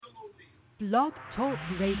Blog Talk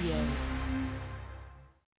Radio.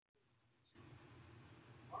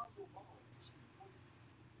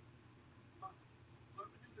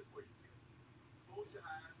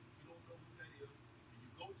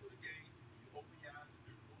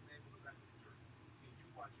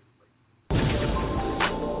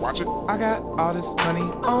 Watch it. I got all this money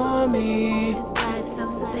on me.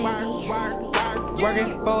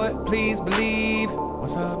 Working for it, please believe.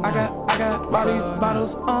 What's up? I got all these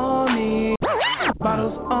bottles on me.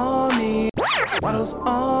 Bottles on me. Bottles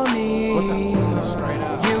on me.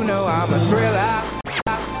 You know I'm a thriller.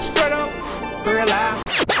 Straight up, thriller.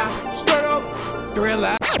 Straight up,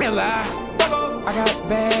 thriller. I got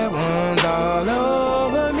bad ones all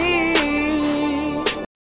over me.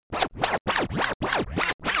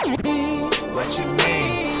 What you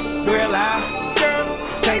mean? Drill out, girl.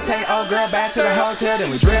 Take, old girl back to the hotel,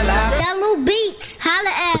 then we drill out. That little beat, holla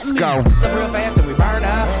at me. Go. Real fast, then we burn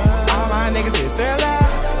up. All my niggas is drill out.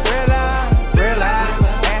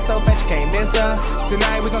 Ass so fat you can't miss her.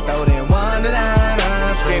 Tonight we gon' throw them one to nine.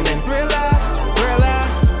 Screaming drill out.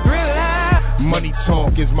 Money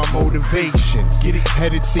talk is my motivation. Get it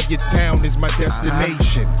headed to your town is my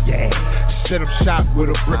destination. Yeah. Set up shop with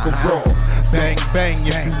a brick of raw. Bang, bang,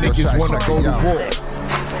 if you niggas wanna go to war.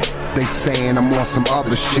 They saying I'm on some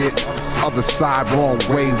other shit. Other side, wrong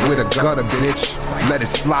way with a gutter, bitch. Let it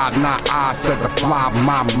slide, not I said the fly.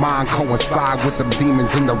 My mind coincide with them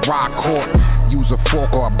demons in the rock court. Use a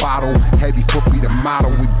fork or a bottle. Heavy foot be the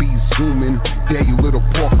motto. We be zooming. Dare you little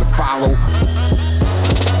pork to follow.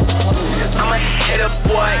 I'm a hitter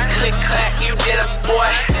boy, click clack, you did a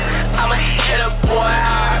boy. I'm a hitter boy,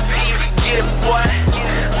 RIP, you can get it boy.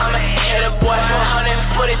 I'm a hitter boy,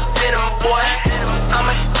 400 for the denim boy. I'm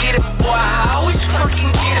a get it boy, I always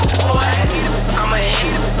fucking get it boy. I'm a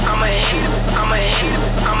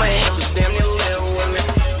hitter, damn near live with me.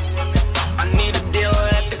 I need a dealer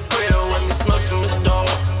at the grill with me, smoke some store.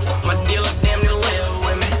 My dealer damn near live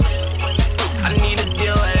with me. I need a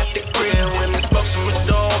dealer at the grill with me, smoke some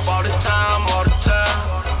store all the time.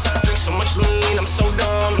 Drink so much lean, I'm so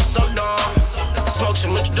dumb. Smoke so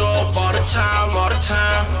much dope all the time.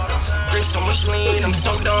 Drink so much lean, I'm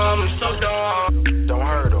so dumb. Don't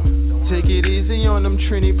hurt 'em. Take it easy on them,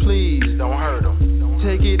 Trini, please. Don't hurt 'em.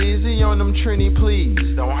 Take it easy on them, Trini,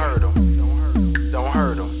 please. Don't hurt 'em. Don't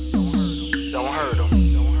hurt 'em. Don't hurt 'em.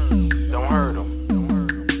 Don't hurt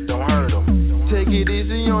 'em. Don't hurt 'em. Take it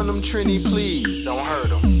easy on them, Trini, please. Don't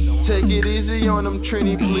hurt 'em. Take it easy on them,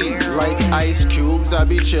 Trini, please. Like ice cubes, I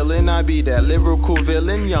be chillin', I be that lyrical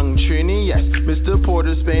villain, young Trini, yes. Mr.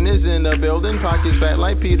 Porter Spain is in the building, pockets fat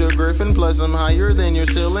like Peter Griffin, plus I'm higher than your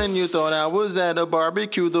ceiling. You thought I was at a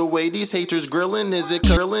barbecue, the way these haters grillin', is it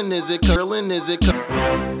curling, is it curling, is it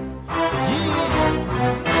curling?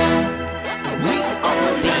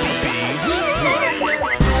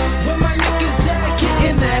 When my niggas at,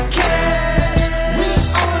 getting that cash.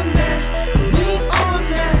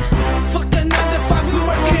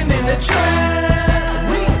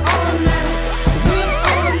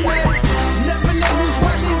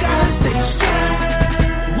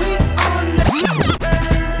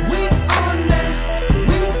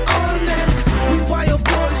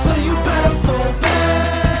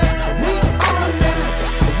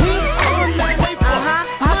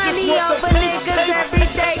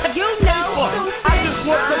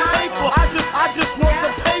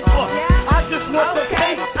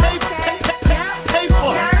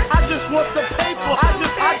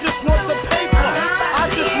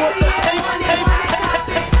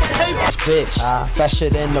 Fresher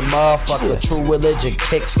than the motherfucker. True religion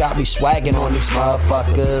kicks got me swagging on these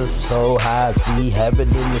motherfuckers. So high, see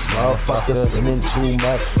heaven in this motherfucker. Sinning too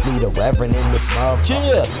much, need a reverend in this motherfucker.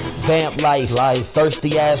 Yeah, vamp life,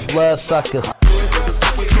 thirsty ass blood suckers.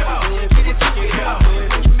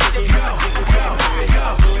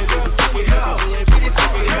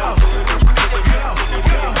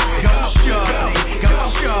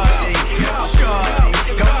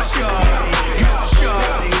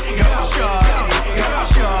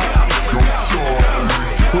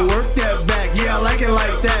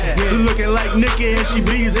 Looking like Nikki and she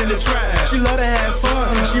bleeds in the trash. She love to have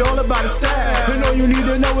fun, she all about the style. And all you need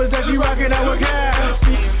to know is that she rockin' out with cash.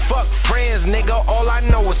 Fuck friends, nigga, all I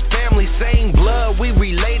know is family. Same blood, we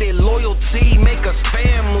related, loyalty make us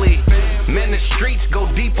family. Man, the streets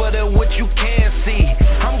go deeper than what you can see.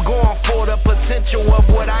 I'm going for the potential of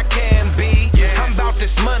what I can be. I'm about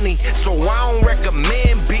this money, so I don't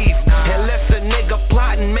recommend beef. Unless a nigga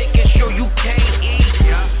plotting, making sure you can't eat.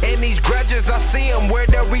 And these grudges, I see them where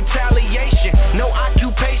the retaliation. No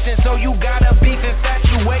occupation, so you got a beef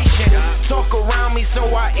infatuation. Talk around me, so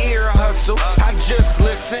I ear hustle. I just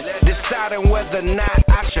listen, decide deciding whether or not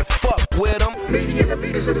I should fuck with them. Media and the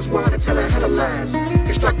leaders of this world are telling hella lies,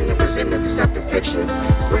 constructing and presenting a deceptive fiction,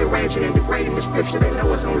 rearranging and degrading this picture. They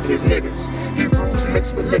know it's only his niggas. Hebrews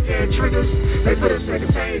mixed with liquor and triggers. They put us in a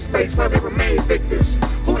contained space while they remain victims.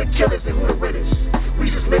 Who the killers and who the winners? We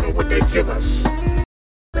just living what they give us.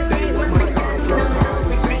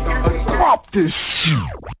 Drop this shit.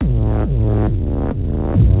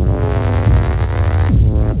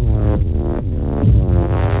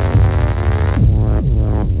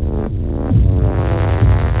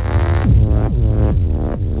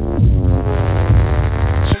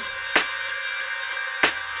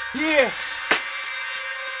 Yeah.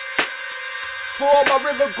 For all my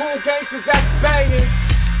River Goon gangsters that's banging,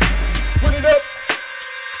 put it up.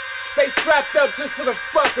 Stay strapped up just for the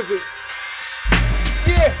fuck of it.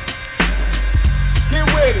 Yeah. Get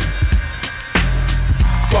with it.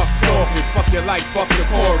 Fuck talking, fuck your life, fuck the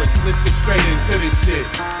chorus. Listen straight into this shit.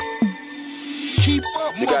 Keep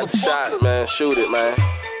up, you got the shot, man. Shoot it, man.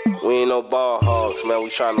 We ain't no ball hogs, man.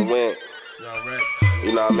 We trying to win.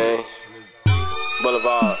 You know what I mean?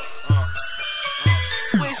 Boulevard.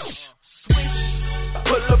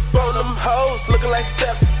 Pull up on them hoes, looking like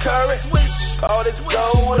Steph Curry. All this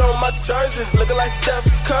gold on my jersey, looking like Steph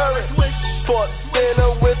Curry. Fort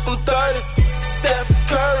dinner with them 30, Steph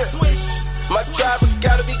Curry. My driver's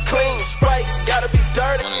gotta be clean, Sprite gotta be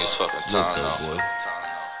dirty. I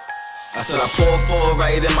said I pour four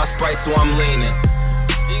right in my Sprite, so I'm leaning.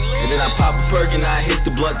 And then I pop a perk and I hit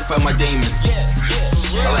the blood to fight my demons.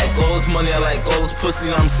 I like goals money, I like goals pussy,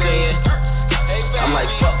 you know what I'm saying? I'm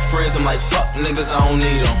like fuck friends, I'm like fuck niggas, I don't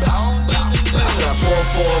need them. I said I pour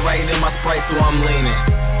four right in my Sprite, so I'm leaning.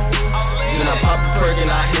 And then I pop a perk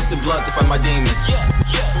and I hit the blood to fight my demons.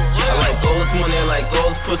 I like goals money, I like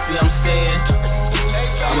goals pussy, I'm saying?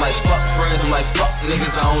 I'm like fuck friends, I'm like fuck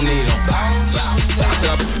niggas, I don't need them.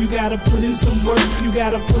 You gotta put in some work, you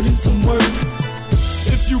gotta put in some work.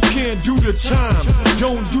 If you can't do the time,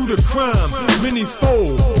 don't do the crime. Many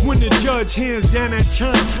fold when the judge hands down that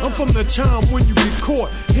chime. I'm from the time when you get caught,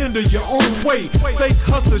 handle your own way. Fake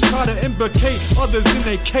hustlers try to implicate others in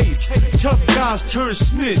their case. Tough guys turn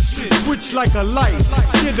snitch, switch like a light.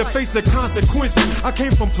 Scared to face the consequences. I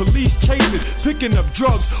came from police chases, picking up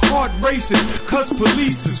drugs, hard races. Cause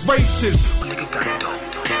police is racist. Nigga got dope,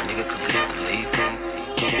 nigga could believe me.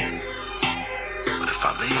 But if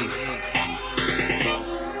I leave,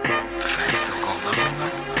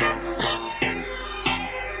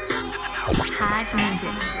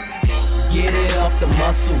 Get it off the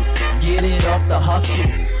muscle, get it off the hustle,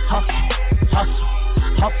 hustle, hustle,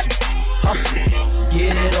 hustle, hustle.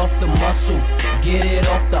 Get it off the muscle, get it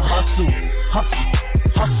off the hustle, hustle,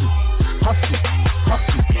 hustle, hustle,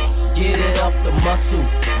 hustle. Get it off the muscle,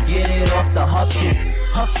 get it off the hustle,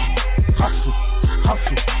 hustle, hustle,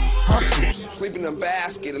 hustle, hustle. Sleeping in a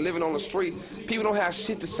basket and living on the street, people don't have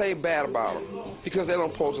shit to say bad about them because they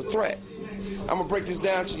don't pose a threat. I'm gonna break this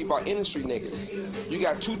down to you about industry niggas. You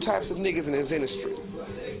got two types of niggas in this industry.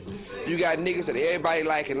 You got niggas that everybody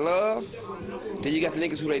like and love. Then you got the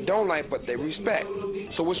niggas who they don't like but they respect.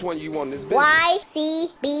 So which one you want in this business?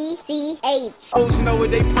 YCBCH. Oh, you know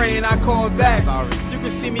what they praying, I call back. You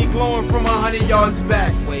can see me glowing from 100 yards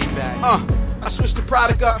back. Way back. I switched the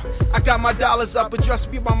product up. I got my dollars up, addressed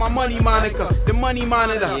me by my money moniker. The money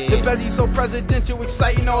monitor. The belly so presidential,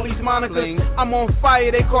 exciting all these monikers. I'm on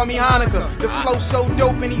fire, they call me Hanukkah. The flow so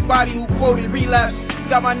dope, anybody who quoted relapse.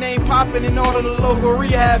 Got my name popping in all of the local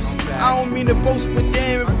rehabs. I don't mean to boast, but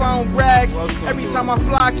damn if I don't brag. Every time I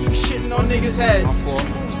fly, I keep shitting on niggas' heads.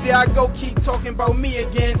 There I go, keep talking about me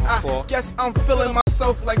again. I guess I'm feeling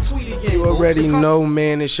myself like Tweet again. You already know,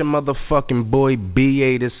 man, it's your motherfucking boy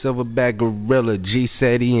B.A. the Silverback Gorilla, G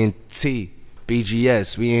said E&T,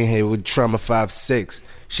 BGS. We in here with Trauma 5-6,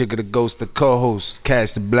 Sugar the Ghost, the co-host, Cash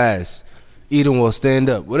the Blast. Eden will stand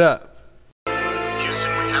up. What up? Money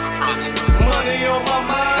on my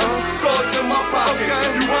mind, thoughts in my pocket.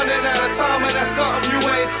 You running out of time and that's something you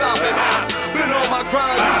ain't stopping. Been on my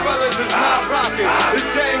grind, you fellas is not rocking. This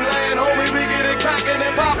game laying, homie, we get it cracking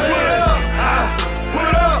and popping. What up?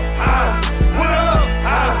 What up? What up?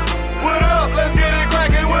 What up? Let's get it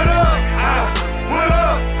cracking. What up? What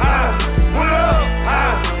up? What up?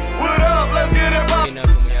 What up? Let's get it popping. I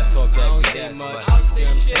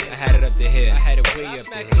had it up to here. I had it way up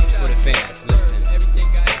to here for the fans. Listen.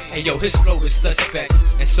 Hey yo, his flow is suspect,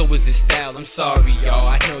 and so is his style. I'm sorry, y'all.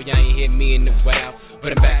 I know y'all ain't hear me in a while,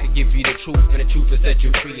 but I'm back to give you the truth and the truth will set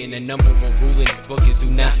you free. And the number one rule in the book is do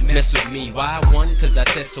not mess with me. Why? 1, cause I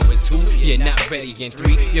said so. And 2, you're not ready. And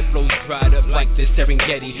 3, your flow's dried up like the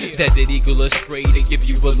Serengeti. Desert eagle is spray to give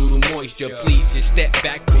you a little moisture. Please just step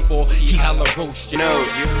back before he holla roast you. No,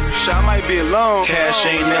 shot might be alone. Cash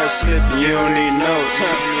ain't never slipping, you don't need notes.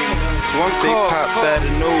 One thing pops out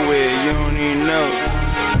of nowhere, you don't need notes.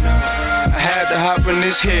 I had to hop in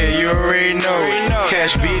this here, you already know.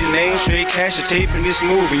 Cash beating, ain't straight cash, the tape in this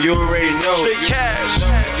movie, you already know. Straight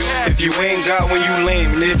cash. If you ain't got one, you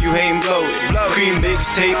lame, and if you ain't blow it. Cream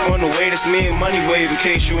mixtape on the way, that's me and Money Wave, in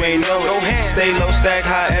case you ain't know it. Stay low, stack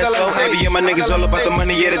high, SO. Baby, and my niggas all about the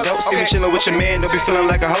money, yeah, the dope. See me chillin' with your man, don't be feeling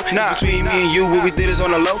like a hoe. Nah, between me and you, what we did is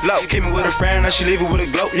on the low. Came in with a friend, I should leave it with a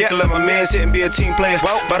glow. Yeah, let my man sit and be a team player.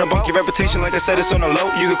 About to bunk your reputation, like I said, it's on the low.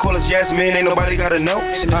 You can call us Yasmin, ain't nobody gotta know.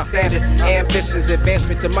 Standard ambitions,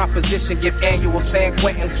 advancement to my position. Give annual San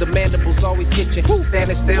Quentin's, the mandibles always kitchen.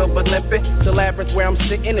 Standing still but limping. The labyrinth where I'm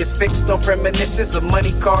sitting is fixed on premonitions of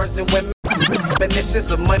money, cars, and women.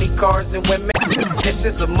 Reminiscences of money, cars, and women.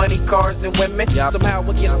 Reminiscences of money, cars, and women. Somehow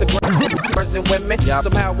against the grain, cars and women.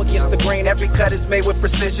 Somehow against the grain. Every cut is made with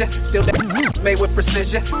precision. Still that made with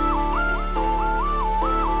precision.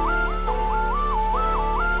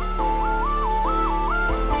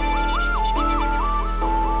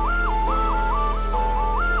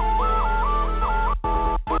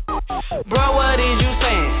 Bro, what is you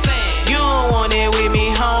saying? You don't want it with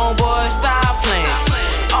me, homeboy, stop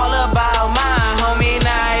playing. All about mine, homie,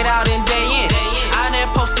 night out and day in. I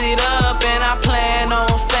done posted up and I plan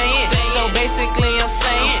on staying. So basically I'm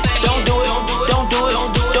saying, don't do it, don't do it,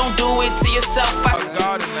 don't do it to yourself. I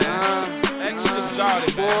got it, man. Extra got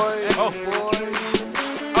it, boy. Oh, boy.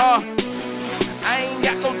 I ain't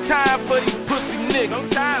got no time for these pussy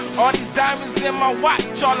niggas. All these diamonds in my watch,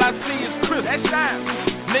 all I see is Chris. That's time.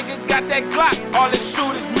 Nigga got that Glock, all his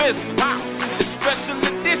shooters missing. The special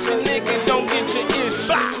edition, nigga, don't get your ears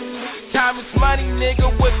shot. Time is money, nigga,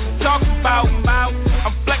 what you talking about?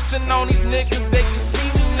 I'm flexing on these niggas, they can see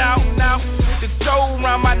me now. The dough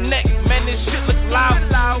around my neck, man, this shit look loud.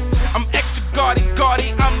 I'm extra gaudy,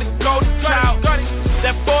 I'm the golden child.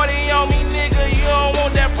 That 40 on me, nigga, you don't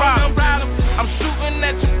want that problem. I'm shooting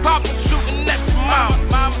at your papa, shooting at your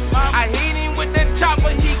mama. I hit him with that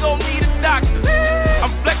chopper, he gon' need a doctor.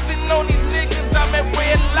 I'm flexing on these niggas, I'm at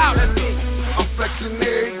red loud. I'm flexing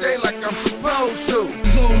every day like I'm supposed to.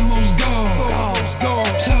 It's almost gone.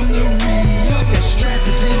 Time to re-up. That strap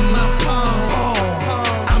is in my palm.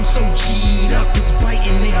 I'm so G'd up, it's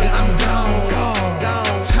biting, nigga, I'm gone.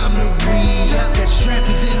 Time to re-up. That strap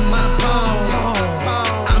is in my palm.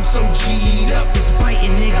 I'm so G'd up, it's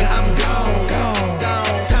biting, nigga, I'm gone.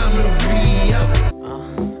 Time to re-up.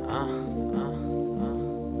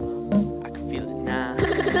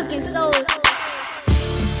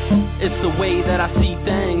 It's the way that I see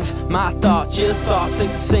things. My thoughts, your thoughts think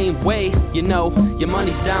the same way. You know, your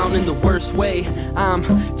money's down in the worst way. I'm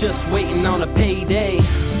just waiting on a payday.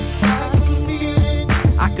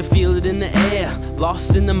 I can feel it in the air, lost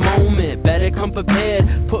in the moment. Better come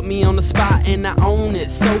prepared, put me on the spot and I own it.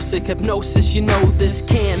 So sick, hypnosis, you know this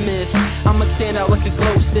can't miss. I'ma stand out like a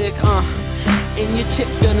glow stick, and your chick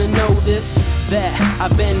gonna know this. That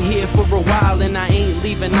I've been here for a while and I ain't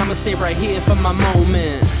leaving. I'ma stay right here for my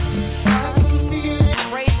moment.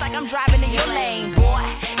 Race like I'm driving in your lane, boy.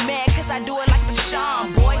 Mad cause I do it like the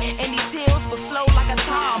Sean, boy. And these hills will flow like a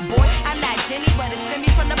tomboy. I'm not Jenny, but it's Cindy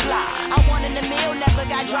from the block. I'm one in the mill, never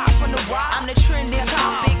got dropped from the rock. I'm the trending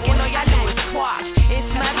topic, and all y'all do is squash.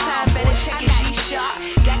 It's my time, better check your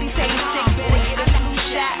G-Shock. Got these haters sick, better get a flu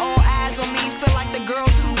shot. All eyes on me, feel like the girl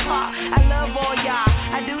Tupac. I love all y'all,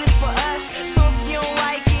 I do this for us. So if you don't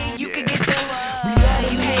like it, you can get your we love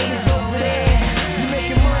you haters over there. You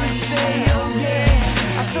making money, say oh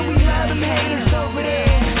yeah. I feel we love them haters over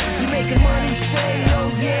there. You making money, say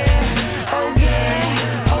oh yeah. Oh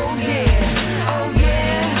yeah, oh yeah, oh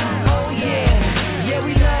yeah, oh yeah. Yeah,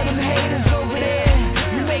 we love them haters over there.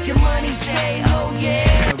 You making money, say oh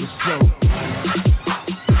yeah.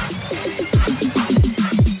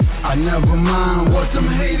 I never mind what them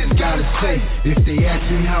haters gotta say. If they ask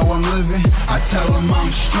me how I'm living, I tell them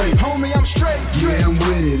I'm straight. Homie, I'm straight. Yeah, I'm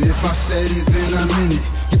with it. If I said it, then I'm in it.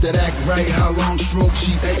 Get that act right, how long stroke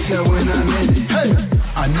she exhale when I'm in it. Hey,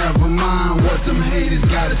 I never mind what them haters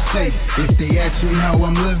gotta say. If they ask me how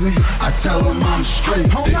I'm living, I tell them I'm straight.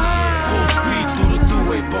 Homie, full speed through the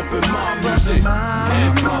throughway, bumping my music.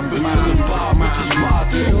 And popping to the bar, which is my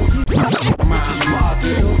deal.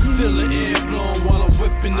 Feel the air blowing while I'm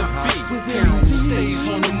whipping the beat. Stays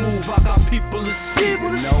on the move, I got people to see.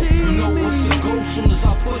 You know what's the goal soon as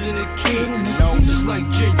I put in the key. Just like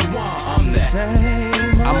Genuine, I'm that.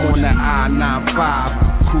 I'm on the I-9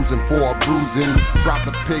 cruising for a bruising. Drop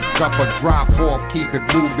the picks up or drop off, keep it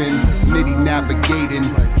moving. Nitty navigating,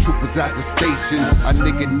 troopers at the station. A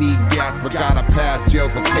nigga need gas, but gotta pass jail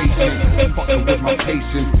vacation. Fucking with my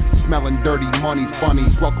patience, smelling dirty money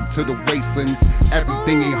funnies. Welcome to the wasteland.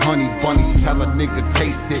 Everything ain't honey bunnies. Tell a nigga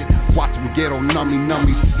taste it. Watch them get on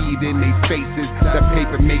nummy, see it in they faces. That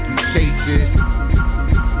paper make you chase it.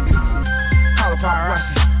 Call a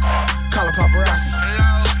paparazzi, call a paparazzi.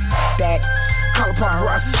 That, call a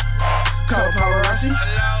paparazzi, call a paparazzi.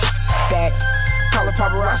 That, call a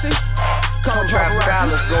paparazzi, call a paparazzi.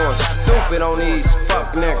 Dollars going stupid on these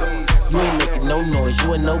fuck niggas. You ain't making no noise,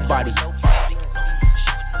 you ain't nobody.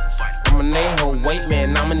 I'm a name hoe, wait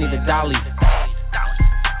man, I'ma need a dolly.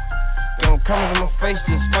 They don't come in my face,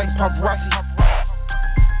 just fight paparazzi.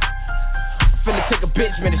 Finna take a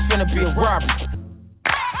bitch, man, it's finna be a robbery.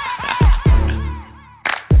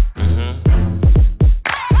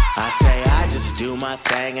 Do my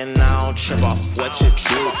thing and I don't trip off what you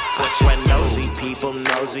do. Which one nosy people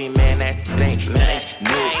nosy, man, that ain't nothing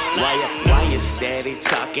new. Why you steady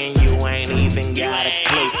talking, you ain't even got a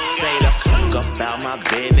clue. Say the fuck about my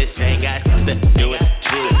business, ain't got to do it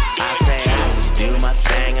too. I say I just do my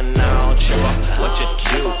thing and I don't trip off what you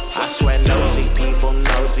do. I swear nosy people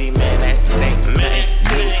nosy, man, that ain't nothing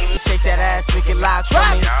new. Shake that ass, make it live for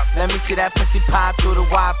me. Let me see that pussy pop through the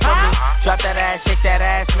wire for me. Drop that ass, shake that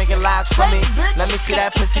ass, make it live for me. Let me see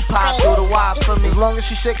that pussy pop through the wire for me. As long as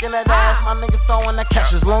she shaking that ass, my nigga throwing that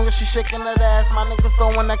cash. As long as she shaking that ass, my nigga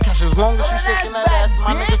throwing that cash. As long as she shaking that ass,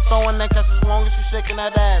 my nigga throwing that cash. As long as she shaking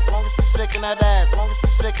that ass, as long as she shaking that ass, as long as she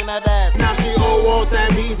shaking that ass. Now she oh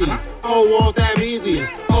that easy, oh that easy,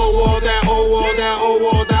 oh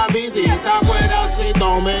that easy. Está buena si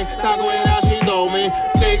tome, está buena si tome.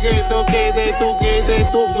 Sé que tú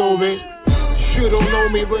flume. You don't know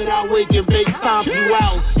me, but I wake and bake, stomp you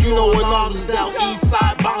out. You know when all is out, east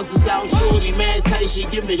side bounces out. Shorty, mad tight, she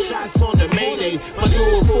give me shots on the Mayday. But do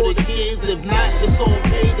it for the kids, if not, it's on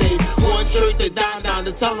payday. One shirt to down,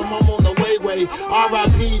 to tell them I'm on the way.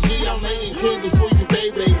 R.I.P.G, I'm laying candy for you,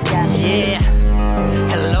 baby. Yeah.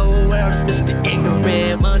 Hello world, it's Mr.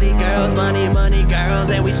 Ignorant. Money girls,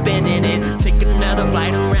 and we spending it. Taking another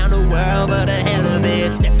flight around the world, but the hell of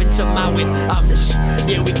it. Step into my whip, I'm the shit,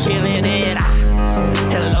 yeah, we killing it.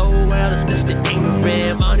 Hello world, it's Mr.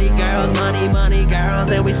 Ignorant. Money girls,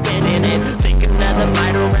 and we spending it. Taking another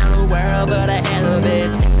flight around the world, but the hell of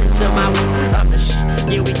it. Step into my whip, I'm the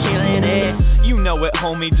shit, yeah, we killing it. You know it,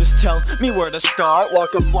 homie, just tell me where to start.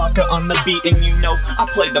 Waka flocka on the beat, and you know I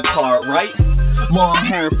play the part, right? Long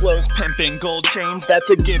hair flows, pimping, gold chains, that's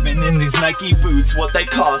a given. In these Nike boots, what they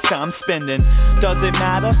cost, I'm spending. Does it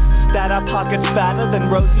matter that our pockets fatter than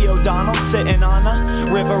Rosie O'Donnell sitting on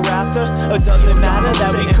a river rafter? Or does it matter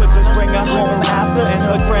that we could just bring her home after and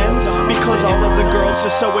her friends? Because all of the girls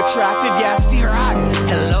are so attractive, yeah, see right.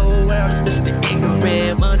 Hello world, it's Mr.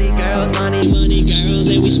 Ignorant. Money girls,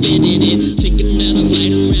 and we spending it. Taking another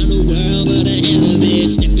flight around the world, but the hell of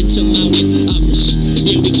it. Step into my whip, I'm the shit,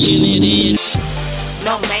 yeah, we killing it.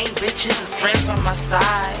 No main bitches and friends on my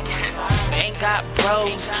side. Ain't got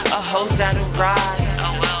bros or hoes that will ride.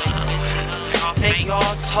 They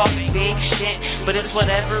all talk big shit, but it's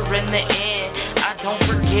whatever in the end. I don't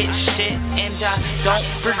forget shit, and I don't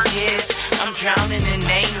forget. I'm drowning in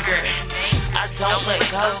anger. I don't let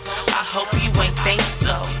go. I hope you ain't think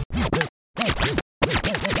so.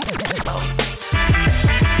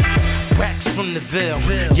 Rats from the Ville,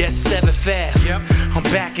 yes, 7 fast. I'm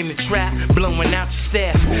back in the trap, blowing out your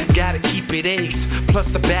staff. Gotta keep it A's, plus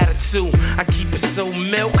the batter too. I keep it so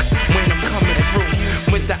milk when I'm coming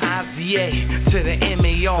through. With the IZA to the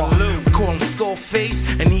MAR. Call him Skullface,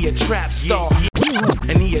 and he a trap star.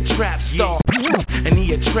 And he a trap star. And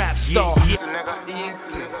he a trap star.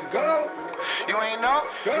 Go, you ain't know?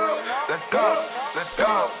 Let's go.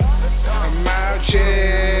 I'm out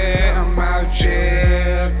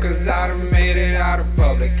here, cause I done made it out of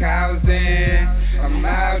public housing. I'm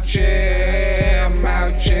out here,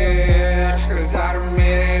 cause I done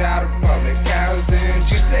made it out of public housing.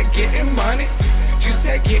 She said getting money, I said you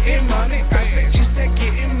said getting money,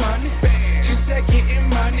 she said getting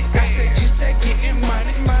money, I said you said getting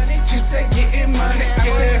money, she said getting money, I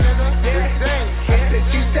said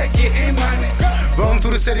you said getting money. Roam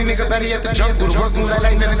through the city, nigga, better at the jungle. The work move like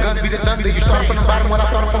lightning and the guns be the thunder. You started from the bottom when I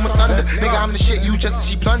started from the thunder. Nigga, I'm the shit, you just a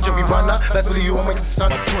cheap plunger. We run up, that's what you won't make the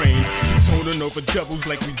sun. My brain, toning over doubles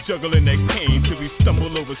like we juggling that cane. Till we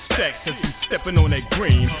stumble over stacks as we stepping on that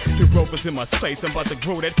green. The rovers in my sights, I'm about to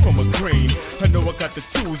grow that from a grain. I know I got the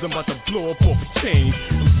tools, I'm about to blow up off a chain.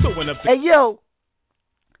 I'm sewing up the... Hey yo,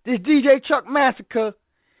 this DJ Chuck Massacre.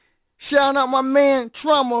 Shouting out my man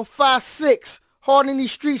Trauma 5'6", Hard in these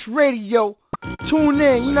Streets Radio. Tune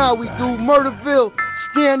in, you know how we do. Murderville,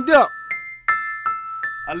 stand up.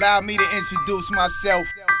 Allow me to introduce myself.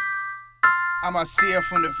 I'm Asir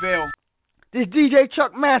from the Ville. This DJ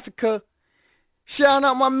Chuck Massacre. Shouting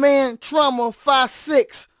out my man Trauma 5-6.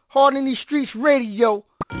 Hard in these Streets Radio.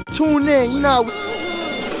 Tune in, you know how we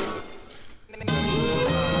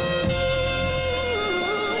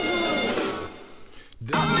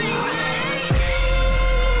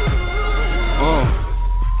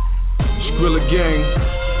Skrilla Gang,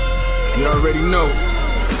 you already know.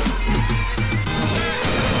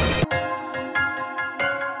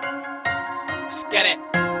 Get it.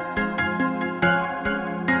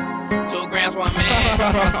 2 grams, 1 man.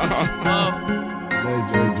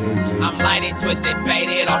 I'm lighted, twisted,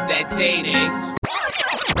 faded off that dating.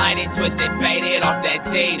 Lighted, twisted, faded off that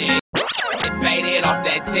dating. Faded off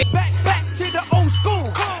that dating. Back to the old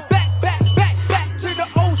school. Back to the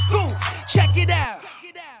old school. Check it out.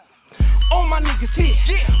 All my niggas here,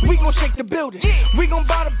 we gon' shake the building. We gon'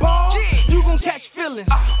 buy the ball, you gon' catch feelings.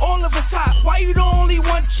 All of us hot, why you the only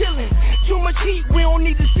one chillin'? Too much heat, we don't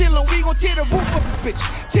need the ceiling. We gon' tear the roof off this bitch.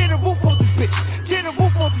 Tear the roof off this bitch. Tear the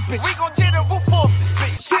roof off this bitch. We gon' tear the roof off this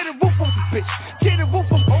bitch. Tear the roof off this bitch. Tear the roof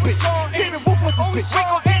off this bitch. Tear the roof off this bitch. We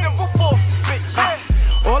gon' tear the roof off this bitch.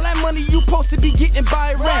 All that money you supposed to be getting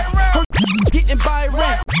by rent. Getting by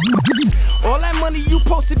rent. All that money you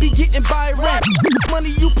supposed to be getting by rent.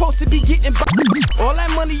 Money you supposed to be getting by. All that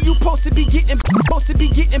money you supposed to be getting by rent.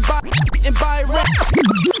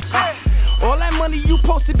 All that money you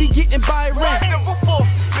supposed to be getting by rent.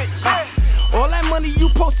 All that money you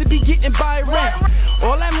supposed to be getting by rent.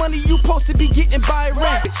 All that money you supposed to be getting by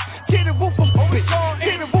rent. Tear the roof off this bitch.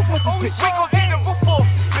 Tear the roof off this bitch. We gon' tear the roof off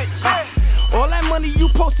this bitch. All that money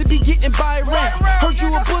you supposed to be getting by rent. Heard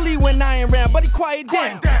you a bully when I ain't round, buddy, quiet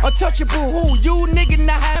down. Untouchable, who? You nigga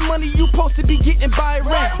not have money you supposed to be getting by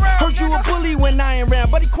rent. Heard you a bully when I ain't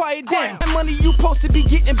round, buddy, quiet down. That money you supposed to be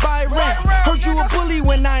getting by rent. Heard you a bully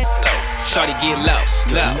when I ain't. Shorty get low.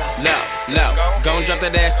 Gon' drop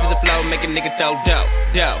that ass to the floor, make a nigga throw dough.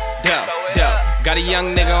 Got a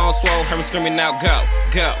young nigga on swole, heard me screaming out, go.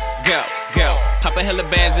 Pop a hella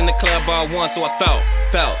bands in the club all once, so I throw.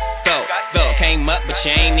 Came up, but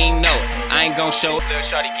you ain't even know it. I ain't gon' show it.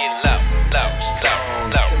 Shorty get low.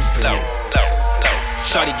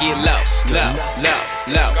 Shorty get low.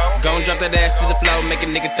 Gon' drop that ass to the floor, make a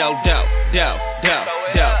nigga throw dough.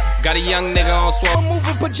 Got a young nigga on swole.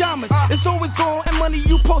 Moving pajamas, it's always gone. And money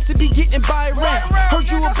you supposed to be getting by rent. Heard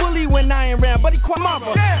you a bully when I ain't round, buddy, quite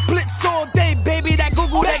mama. Blitz all day, baby, that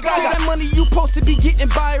Google, that go. That money you supposed to be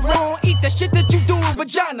getting by rent. Eat that shit that you do in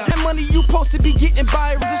vagina. That money you supposed to be getting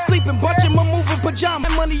by rent. Sleeping, bunch of my moving pajamas.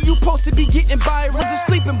 That money you supposed to be getting by rent.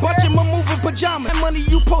 Sleeping, bunch of my moving pajamas. That money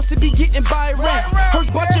you supposed to be getting by rent.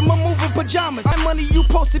 Heard bunch of my moving pajamas. That money you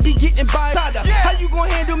supposed to be getting by rent. How you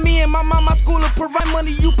gon' handle me and my mama school of provide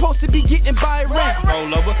money you supposed to be getting by rent.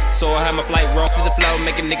 Roll over, so I have my flight roll to the floor,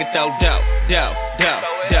 make a nigga throw dough.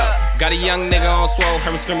 Got a young nigga on swole,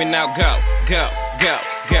 heard me screaming out, go.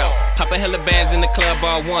 Pop a hella bands in the club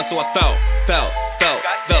all once, so I throw.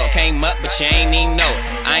 Came up, but you ain't even know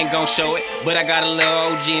it. I ain't gon' show it, but I got a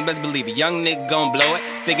little OG and best believe it. Young nigga gon' blow it.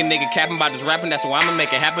 Think a nigga capping about this rapping, that's why I'ma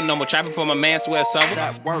make it happen. No more trapping for my man, swear it's over.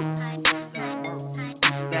 That work.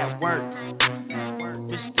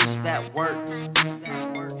 It's that work.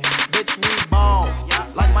 Bitch, we ball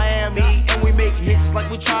like Miami, and we make hits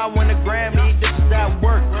like we try to win a Grammy. This is that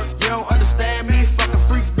work. You don't understand me? Fucking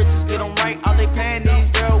freak bitches get them right out they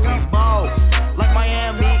panties. Girl, we ball like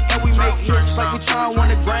Miami, and we make hits like we try to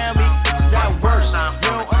win a Grammy. This is that work.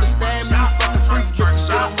 You don't understand me? Fucking freak bitches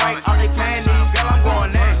get them right out they panties. Girl, I'm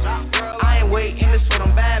going next. I ain't waiting. This for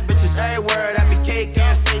them bad bitches everywhere that be cake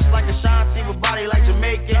and face like a Shanti with body like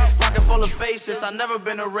Jamaican. Pocket full of faces. I never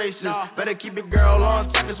been a racist. Better keep your girl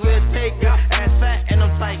on top, 'cause we'll take her. Ass fat and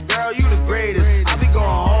I'm tight, girl, you the greatest. I be going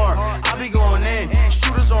hard, I be going in.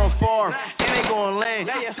 Shooters on farm, and they going lane.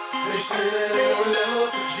 They say that they don't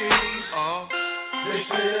love the G's. They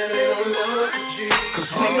say that they don't love the G's. 'Cause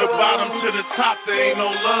from the bottom to the top, there ain't no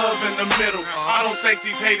love in the middle. I don't think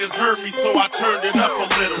these haters heard me, so I turned it up a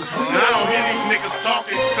little. Now I don't hear these niggas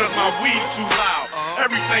talking, 'cause my weed too loud.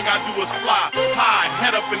 Everything I do is fly, high,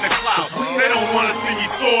 head up in the clouds. They don't wanna see me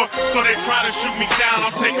soar, so they try to shoot me down.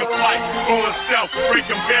 I'm taking flight, going stealth,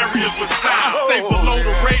 breaking barriers with sound. Stay below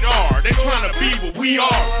the radar, they trying to be what we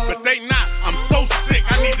are, but they not. I'm so sick,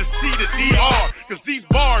 I need to see the DR, 'cause these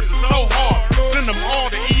bars are so hard. Send them all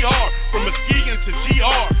to ER, from Muskegon to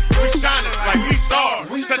GR. We shining like we stars.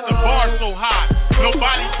 We set the bar so high,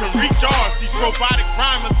 nobody can reach ours. These robotic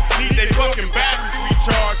rhymers need their fucking batteries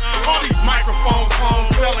recharged. All these microphones,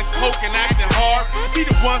 selling coke and acting hard.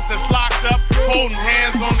 ones that's locked up, holding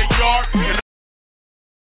hands on the yard.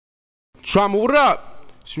 Trauma, what up?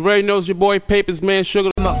 She already knows your boy Papers, man, Sugar.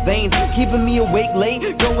 My veins keeping me awake late,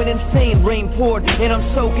 going insane. Rain poured and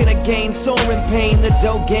I'm soaking again, soaring pain. The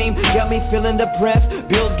dope game got me feeling depressed.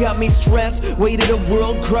 Bills got me stressed. Weight of the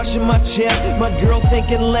world crushing my chest. My girl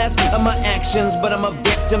thinking less of my actions, but I'm a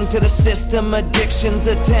victim to the system. Addictions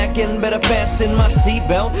attacking, better fasten my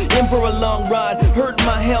seatbelt. In for a long ride, hurt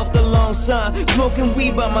my health alongside. Smoking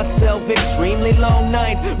weed by myself, extremely long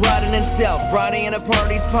nights. Riding in stealth, Friday and the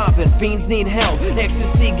party's popping. Fiends need help,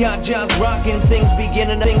 ecstasy got jobs rocking. Things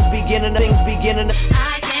beginning.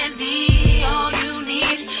 I can be all you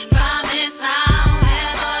need. Promise I'll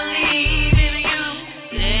never leave if you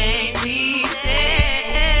stay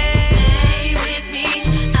with me.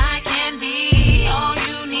 I can be all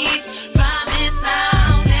you need. Promise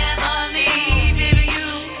I'll never leave if you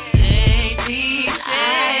stay.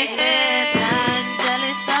 I'm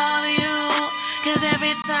jealous of you, 'cause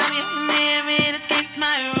every time you're near me, it escapes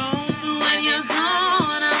my room. When you're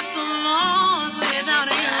gone, I'm so lost without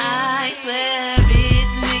you. I swear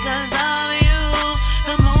it's because of you.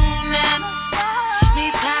 The moon and the stars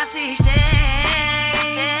meet past each day.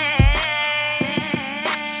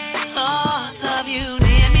 Thoughts of you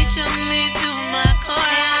near me, chill me to my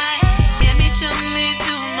core. Get me, chill me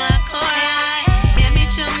to my core. Get me,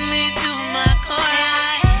 chill me to my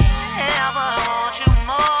core. Ever want you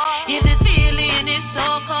more? If this feeling is so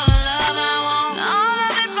cold, love, I want all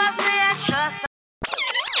of it, but say I trust.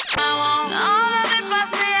 I want all of it, but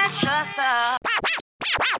say I trust her.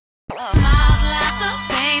 Miles lots of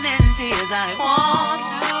pain and tears. I want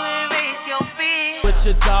to erase your fear. With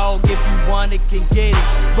your dog, if you want it, can get it.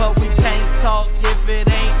 But we can't talk if it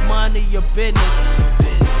ain't money or business.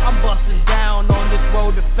 I'm busting down on this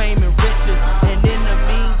road to fame and riches. And in the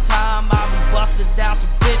meantime, I'll be busting down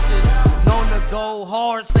some bitches. Known to go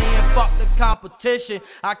hard, saying fuck the competition.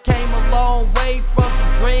 I came a long way from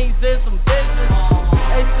some dreams and some visions.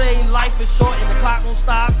 They say life is short and the clock won't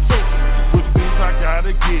stop ticking. Which means I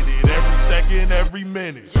gotta get it every second, every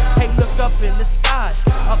minute. Hey, look up in the sky,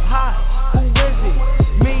 up high, who is it?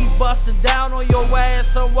 Me busting down on your ass,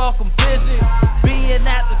 so welcome visit. Being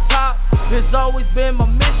at the top has always been my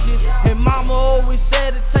mission. And mama always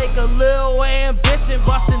said it take a little ambition.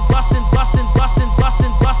 Bustin'.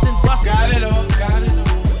 Got it on.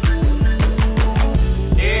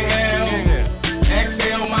 Inhale,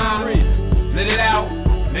 exhale, mom. Let it out.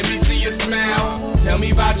 Let me see your smile. Tell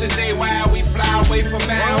me about your day while we fly away from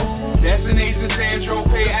now. Destination San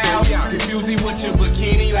Tropez out. Confusing with your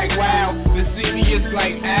bikini like wow. To see me it's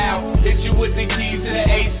like ow. Hit you with the keys to the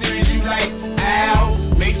A-series, you like ow.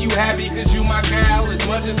 Make you happy 'cause you my gal. As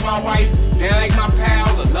much as my wife, they're like my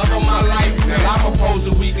pal. The love of my life. Girl, I propose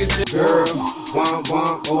that we could just girl, womp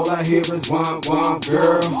womp, all I hear is womp womp,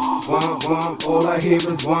 girl. Womp womp, all I hear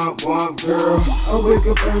is womp womp, girl. I wake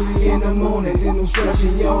up early in the morning, then I'm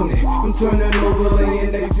stretching yawning. I'm turning over,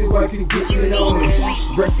 laying next to I could get it on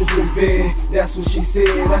it. Breakfast in bed, that's what she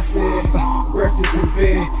said. I said, breakfast in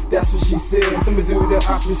bed, that's what she said. Somebody do the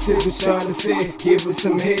opposite, was trying to say, give her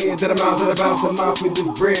some head, that I'm out to bounce her mouth with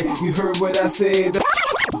this bread. You heard what I said,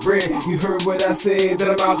 bread. You heard what I said, that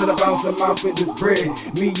I'm out to bounce her mouth with this bread.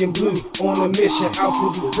 Me and Blue on a mission, out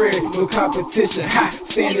for this bread, no competition. Ha,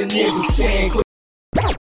 standing near the stand.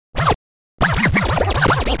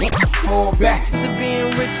 Fall back to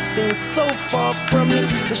being rich, things so far from me.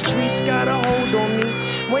 The streets got a hold on me.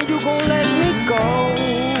 When you gon' let me go?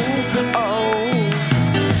 Oh,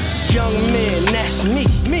 young man, that's me.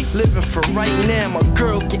 Living for right now. My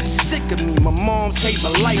girl gets sick of me. My mom hate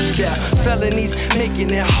my lifestyle. Felonies making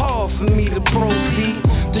it hard for me to proceed.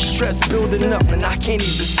 The stress building up and I can't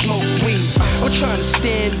even smoke weed. I'm trying to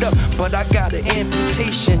stand up, but I got an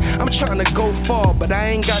amputation. I'm trying to go far, but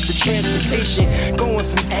I ain't got the transportation.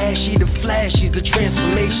 Going from ashy to flashy, the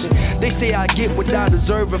transformation. They say I get what I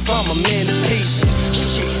deserve if I'm a man of patience.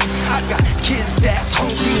 Shit, I got kids that's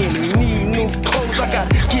hungry and they need new clothes. I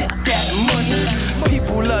gotta get that money.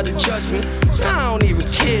 People love to judge me, so I don't even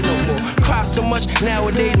care no more. Cry so much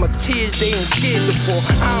nowadays, my tears they ain't scared to fall.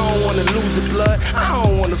 I don't wanna lose the blood, I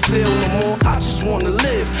don't wanna feel no more. I just wanna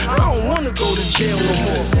live, I don't wanna go to jail no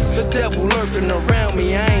more. The devil lurking around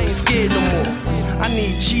me, I ain't scared no more. I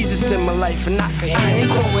need Jesus in my life and I ain't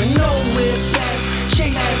going nowhere fast.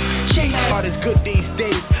 Shake God is good these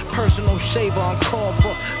days. Personal shaver on call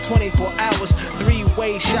for 24 hours.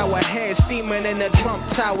 3-way shower head steaming in the Trump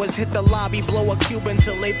towers. Hit the lobby, blow a Cuban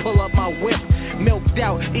till they pull up my whip. Milked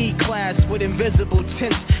out E-class with invisible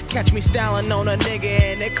tints. Catch me styling on a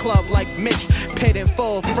nigga in that club like Mitch. Paid in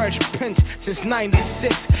full, fresh prints since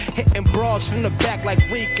 96. Hitting broads from the back like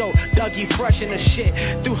Rico. Dougie fresh in the shit.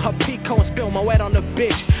 Threw her Pico and spilled my wet on the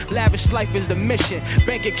bitch. Lavish life is the mission.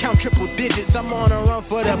 Bank account triple digits. I'm on a run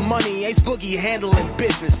for the money. Ace Boogie handling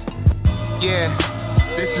business. Yeah,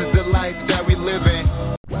 this is the life that we live in.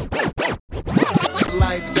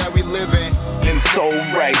 Life that we live in. And so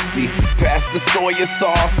racy, past the Sawyer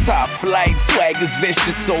sauce, top flight, swag is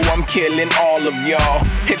vicious, so I'm killing all of y'all.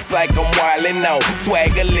 It's like I'm wildin' out,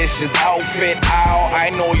 swaggerlicious, outfit out. I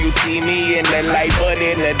know you see me in the light, but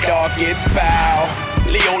in the dark it's foul.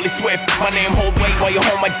 Leoli Swift, my name hold weight while you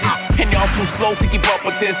hold my dick. And y'all too slow to keep up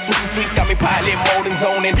with this. Sweet got me pilot mode and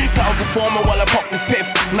zoning. Clouds performing while I pump this piff.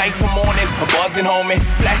 Night for morning, a buzzing homie.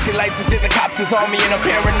 Flashing lights until the cops is on me. And I'm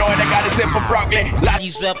paranoid, I got a zip for Brooklyn.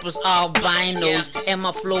 These rappers all binos. And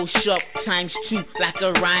my flow sharp times 2 like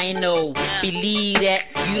a rhino. Believe that,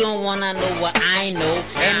 you don't wanna know what I know.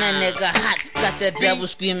 And a nigga hot, got the devil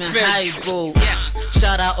screaming hi bro.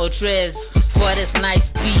 Shout out Otrez for this nice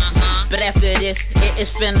beat. But after this, it is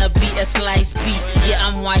finna be a slice beat. Yeah,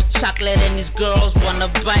 I'm white chocolate and these girls wanna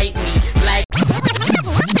bite me. Like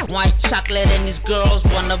white chocolate and these girls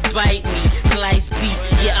wanna bite me. Slice beat.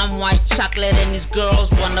 Yeah, I'm white chocolate and these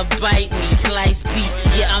girls wanna bite me. Slice beat.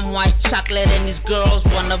 Yeah, I'm white chocolate and these girls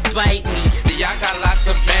wanna bite me. See, I got lots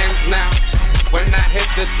of bands now. When I hit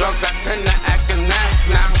the drugs, I tend to act a ass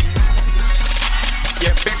now.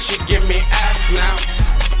 Yeah, bitch, you give me ass now.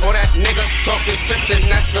 Oh, that nigga talking shit, and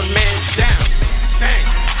that's a man down. Dang.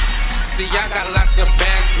 See, I got lots of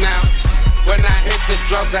bands now. When I hit the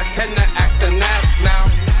drugs, I tend to act an ass now.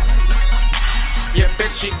 Yeah,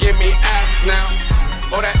 bitch, you give me ass now.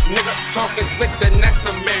 Oh, that nigga talking slick, and that's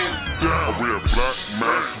a man. Yeah, I wear black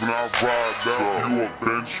masks when I ride out. You a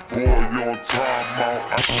bench boy, you on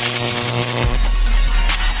timeout.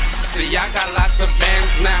 See, I got lots of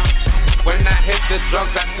bands now. When I hit the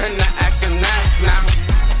drugs, I tend to act an ass now.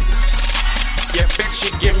 Yeah, bitch,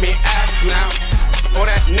 you give me ass now. Oh,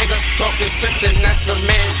 that nigga talking shit, and that's a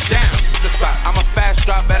man down. The spot, I'm a fast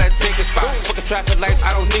drop, better take a spot. Fuck the traffic lights,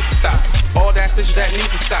 I don't need to stop. All that shit that need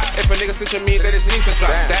to stop. If a nigga switching me, then it needs to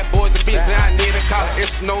drop. That boy's a beast, then I need a collar.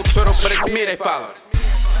 It's no turtle, but it's me they follow.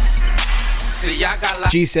 See, I got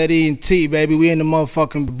like G said E and T, baby, we in the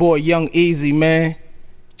motherfucking boy Young Easy, man.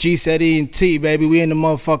 G said E and T, baby, we in the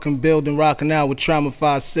motherfucking building, rocking out with Trauma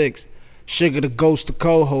 5-6. Sugar the Ghost, the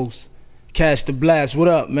co-host. Cash the Blast, what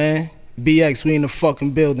up, man? BX, we in the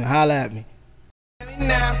fucking building, holla at me.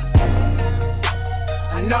 Now,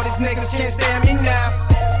 I know these niggas can't stand me now.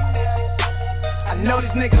 I know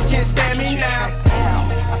these niggas can't stand me now.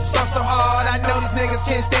 I suck so hard, I know these niggas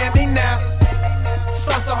can't stand me now.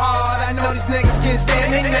 Suck so hard, I know these niggas can't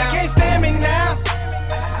stand me now. Can't stand me now.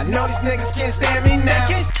 I know these niggas can't stand me now.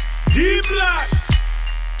 D-Block,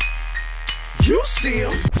 you see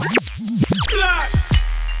him. Block,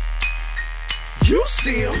 you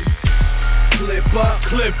see him. Clip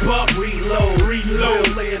up, reload, reload.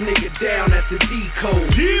 Lay a nigga down at the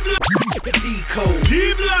D-code. D-code,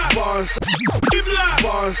 D-Block, bars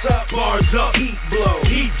up, heat blow.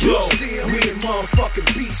 You see him, we in motherfucking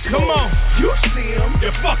beast. Come on, you see him.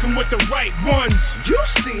 You're fucking with the right ones. You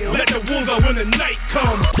see him. Let the wolves out when the night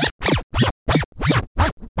comes.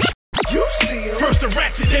 You see him. First the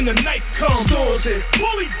ratchet, then the knife comes. Stores it,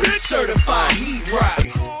 bully bitch, certified heat rock.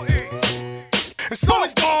 It's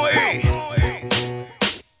always going in.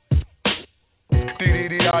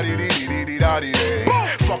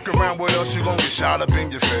 Fuck around with us, you gon' get shot up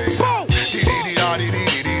in your face. You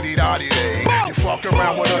fuck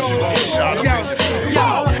around with us, you gon' get shot up in your face.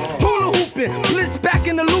 Yo, hula hooping, Blitz back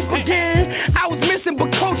in the loop again. I was missing,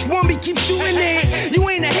 but Coach want me keep shooting it. You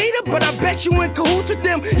ain't a hater, but I bet you in cahoots with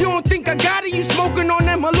them. You don't think I got it? You smoking on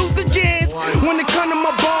them hallucinogens. When it come to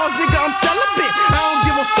my balls, nigga, I'm celibate. I don't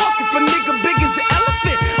give a fuck if a nigga big as an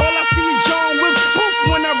elephant. All I see is John Wick poof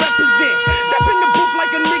when I represent. Step in the booth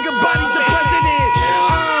like a nigga body's the president.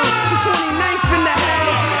 The 29th in the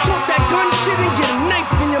house. Talk that gun shit and get a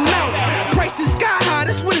knife in your mouth. Price is sky high,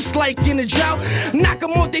 that's what it's like in a drought. Knock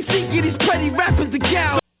them off they feet, get these petty rappers a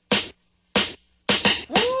gal.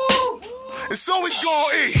 It's always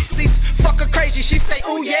going in. Fuck her crazy, she say,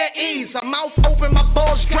 ooh yeah, ease. Her mouth open, my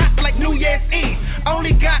balls drop like New Year's Eve.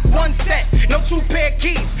 Only got one set, no 2 pair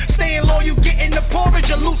keys. Staying low, you get in the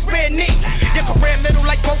porridge, a loose bare knee. Your career little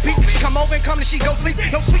like Bo Peep. Come over and come and she go sleep.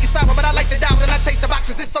 No sweet and sour, but I like the dial and I taste the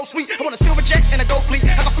boxes, it's so sweet. I want a silver jet and a gold fleet.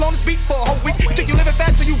 I got flown this beat for a whole week. You think you living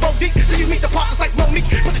fast so you roll deep. So you meet the partners like Monique.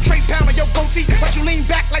 Put the tray pound on your goatee. But you lean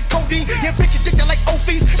back like codeine. Your bitch addicted like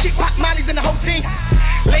Ophies. She pop mollies in the whole team.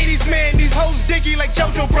 Ladies, man, these hoes dig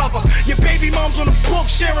like JoJo brother. Your baby mom's on the book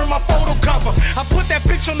sharing my photo cover. I put that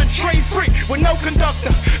bitch on the tray free with no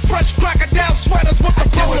conductor. Fresh crocodile sweaters with the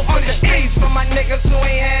polo on the streets. For my niggas who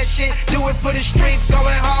ain't had shit, do it for the streets.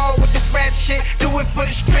 Going hard with this rap shit, do it for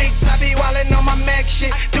the streets. I be wildin' on my Mac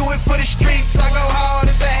shit, do it for the streets. I go hard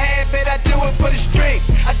as a habit, I do it for the streets.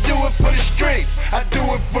 I do it for the streets. I do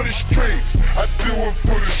it for the streets. I do it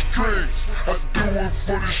for the streets. I do it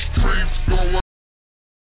for the streets. Going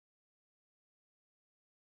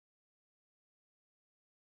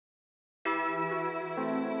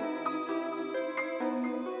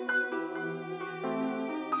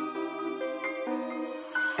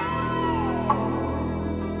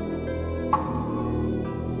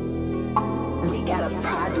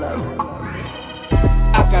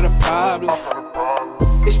I got a problem.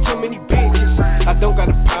 It's too many bitches. I don't got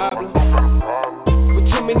a problem with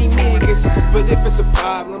too many niggas. But if it's a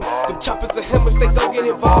problem, them choppers and hammers, they don't get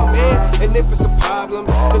involved, man. And if it's a problem,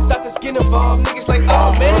 them doctors get involved. Niggas like,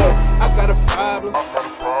 oh man, I got a problem.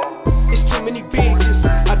 It's too many bitches.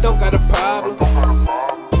 I don't got a problem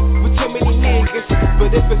with too many niggas.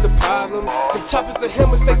 But if it's a problem, them choppers and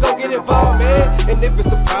hammers, they don't get involved, man. And if it's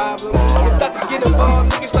a problem, them doctors get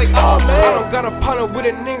involved. Niggas like, oh man, I don't got a problem with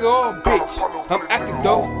a nigga or a bitch. I'm acting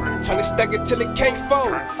dope, tryna stack it till it can't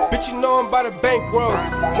fold. Bitch, you know I'm by the bankroll.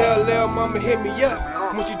 Tell Lil' mama hit me up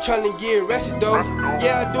when you tryna get arrested though.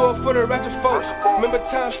 Yeah, I do it for the ratchet folks. Remember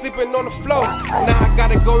time sleeping on the floor. Now I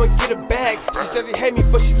gotta go and get a bag. She says she hate me,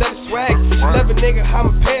 but she let it swag. She love a nigga, how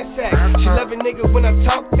my pants at. She love a nigga when I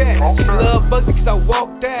talk that. She love Bugsy cause I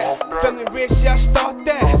walk that. Family rich, yeah, I start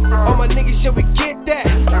that. All my niggas, yeah, we get that.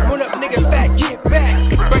 Run up nigga fat, get back.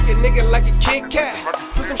 Break a nigga like a Kit Kat.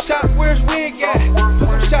 Put some shots where his wig at. Put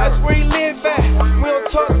some shots where he live at. We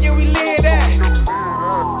don't talk, yeah, we live at.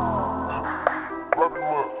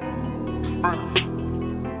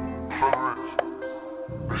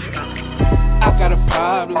 I got a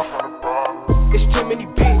problem. It's too many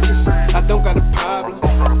bitches. I don't got a problem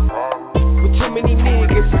with too many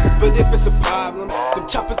niggas. But if it's a problem, them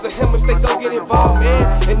choppers and hammers, they don't get involved,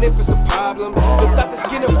 man. And if it's a problem, them doctors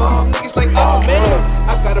get involved. Niggas like, oh man,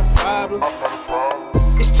 I got a problem.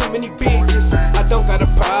 It's too many bitches. I don't got a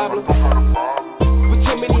problem with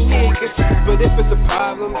too many niggas. But if it's a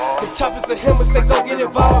problem, them choppers and hammers, they don't get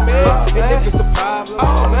involved, man. And if it's a problem,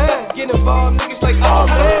 oh man, get involved. Niggas like, oh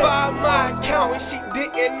man, find my account and she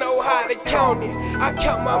didn't know how to count it. I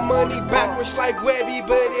count my money backwards like Webby,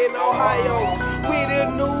 but in Ohio. With a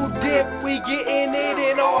new dip, we getting it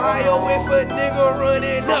in Ohio. If a nigga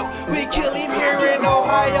running up, we kill him here in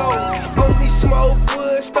Ohio. Only smoke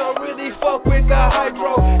woods, don't really fuck with the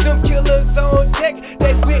hydro. Them killers on deck,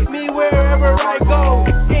 they with me wherever I go.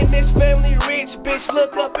 In this family rich, bitch,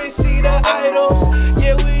 look up and see the idols.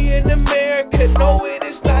 Yeah, we in America, no it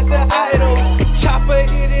is not the idol. Chopper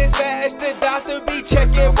hit his ass, the doctor be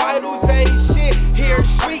checking vitals. Ain't shit here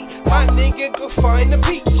sweet, my nigga go find the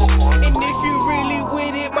beach. And if you really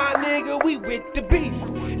with it, my nigga, we with the beef.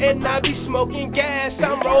 And I be smoking gas,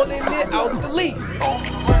 I'm rolling it out the leaf.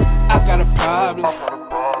 I got a problem.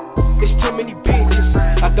 It's too many bitches.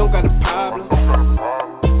 I don't got a problem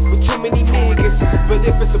with too many niggas. But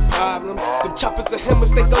if it's a problem, them choppers and hammers,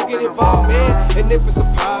 they don't get involved, man. And if it's a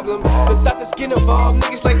problem, the doctors get involved.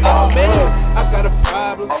 Niggas like, oh man, I got a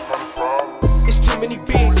problem. It's too many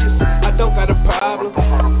bitches. I don't got a problem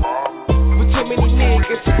with too many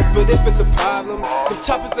niggas. But if it's a problem, them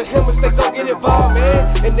choppers and hammers, they don't get involved,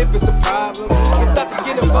 man. And if it's a problem, the doctors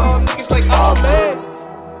get involved. Niggas like, oh man.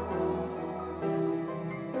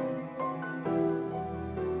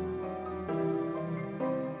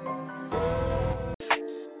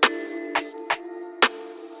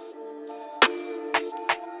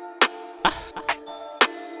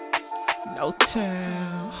 No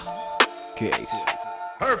time. Case.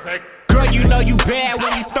 Perfect. Girl, you know you bad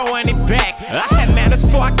when you throwing it back. I had manners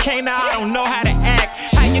so I can't, I don't know how to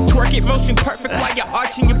act. How you twerk it, motion perfect while you're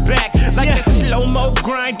arching your back. Like a slow-mo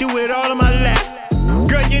grind, do it all on my lap.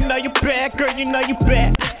 Girl, you know you bad, girl, you know you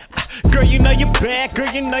bad. Girl, you know you bad, girl,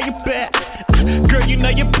 you know you bad. Girl, you know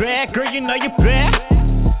you bad, girl, you know you bad.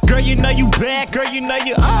 Girl, you know you bad, girl, you know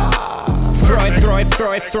you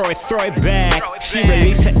Throw it back. She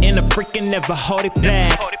released her inner freaking, never hold it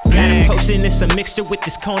back. Got him posting, it's a mixture with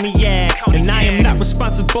this cognac. And I am not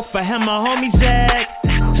responsible for how my homies act.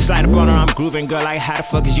 Slide up on her, I'm grooving, girl, like how the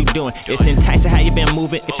fuck is you doing? It's enticing how you been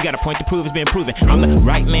moving. If you got a point to prove, it's been proven. I'm the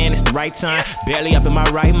right man, it's the right time. Barely up in my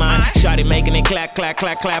right mind. Shawty making it clap, clap,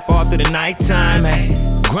 clap, clap all through the nighttime. Hey.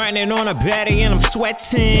 Grinding on a baddie and I'm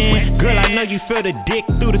sweating. Girl, I know you feel the dick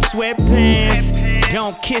through the sweatpants.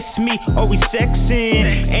 Don't kiss me or we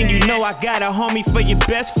sexing. And you know I got a homie for your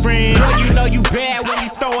best friend. Girl, you know you bad when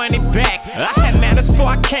you throwing it back. I had manners before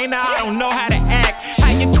I came, now I don't know how to act.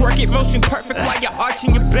 How you twerk it, motion perfect while you're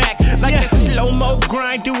arching your back. Like a slow-mo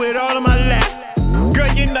grind, do it all on my lap.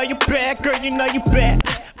 Girl, you know you bad, girl, you know you bad.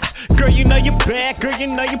 Girl, you know you bad, girl, you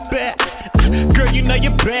know you bad. Girl, you know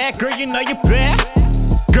you bad, girl, you know you bad.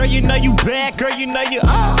 Girl, you know you bad, girl, you know you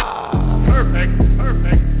Perfect.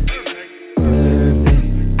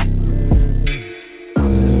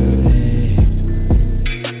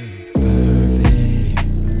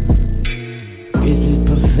 This is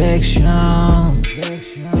perfection.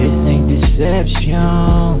 This ain't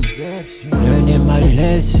deception. Learning my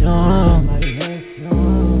lesson.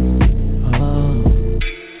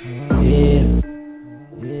 Yeah.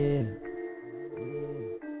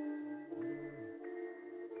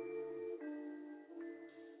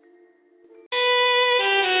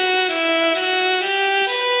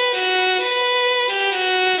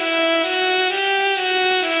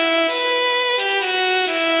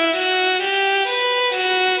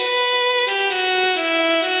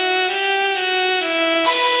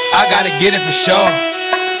 I gotta get it for sure.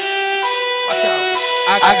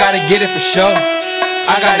 I gotta get it for sure.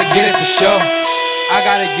 I gotta get it for sure. I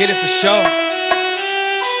gotta get it for sure.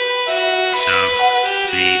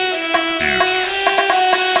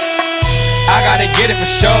 I gotta get it for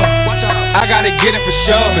sure. I gotta get it for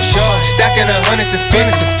sure. Stacking the hundreds and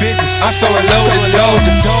fifties. I'm so in love with the dough.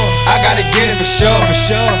 I gotta get it for sure.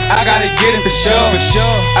 I gotta get it for sure.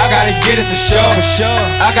 I gotta get it for sure.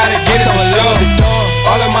 I gotta get it for sure.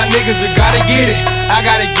 All of my niggas, we gotta get it. I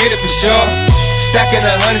gotta get it for sure. Stacking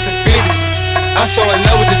the hundreds and fifties. I'm so in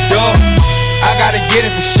love with the dough. I gotta get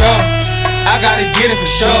it for sure. I gotta get it for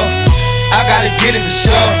sure. I gotta get it for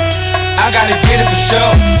sure. I gotta get it for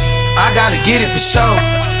sure. I gotta get it for sure.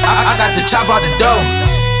 I got to chop out the dough.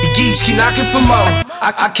 The geese keep knocking for more.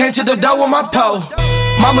 I came to the door with my pole.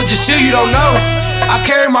 Mama just still you don't know. I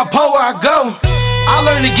carry my pole where I go. I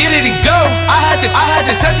learned to get it and go. I had to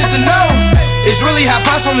touch it to know. It's really hot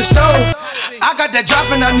pots on the stove. I got that drop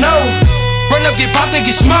and I know. Run up, get popped and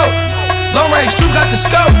get smoked. Long range, you got the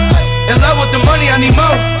scope. In love with the money, I need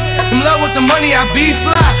more. In love with the money, I be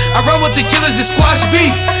fly. I run with the killers and squash beef.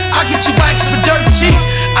 I get you wax for dirt cheap.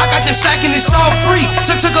 I got the sack and it's all free.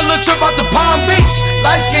 Took a little trip out to Palm Beach.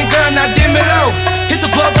 Light skin girl, now dim it out. Hit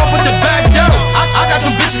the plug off with the back door. I got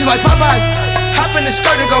some bitches like Popeye. Hop in the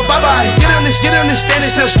skirt and go bye-bye. Get on this stand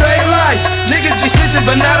and tell straight lies. Niggas be snitching,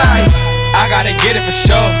 but not I gotta get it for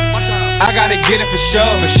sure. I gotta get it for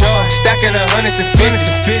sure. Stacking the hundreds and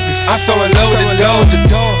fifties. I'm so in love with the dough.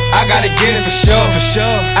 I gotta get it for sure.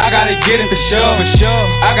 I gotta get it for sure.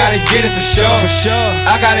 I gotta get it for sure.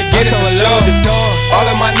 I gotta get it for sure. All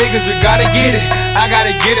of my niggas, we gotta get it. I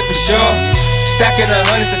gotta get it for sure. Stacking the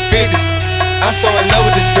hundreds and fifties. I'm so in love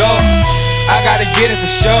with the dough. I gotta get it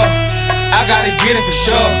for sure. I gotta get it for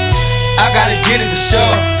sure. I gotta get it for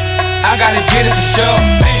sure. I gotta get it for sure.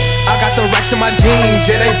 I got the racks in my jeans,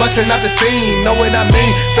 yeah, they bustin' out the scene. Know what I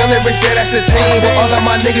mean? Feelin' rich, yeah, that's the team. But all of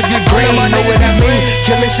my niggas get green, know what I mean?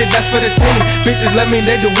 Killin' shit, that's for the team. Bitches let me,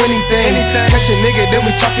 they do anything. Catch a nigga, then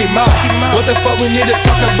we talk him out. What the fuck we need to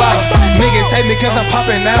talk about? Niggas hate me cause I'm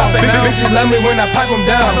poppin' out. Bitches love me when I pipe them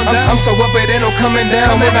down. I'm so up, it ain't no coming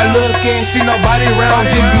down. When I look in, see nobody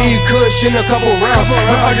around. Just need kush in a couple rounds.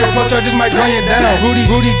 100 plus, I just might run you down. Rudy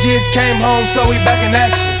just came home, so we back in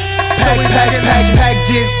action. Pack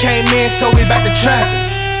just came in, so we back to trapping.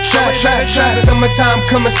 Summertime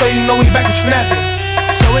coming, so you know we back to snapping.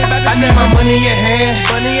 I need my money in hand.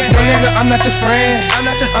 No nigga, I'm not your friend. I'm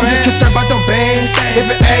just concerned about them bands. If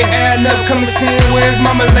it ain't adding up, come and see where's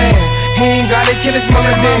mama land. He ain't got it, kill his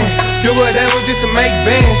mama then. Do whatever just to make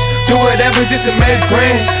bands. Do whatever just to make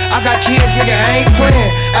friends. I got kids, nigga, I ain't playing.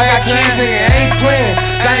 I got kids, nigga, I ain't playing.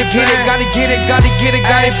 Gotta get it,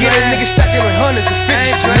 nigga stacking with hundreds and fifties.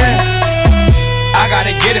 I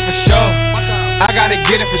gotta get it for sure. I gotta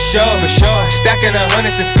get it for sure. Stacking the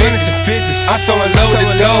hundreds and fifties. I'm so in love with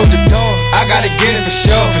the dough. I gotta get it for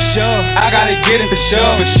sure. I gotta get it for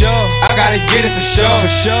sure. I gotta get it for sure.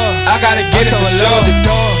 I gotta get it for sure.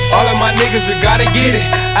 All of my niggas, we gotta get it.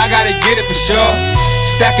 I gotta get it for sure.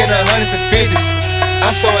 Stacking the hundreds and fifties.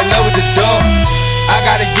 I'm so in love with the dough. I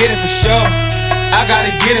gotta get it for sure. I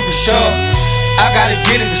gotta get it for sure. I gotta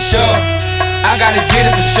get it for sure. I gotta get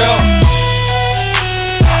it for sure.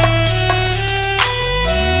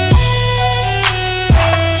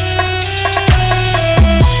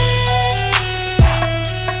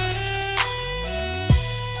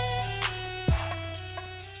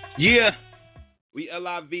 Yeah, we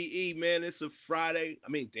LIVE, man. It's a Friday. I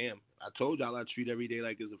mean, damn, I told y'all I treat every day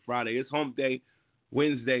like it's a Friday. It's hump day,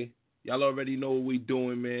 Wednesday. Y'all already know what we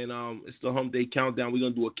doing, man. It's the Hump Day Countdown. We're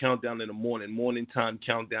going to do a countdown in the morning. Morning time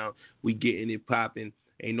countdown. We getting it popping.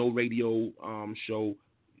 Ain't no radio show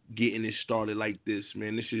getting it started like this,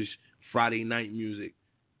 man. This is Friday night music.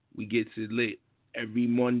 We get it lit every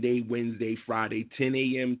Monday, Wednesday, Friday, 10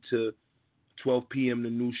 a.m. to 12 p.m. the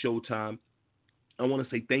new show time. I want to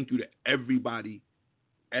say thank you to everybody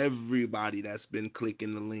that's been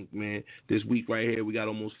clicking the link, man. This week right here, we got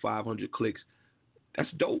almost 500 clicks. That's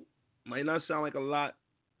dope. Might not sound like a lot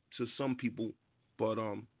to some people, but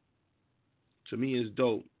to me it's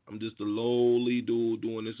dope. I'm just a lowly dude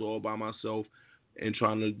doing this all by myself and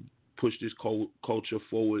trying to push this culture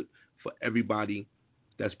forward for everybody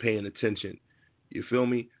that's paying attention. You feel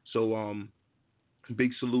me? So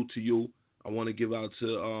big salute to you. I want to give out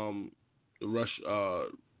to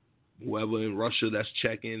whoever in Russia that's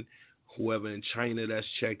checking, whoever in China that's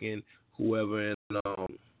checking, whoever in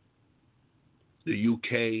the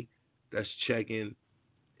UK that's checking,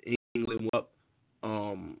 England up,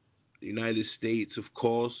 the United States, of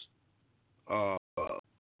course.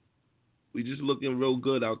 We just looking real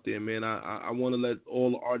good out there, man. I want to let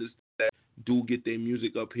all the artists that do get their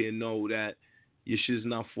music up here know that your shit's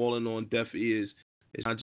not falling on deaf ears. It's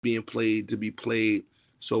not just being played to be played.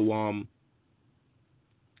 So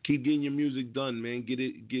keep getting your music done, man.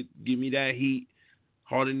 Give me that heat.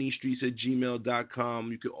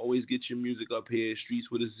 HardinTheStreets@gmail.com. You can always get your music up here.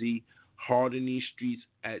 Streets with a Z.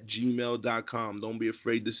 HardinTheStreets@gmail.com. Don't be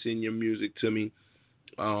afraid to send your music to me.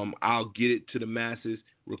 I'll get it to the masses.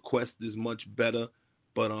 Request is much better,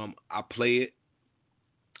 but I play it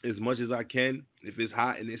as much as I can. If it's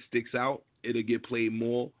hot and it sticks out, it'll get played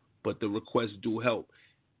more, but the requests do help.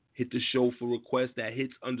 Hit the show for requests at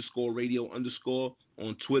hits_radio_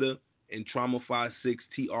 on Twitter, and Trauma56,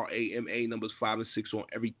 TRAMA, numbers 5 and 6 on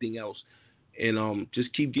everything else. And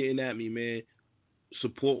just keep getting at me, man.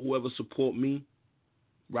 Support whoever support me.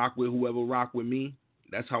 Rock with whoever rock with me.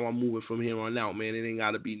 That's how I'm moving from here on out, man. It ain't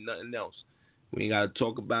got to be nothing else. We ain't got to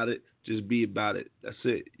talk about it. Just be about it. That's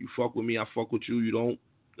it. You fuck with me, I fuck with you. You don't,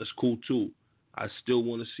 that's cool too. I still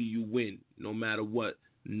want to see you win, no matter what.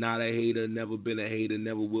 Not a hater, never been a hater,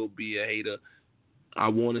 never will be a hater. I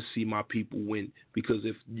want to see my people win, because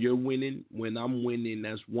if you're winning, when I'm winning,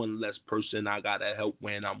 that's one less person I got to help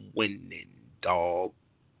when I'm winning, dog.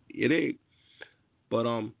 It ain't. But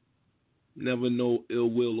never no ill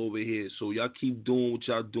will over here. So y'all keep doing what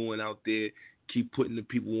y'all doing out there. Keep putting the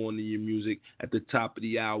people on to your music. At the top of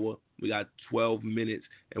the hour, we got 12 minutes,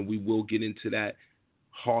 and we will get into that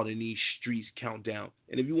Hard in These Streets countdown.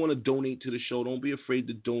 And if you want to donate to the show, don't be afraid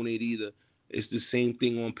to donate either. It's the same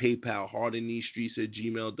thing on PayPal,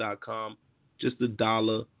 HardinTheStreets@gmail.com. Just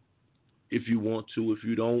 $1 if you want to. If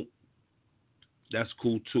you don't, that's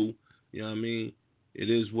cool too. You know what I mean? It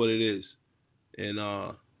is what it is. And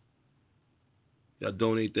y'all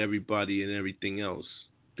donate to everybody and everything else.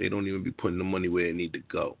 They don't even be putting the money where it need to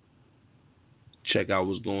go. Check out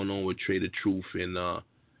what's going on with Trader Truth and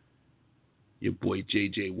your boy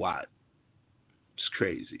JJ Watt. It's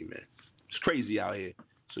crazy, man. It's crazy out here.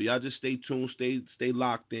 So y'all just stay tuned, stay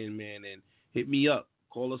locked in, man, and hit me up.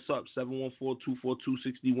 Call us up,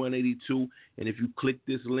 714-242-6182. And if you click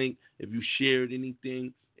this link, if you shared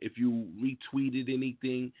anything, if you retweeted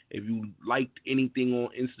anything, if you liked anything on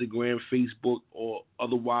Instagram, Facebook, or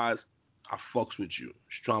otherwise, I fucks with you.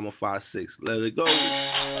 It's Trauma56. Let it go.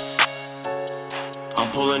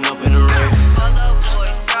 I'm pulling up in the race.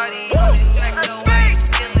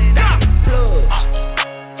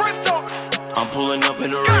 I'm pulling up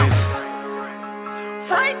in the race.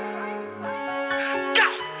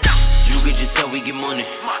 You could just tell we get money.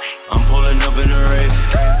 I'm pulling up in the race.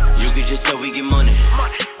 You could just tell we get money.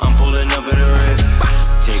 I'm pulling up in the race.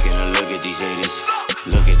 Taking a look at these haters.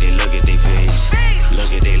 Look at they face.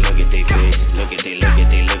 Look at they face. Look at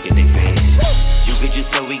they face. You could just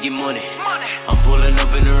tell we get money. I'm pulling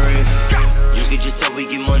up in the race. You could just tell we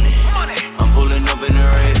get money. I'm pulling up in the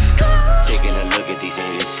race. Taking a look at these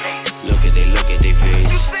haters. Look at they face.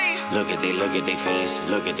 Look at they face.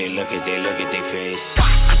 Look at they face.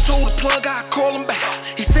 I told the plug I'd call him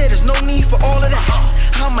back. He said there's no need for all of that.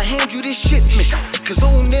 I'ma hand you this shit, man. Cause I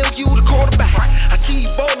don't nail you the quarterback. I see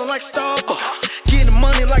you ballin' like Starbucks. Getting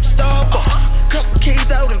money like Starbucks. Couple K's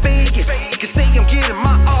out in Vegas. You can say I'm getting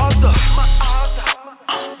my odds up.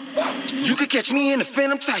 You could catch me in the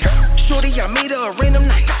Phantom type. Shorty, I made her a random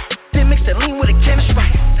night. Then mix that lean with a can of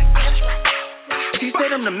Sprite. She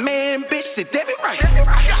said I'm the man, bitch. Said that be right.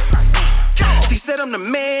 She said I'm the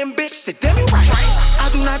man, bitch. Said that be right. I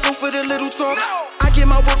do not go for the little talk. I get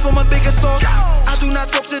my work from a bigger source. I do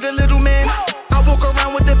not talk to the little man. I walk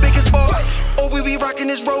around with the biggest ball. All we way we rockin'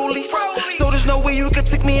 this rollie. So there's no way you can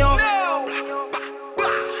tick me off.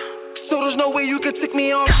 So there's no way you can tick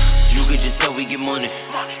me off. You could just tell we get money.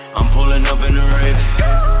 I'm pulling up in the rave.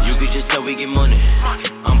 You could just tell we get money.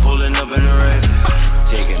 I'm pulling up in the rave.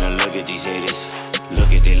 Taking a look at these haters. Look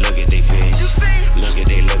at they face. Look at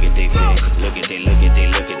they face. Look at they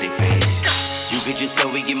face. You could just tell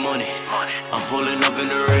we get money. I'm pulling up in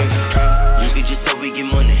the rave. You could just tell we get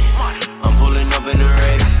money. I'm pulling up in the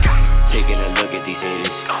rave. Taking a look at these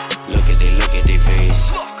haters. Look at they face.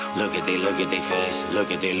 Look at they face.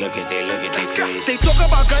 Look at they face. They talk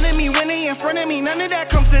about gunning me when they in front of me. None of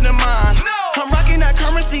that comes to the mind. I'm rocking that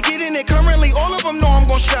currency, getting it currently. All of them know I'm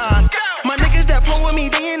gon' shine. My niggas that pull with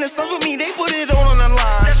me, they in the sun with me. They put it all on the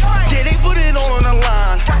line. Yeah, they put it all on the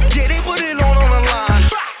line. Yeah, they put it all on the line.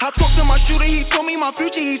 I talked to my shooter, he told me my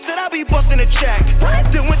future. He said I'll be busting a check.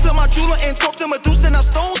 Then went to my jeweler and talked to Medusa. Now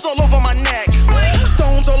stones all over my neck.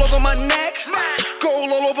 Stones all over my neck.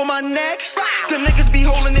 Gold all over my neck. The niggas be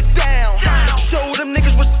holding it down. Show them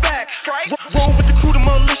niggas respect. Roll with the crew, the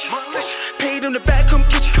militia. Pay them the back, come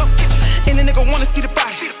get you. And the nigga wanna see the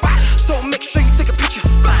body. So make sure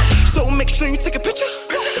you take a picture.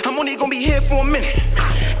 I'm only gonna be here for a minute.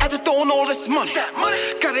 After throwing all this money,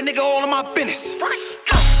 got a nigga all in my business.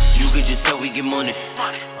 You could just tell we get money.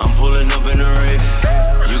 I'm pulling up in the rave.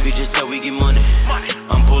 You could just tell we get money.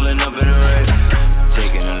 I'm pulling up in the rave.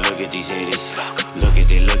 Taking a look at these haters. Look at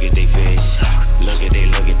they face. Look at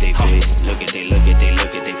they face. Look at they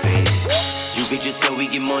face. You could just tell we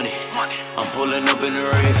get money. I'm pulling up in the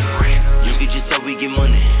rave. You could just tell we get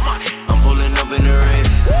money. I'm pulling up in the rave.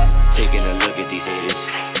 Taking a look at these haters.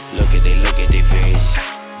 Look at they face.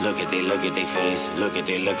 Look at they face. Look at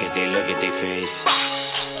they face.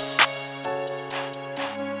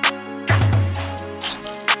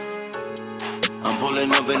 I'm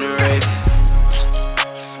pulling up in the rave.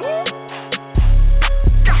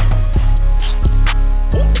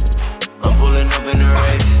 I'm pulling up in the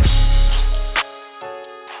rave.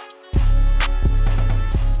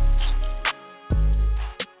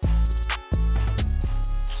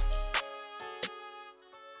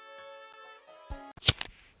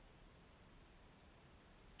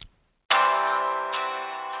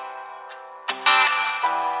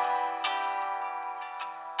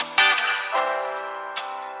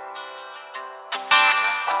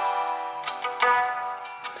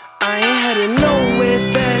 I ain't headed nowhere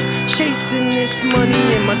fast, chasing this money,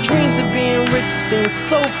 and my dreams of being rich seem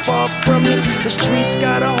so far from me. The streets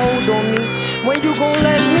got a hold on me. When you gon'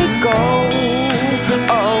 let me go?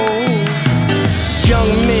 Oh,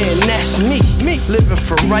 young man, that's me. Living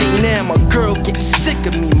for right now. My girl gets sick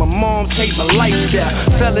of me. My mom take my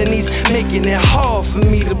lifestyle. Felonies making it hard for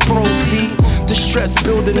me to proceed. The stress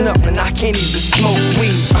building up and I can't even smoke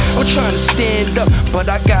weed. I'm trying to stand up,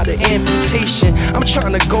 but I got an amputation. I'm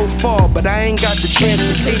trying to go far, but I ain't got the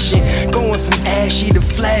transportation. Going from ashy to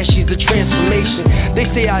flashy, the transformation. They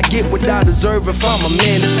say I get what I deserve if I'm a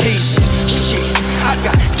man of patience. Shit, I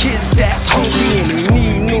got kids that's hungry and they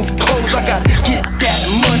need new clothes. I gotta get that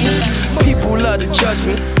money. People love to judge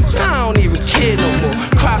me. I don't even care no more.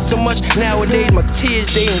 Cry so much nowadays, my tears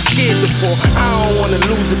they ain't scared before. I don't wanna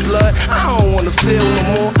lose the blood. I don't wanna feel no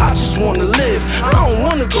more. I just wanna live. I don't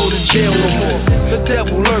wanna go to jail no more. The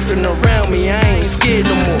devil lurking around me. I ain't scared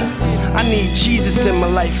no more. I need Jesus in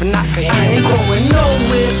my life and I ain't going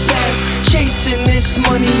nowhere fast. Chasing this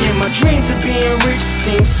money and my dreams of being rich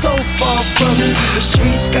seem so far from me. The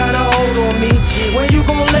streets got a hold on me. When you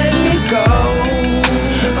gon' let me go?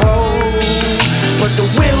 Oh, but the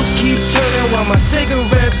wheels keep turning while my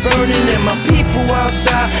cigarette burning and my people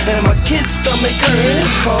outside and my kids' stomach hurting. It's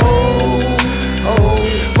cold. Oh,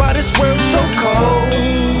 why this world so cold?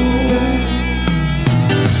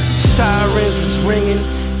 Sirens is ringing.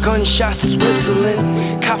 Gunshots is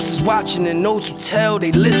whistling, cops is watching, and those who tell, they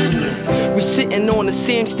listening. We sitting on the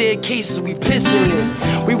same staircases, we pissing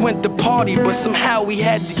in. We went to party, but somehow we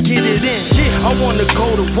had to get it in. I wanna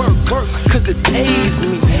go to work, cause it pays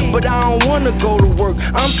me. But I don't wanna go to work,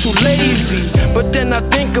 I'm too lazy. But then I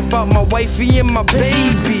think about my wifey and my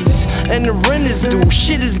babies. And the rent is due,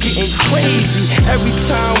 shit is getting crazy. Every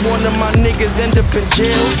time one of my niggas end up in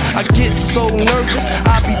jail, I get so nervous,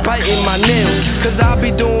 I be biting my nails. Cause I be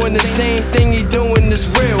doing the same thing he doing is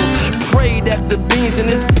real. Pray that the beans in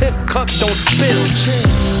his pimp cup don't spill.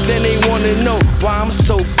 Then they wanna know why I'm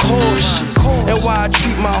so cautious and why I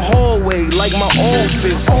treat my hallway like my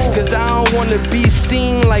office. Cause I don't wanna be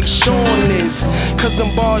seen like Sean is. Cause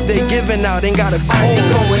them bars they giving out ain't got a call. I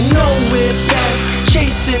ain't going nowhere fast.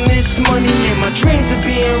 Chasing this money and my dreams of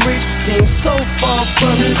being rich seem so far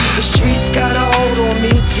from me. The streets got a hold on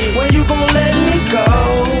me. When you gon' let me go?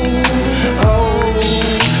 Oh,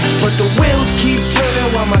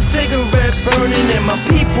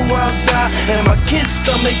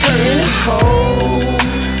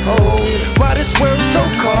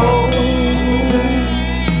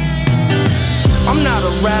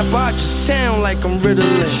 like I'm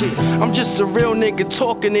riddling. I'm just a real nigga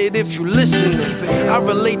talking it if you listening. I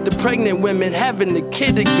relate to pregnant women having a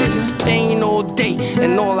kid again. It's pain all day,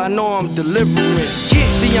 and all I know I'm delivering.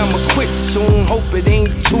 See, I'ma quit soon, hope it ain't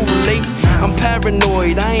too late. I'm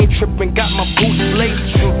paranoid, I ain't tripping, got my boots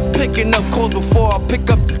laced. Picking up calls before I pick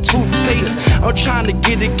up the toothpaste. I'm trying to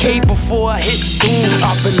get a K before I hit doom.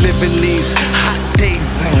 I've been living these hot days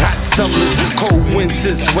and hot summers, cold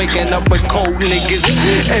winters, waking up with cold niggas.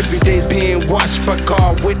 Every day being watched by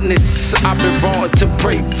God witness. I've been wrong to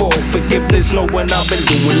pray for forgiveness, knowing I've been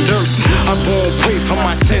doing dirt. I won't pray for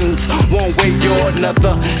my sins, one way or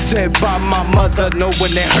another. Said by my mother,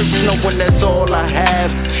 knowing it hurts, knowing that's all I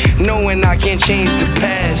have, knowing I can't change the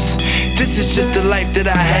past. This is just the life that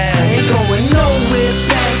I have. I ain't going nowhere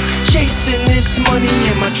back, chasing this money,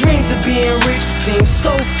 and my dreams of being rich seem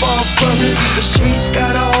so far from me. The streets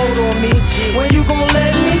got a hold on me. When you gon'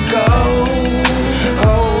 let me go?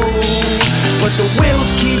 Oh, but the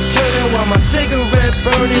wheels keep turning while my cigarette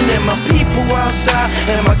burning, and my people outside,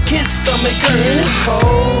 and my kids' stomach hurting. It's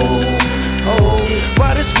cold. Oh,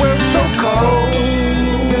 why this world so cold?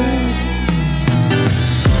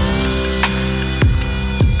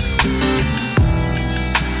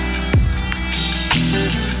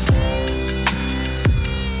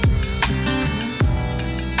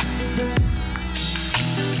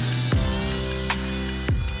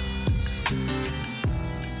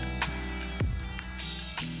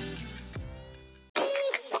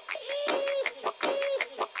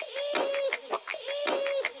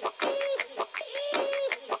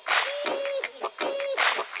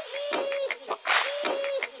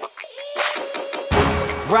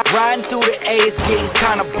 Riding through the A, it's getting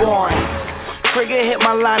kinda boring. Trigger hit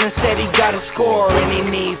my line and said he got a score, and he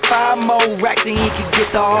need 5 more racks and he can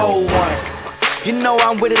get the whole one. You know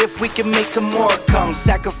I'm with it if we can make some more come.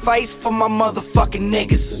 Sacrifice for my motherfucking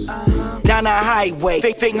niggas. Down the highway,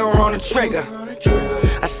 finger on the trigger.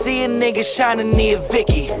 I see a nigga shining near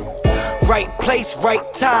Vicky. Right place, right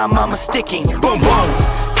time, I'm a sticking. Boom, boom.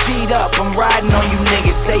 Feet up, I'm riding on you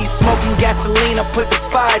niggas. Say you smoking gasoline, I put the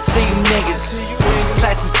fire to you niggas.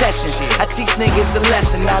 Class in session, I teach niggas a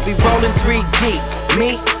lesson. I be rolling 3 deep,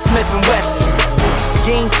 me, Smith and Wesson.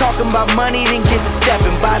 You ain't talking about money, then get to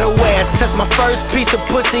stepping. By the way, I touched my first piece of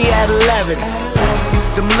pussy at 11.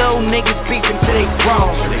 Them little niggas beefing till they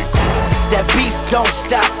grown. That beef don't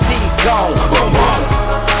stop till you gone. Boom, boom.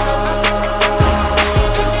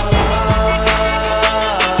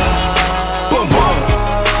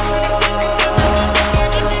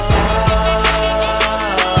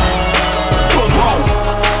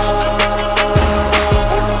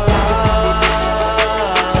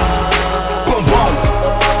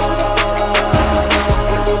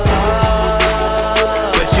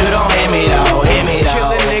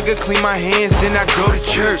 Clean my hands, then I go to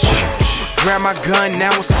church. Grab my gun,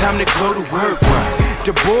 now it's time to go to work.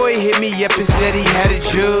 The boy hit me up and said he had a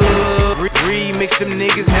jug. Remix them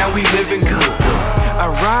niggas, now we living good. I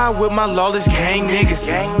ride with my lawless gang niggas.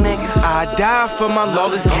 I die for my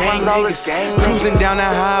lawless gang niggas. Cruising down the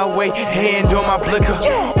highway, hand on my blicker.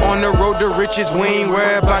 On the road to riches, we ain't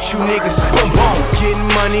worried about you niggas. Boom, boom. Getting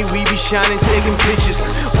money, we be shining, taking pictures.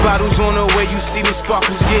 Bottles on the way, you see the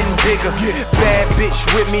sparkles getting bigger. Bad bitch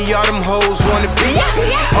with me, all them hoes wanna be.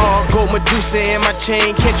 All gold Medusa in my chain,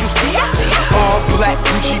 can't you see? All black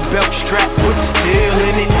Gucci belt strapped with the steel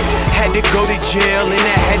in it. Had to go to jail and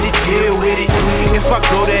I had to deal with it. If I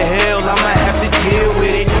go to hell, I'ma have to deal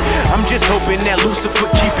with it. I'm just hoping that Lucifer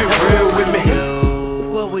keep it real with me.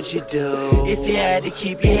 What would you do if you had to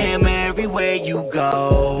keep your hammer everywhere you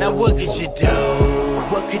go? Now what could you do?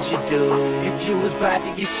 What could you do if you was about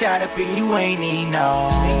to get shot up and you ain't even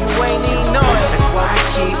know? That's why I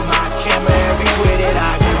keep my camera everywhere that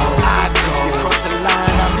I go. You cross the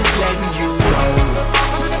line, I'm just letting you know.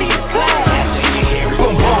 See the class after you hear it.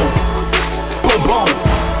 Boom, boom. Boom, boom.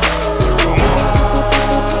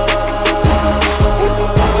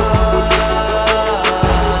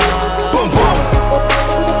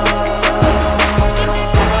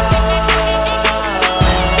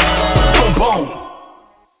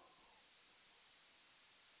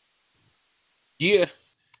 Yeah,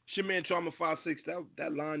 it's your man Trauma 56.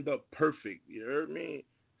 That lined up perfect. You heard me?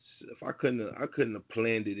 If I couldn't have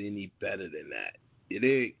planned it any better than that. It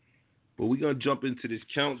ain't. But we're gonna jump into this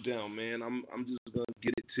countdown, man. I'm just gonna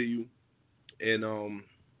get it to you, and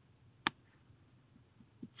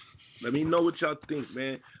let me know what y'all think,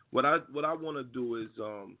 man. What I want to do is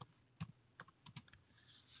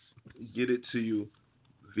get it to you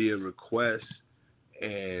via request,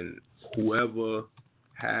 and whoever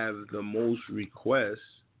have the most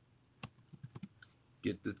requests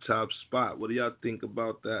get the top spot. What do y'all think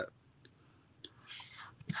about that?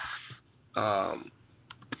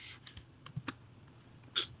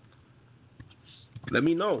 Let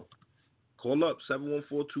me know. Call up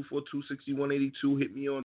 714-242-6182. Hit me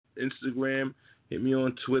on Instagram. Hit me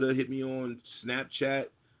on Twitter. Hit me on Snapchat.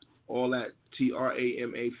 All at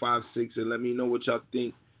TRAMA56, and let me know what y'all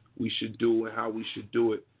think we should do and how we should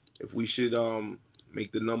do it. If we should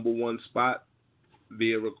make the #1 spot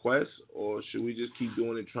via request, or should we just keep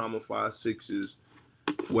doing it Trauma 56's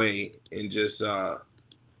way and just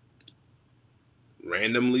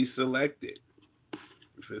randomly select it?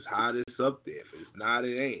 If it's hot, it's up there. If it's not,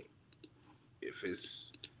 it ain't. If it's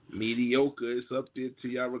mediocre, it's up there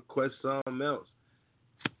till y'all request something else.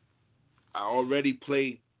 I already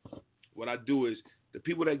played. What I do is the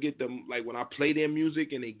people that get them, like when I play their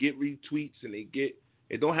music and they get retweets and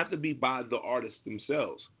it don't have to be by the artists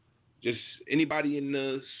themselves. Just anybody in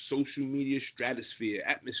the social media stratosphere,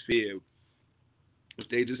 atmosphere, if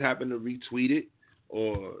they just happen to retweet it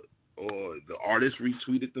or the artist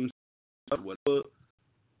retweeted themselves,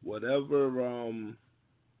 whatever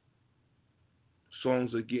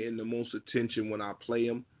songs are getting the most attention when I play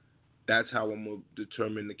them, that's how I'm going to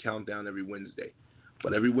determine the countdown every Wednesday.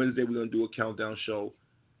 But every Wednesday we're going to do a countdown show.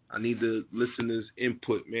 I need the listeners'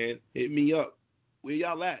 input, man. Hit me up. Where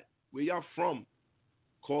y'all at? Where y'all from?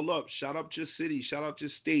 Call up. Shout out your city. Shout out your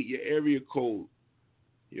state, your area code.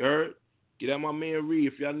 You heard? Get at my man Ree.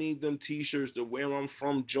 If y'all need them T-shirts, the Where I'm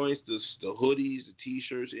From joints, the hoodies, the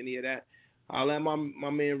T-shirts, any of that, I'll let my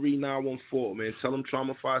man Ree 914, man. Tell him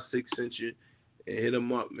Trauma 56 sent you and hit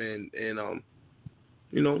him up, man. And,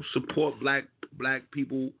 support black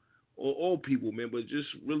people. Or all people, man, but just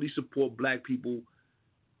really support black people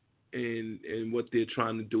in what they're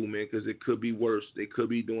trying to do, man, because it could be worse. They could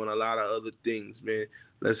be doing a lot of other things, man.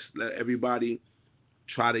 Let's let everybody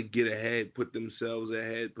try to get ahead, put themselves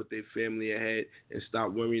ahead, put their family ahead, and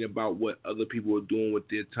stop worrying about what other people are doing with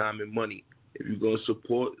their time and money. If you're going to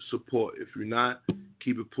support. If you're not,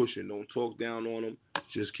 keep it pushing. Don't talk down on them.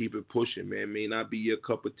 Just keep it pushing, man. It may not be your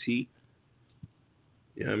cup of tea,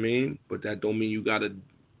 you know what I mean? But that don't mean you got to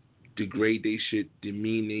degrade they shit,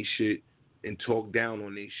 demean they shit, and talk down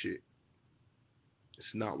on they shit.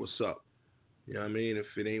 It's not what's up. You know what I mean? If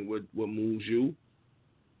it ain't what moves you,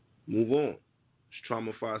 move on. It's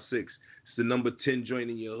Trauma 56. It's the number 10 joint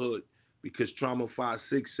in your hood because Trauma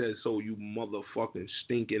 56 says so, you motherfucking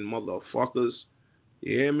stinking motherfuckers.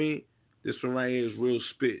 You hear me? This one right here is real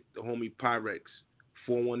spit. The homie Pyrex.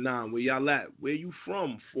 419. Where y'all at? Where you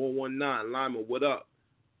from? 419. Lima, what up?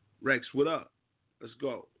 Rex, what up? Let's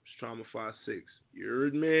go. It's Trauma 56. You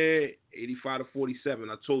heard me? 85 to 47.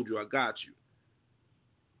 I told you I got you.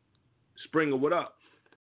 Springer, what up?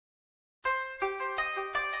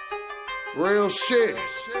 Real shit.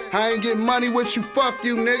 I ain't getting money with you, fuck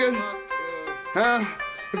you, nigga. Huh?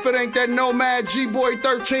 If it ain't that Nomad G-Boy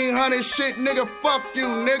 1300 shit, nigga, fuck you,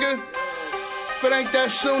 nigga. If it ain't that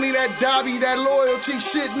Sunni, that Dobby, that loyalty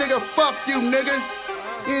shit, nigga, fuck you, nigga.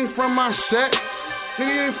 You ain't from my set.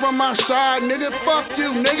 Nigga, you ain't from my side, nigga. Fuck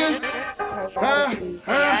you, nigga.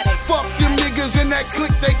 Fuck them niggas in that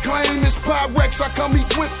clique they claim it's Pyrex. I come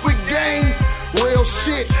equipped with game. Real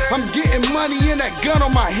shit. I'm getting money in that gun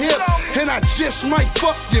on my hip, and I just might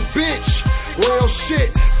fuck your bitch. Real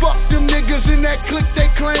shit. Fuck them niggas in that clique they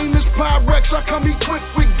claim it's Pyrex. I come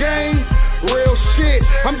equipped with game. Real shit.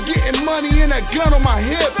 I'm getting money in that gun on my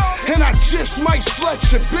hip, and I just might slut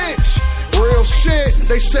your bitch. Real shit,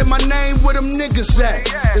 they said my name where them niggas at.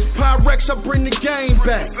 It's Pyrex, I bring the game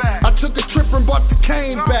back. I took a trip and brought the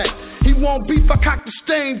cane back. He want beef, I cock the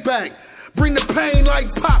stain back. Bring the pain like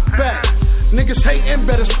pop back. Niggas hating,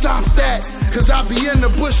 better stop that. Cause I be in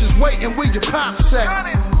the bushes waiting where your pops at.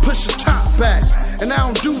 Push your top back, and I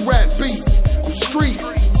don't do rap beat. I'm street.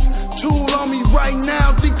 Tool on me right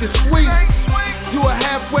now, think it's sweet. You a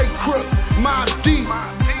halfway crook, mob deep.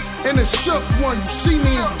 And a shook one, you see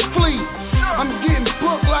me in the fleet. I'm getting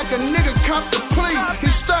booked like a nigga cop the plea.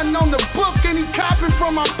 He stunting on the book and he copping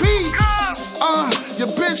from my beat.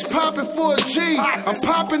 Your bitch popping for a G. I'm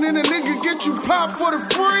popping and a nigga get you popped for the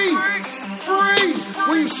free. Free.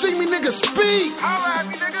 When you see me, nigga, speak.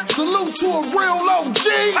 Salute to a real OG.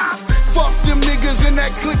 Fuck them niggas in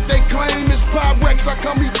that clique they claim it's Pyrex. I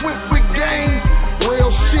come equipped with game.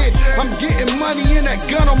 Real shit. I'm getting money in that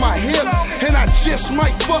gun on my hip, and I just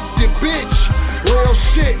might fuck your bitch. Real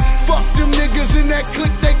shit. Fuck them niggas in that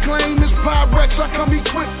clique they claim it's Pyrex. I come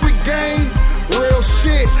equipped with game. Real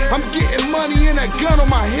shit. I'm getting money in that gun on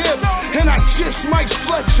my hip, and I just might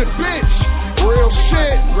slut your bitch. Real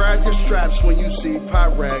shit. Grab your straps when you see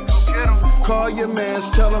Pyrex.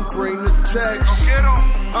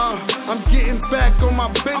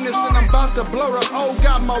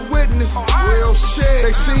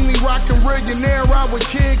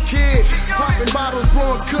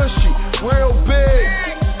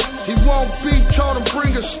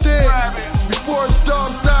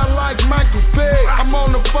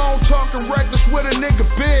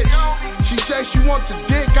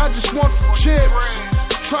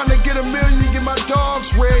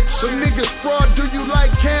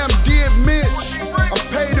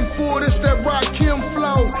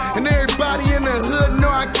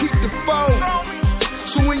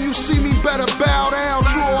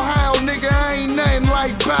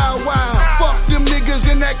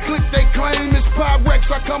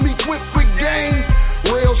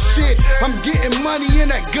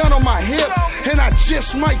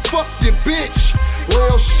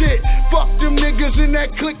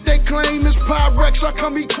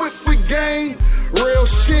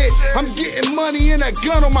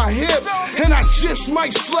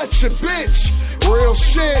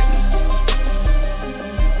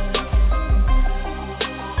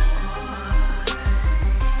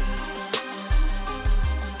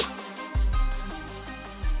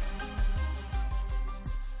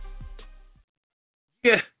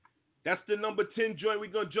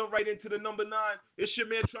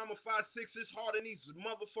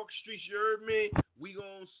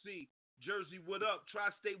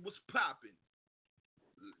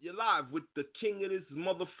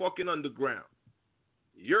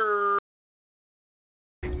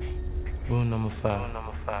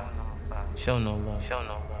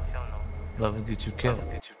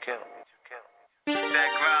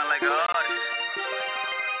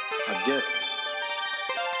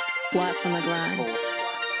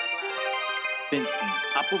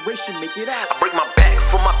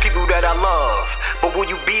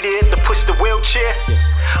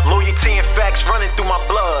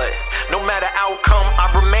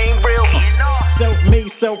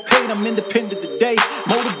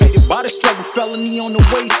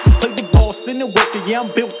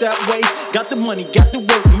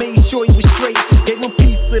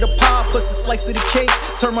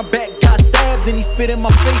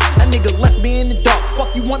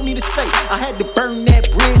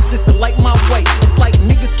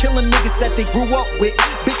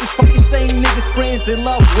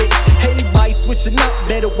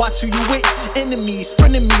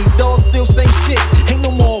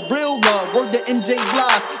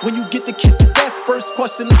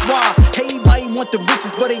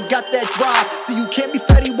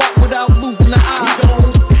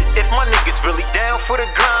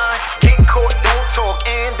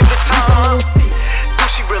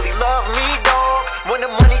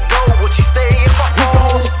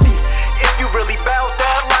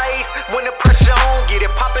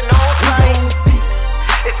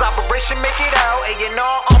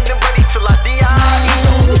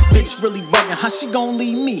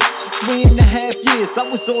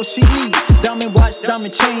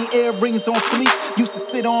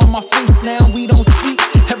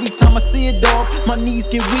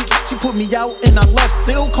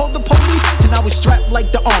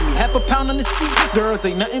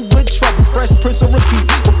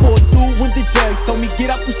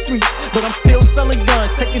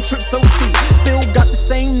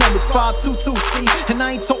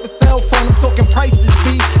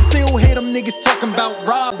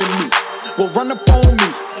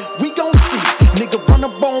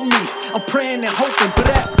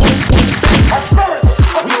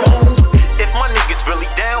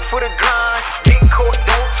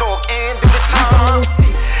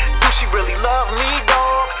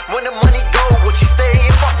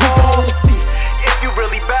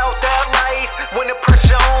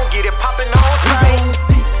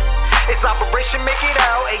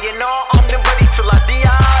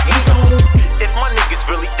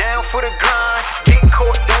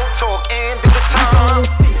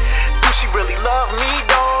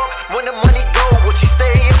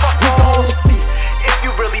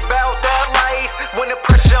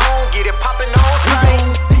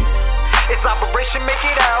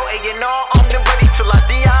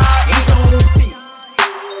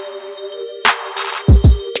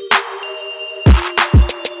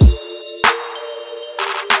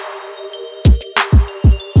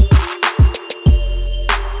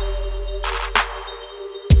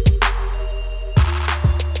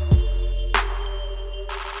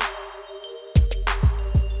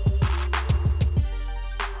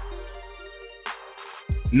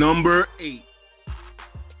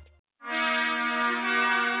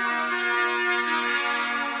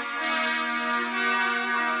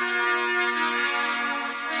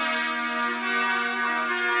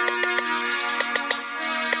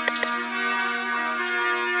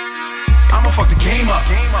 game up.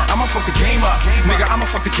 I'ma fuck the game up. Nigga, I'ma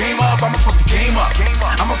fuck the game up. I'ma fuck the game up.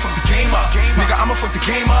 I'ma fuck the game up. Nigga, I'ma fuck the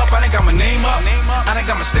game up. I done got my name up. I done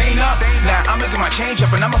got my stain up. Now I'ma get my change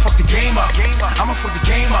up and I'ma fuck the game up. I'ma fuck the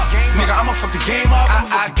game up. Nigga, I'ma fuck the game up.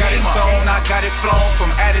 I got it sewn, I got it flown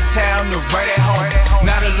from out of town to right at home.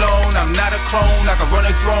 Not alone, I'm not a clone. I can run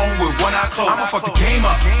a throne with one eye closed. I'ma fuck the game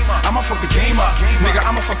up. I'ma fuck the game up. Nigga,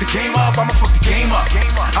 I'ma fuck the game up. I'ma fuck the game up.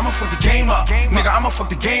 I'ma fuck the game up. Nigga, I'ma fuck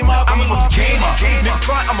the game up. I'ma fuck the game up. Nigga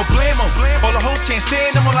front, I'ma blame him. All the hoes can't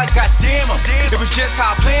stand them. I'm like, goddamn him. It was just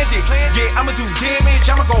how I planned it. Yeah, I'ma do damage.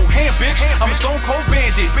 I'ma go ham, bitch. I'm a stone cold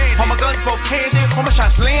bandit. All my guns both candid. All my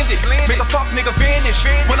shots landed. Make a fuck nigga vanish.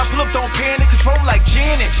 When I pull up, don't panic. Control like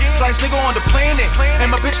Janet. Slice nigga on the planet. And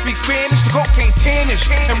my bitch speaks Spanish. The goat can't tannish.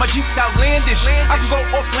 And my Jeep's outlandish. I can go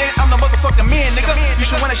off land. I'm the motherfucking man, nigga. You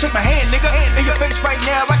should wanna shake my hand, nigga. In your face right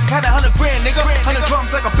now, I can count 100 grand, nigga. 100 drums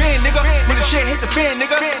like a band, nigga. When the shit hit the fan,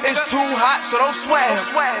 nigga. It's too hot, so don't sweat.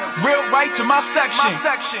 Real right to my section.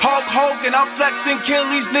 Hulk Hogan, I'm flexing. Kill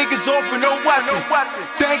these niggas off with no weapon.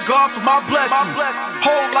 Thank God for my blessing.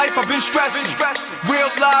 Whole life I've been stressing. Real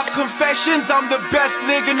live confessions, I'm the best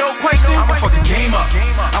nigga, no question. I'ma fuck the game up.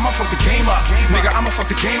 I'ma fuck the game up. Nigga, I'ma fuck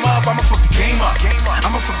the game up. I'ma fuck the game up.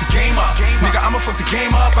 I'ma fuck the game up. Nigga, I'ma fuck the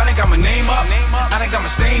game up. I done got my name up. I done got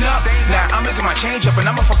my stain up. Now I'ma get my change up and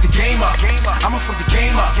I'ma fuck the game up. I'ma fuck the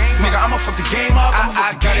game up. Nigga, I'ma fuck the game up.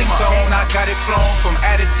 I got it sewn, I got it flown from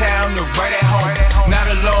out of town to right at home. Not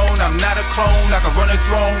alone, I'm not a clone. I can run a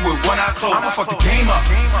throne with one eye closed. I'ma fuck the game up.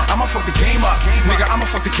 I'ma fuck the game up. Nigga, I'ma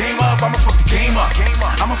fuck the game up. I'ma fuck the game up.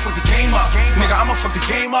 I'ma fuck the game up. Nigga, I'ma fuck the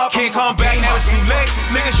game up. Can't come back, now it's too late.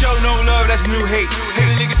 Nigga show no love, that's new hate. Hit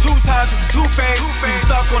a nigga 2 times with the two-face.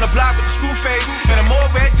 Stuck on the block with the screw face. And I'm all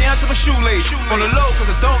red down to my shoelace. On the low, cause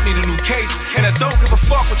I don't need a new case. And I don't give a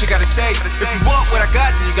fuck what you gotta say. If you want what I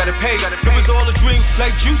got, then you gotta pay. It was all a dream,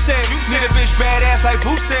 like you said. Need a bitch badass like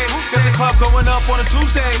Boo said. Got the club going up on a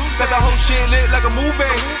Tuesday. Got the whole shit lit like a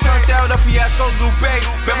movie. Turned out a fiasco, Lupe.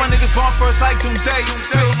 Bet my niggas born first like Doomsday.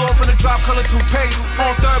 Bills off in the drop color toupee.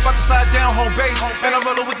 On third, about to slide down home base. And I'm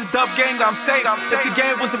rolling with the dub gang, I'm safe. If the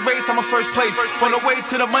game was the race, I'm a first place. On the way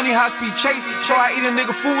to the money, high speed chase. So I eat a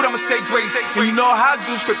nigga food, I'ma stay great. And you know how I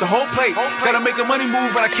do, script the whole plate. Gotta make a money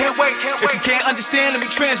move, but I can't wait. If you can't understand, let me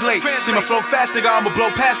translate. See my flow fast, nigga, I'ma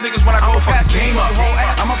blow past niggas when I go fast.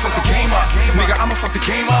 I'ma fuck the game up. Nigga, I'ma fuck the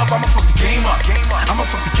game up. I'ma fuck the game up. I'ma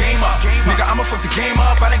fuck the game up. Nigga, I'ma fuck the game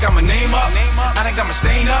up. I done got my name up. I done got my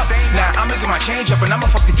stain up. Now I'ma get my change up and I'ma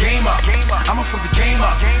fuck the game up. I'ma fuck the game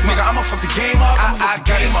up. Nigga, I'ma fuck the game up. I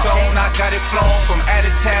got it sewn, I got it flown from out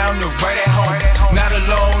of town to right at home. Not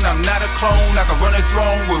alone, I'm not a clone. I can run a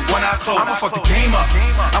throne with one eye closed. I'ma fuck the game up.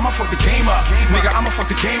 I'ma fuck the game up. Nigga, I'ma fuck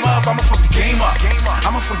the game up. I'ma fuck the game up.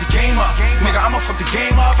 I'ma fuck the game up. Nigga, I'ma fuck the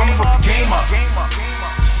game up. I'ma fuck the game up.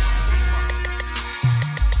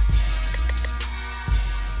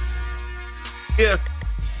 Yeah,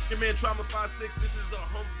 your man Trauma 56. This is the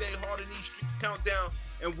Hump Day Hard in These Streets Countdown,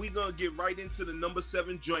 and we gonna get right into the number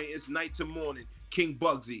 7 joint. It's Night to Morning, King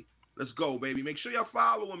Bugsy. Let's go, baby. Make sure y'all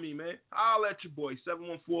following me, man. I'll at your boy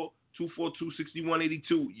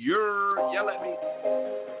 714-242-6182. Yell at me.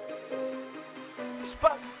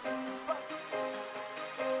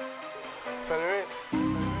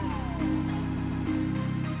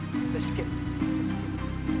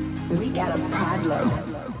 We got a problem.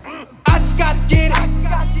 I just gotta get it.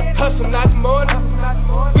 Hustle not the morning.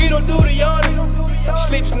 We don't do the yawning.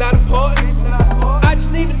 Sleep's not important. I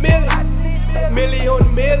just need a million. Millie on the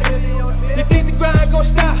million. You think the grind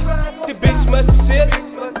gon' stop? The bitch must be silly.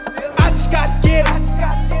 I just gotta get it.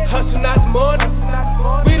 Hustle not the morning.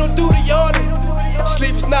 We don't do the yawning.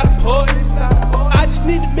 Sleep's not important. I just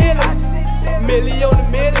need a million. Millie on the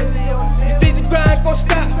million. You think the grind gon'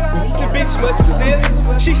 stop? The bitch must be silly.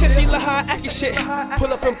 She said she love how I act and shit.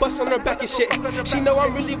 Pull up and bust on her back and shit. She know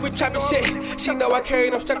I'm really with trapping shit. She know I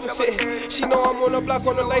carry them straps and shit. She know I'm on the block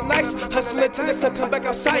on the late nights. Hustling till the sun come back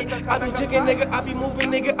outside. I be jigging, nigga. I be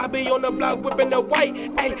moving, nigga. I be on the block whipping the white.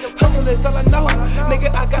 Ayy, hustle is all I know.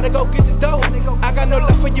 Nigga, I gotta go get the dough. I got no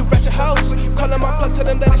love for you, ratchet hoes. Callin' my plug to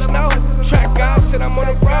them, let it snow. Track guy said I'm on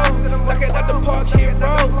the road. Like it at the park,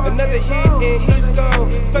 hero. Another hit and he's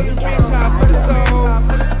gone. Fellas dreams high for the soul.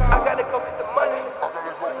 I gotta go get the money.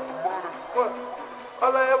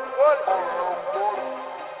 All I ever wanted.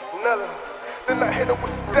 Another. Then I hit her with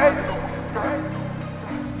the day.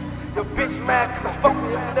 Your bitch mad cause I fuck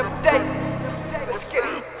with her every day. Let's get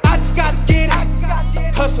it. I just gotta get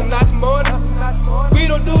it. Hustle not the morning. We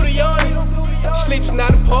don't do the yawning. Sleep's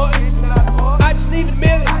not important. I just need a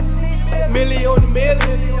million. Millie on the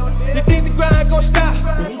million. You think the grind gon' stop?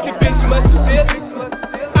 The bitch must be silly.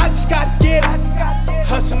 I just gotta get it.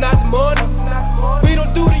 Hustle not the morning.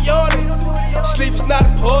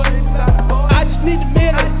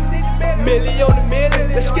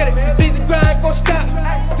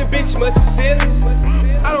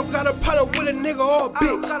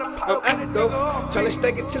 though. Tryna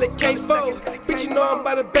stack it till it can't fold. Bitch, you know I'm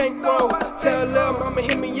by the bankroll. Tell lil' mama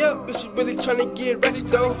hit me up, but she really tryna get ready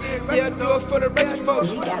though. Yeah, I do it for the rich folks.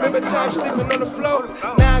 Remember time sleeping on the floor.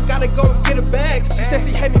 Now I gotta go and get a bag. She said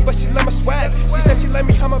she hate me, but she love my swag. She said she let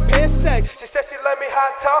me have my pants sack. She said she let me how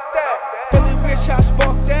I talk that. Feeling rich, I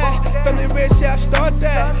spark that. Feeling rich, yeah, I start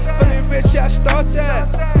that. Feeling rich, yeah, I start that.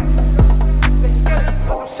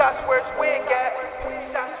 Put them shots where it's wig at. Put them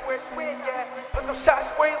shots where it's wig at. Put them shots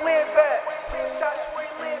where he live at. Put them shots where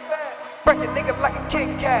he live at. Break a nigga like a Kit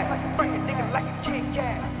Kat. Break a nigga like a Kit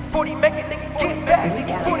Kat. 40 make a nigga get back.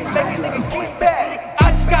 40 make a nigga get back.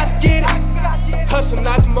 I just gotta get it. Hustle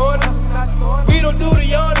not the morning. We don't do the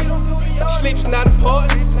yawning. Sleep's not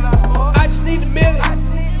important. I just need a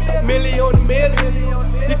million. Millie on the million.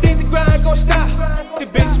 You think the grind gon' stop? The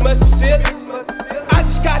bitch must be silly. I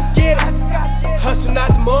just gotta get it. Hustle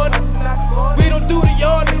not the morning. We don't do the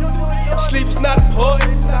yawning. Sleep's not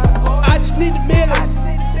important. I just need a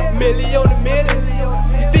million. Millie on the million.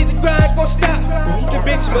 You think the grind gon' stop? The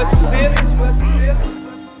bitch must be silly.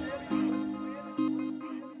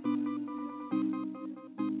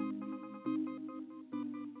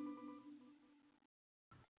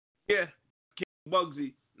 Yeah, King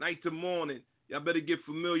Bugsy, night to morning. Y'all better get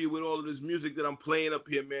familiar with all of this music that I'm playing up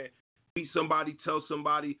here, man. Meet somebody, tell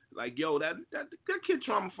somebody, like, yo, that kid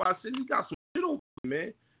Traumatified City, he got some shit over there,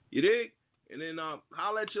 man. You dig? And then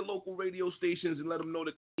holler at your local radio stations and let them know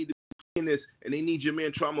that they need to be playing this and they need your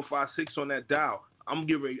man Traumatified 6 on that dial. I'm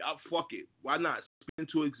getting ready. Fuck it. Why not? Spin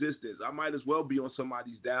into existence. I might as well be on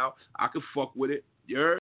somebody's dial. I could fuck with it. You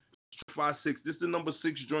heard? Traumatified 6. This is the number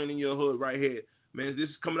 6 joint in your hood right here. Man, this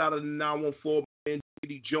is coming out of the 914, man,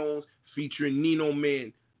 J.D. Jones, featuring Nino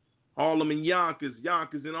Man, Harlem and Yonkers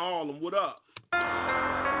in Harlem, what up?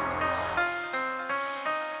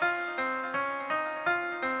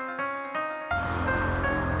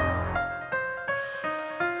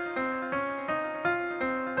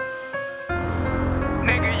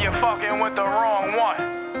 Nigga, you fucking with the wrong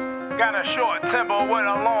one. Got a short temper with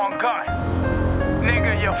a long gun.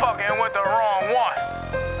 Nigga, you fucking with the wrong one.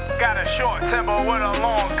 Got a short temper with a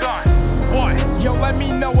long gun. What? Yo, let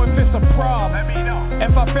me know if it's a problem. Let me know.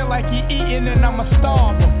 If I feel like he eating, then I'ma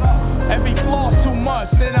starve him. If he floss too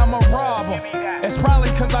much, then I'ma rob him. It's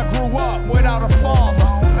probably cause I grew up without a father.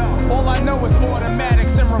 All I know is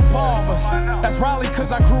automatics and revolvers. That's probably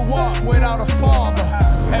cause I grew up without a father.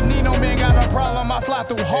 If Nino Man got a problem, I fly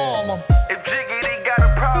through Harlem. If Jiggity got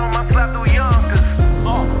a problem, I fly through Yonkers.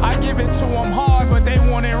 I give it to them hard, but they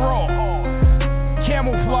want it raw.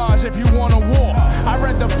 Camouflage if you want a war. I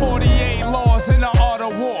read the 48 laws in the art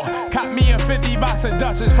of war. Caught me a 50 box of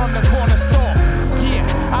Dutchess from the corner store. Yeah,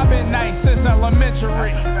 I've been nice since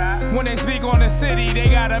elementary. When they speak on the city, they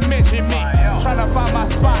gotta mention me. Tryna find my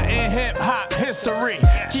spot in hip hop history.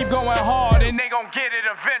 Keep going hard and they gon' get it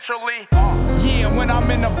eventually. Yeah, when I'm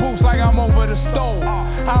in the booth like I'm over the stove.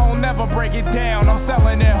 I don't never break it down, I'm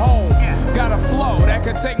selling it whole. Got a flow that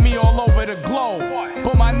could take me all over the globe.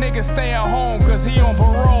 But my nigga stay at home cause he on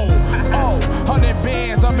parole. 100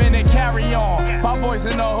 bands up in the carry-on. My voice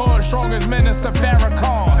in the hood, strong as Minister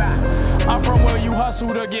Farrakhan. I'm from where you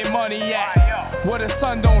hustle to get money at. Where the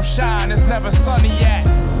sun don't shine, it's never sunny at.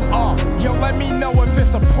 Yo, let me know if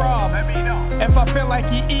it's a problem. If I feel like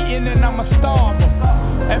he eating, then I'ma starve him.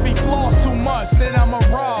 If he floss too much, then I'ma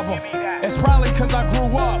rob him. It's probably cause I grew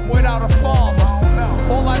up without a father.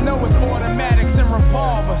 All I know is automatics and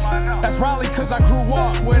revolvers. That's probably cause I grew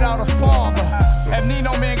up without a father. If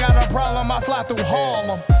Nino Man got a problem, I fly through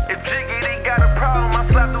Harlem. If Jiggity got a problem, I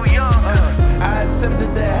fly through Yonkers. I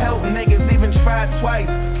attempted to help niggas, even tried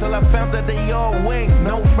twice. Till I found that they all wings,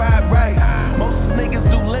 no fried rice. Most niggas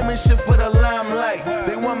do lemon shit for the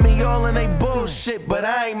limelight. They want me all in they bullshit, but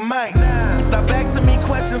I ain't Mike. Stop asking me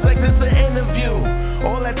questions like this an interview.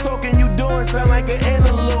 All that talking you doing sound like an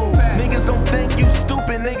interlude. Niggas don't think you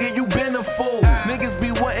stupid, nigga, you been a fool. Niggas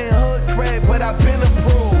be wanting hood cred, but I been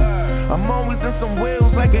approved. I'm always in some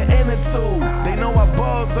wheels like an inner tube. They know I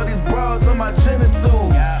ball, so these bras on my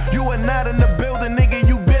genitals. You are not in the building, nigga,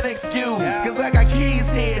 you been excused. Cause I got keys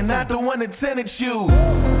here, not the one that tenant shoes.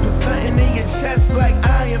 Put something in your chest like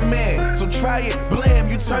Iron Man. So try it,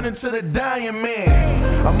 blam, you turn into the dying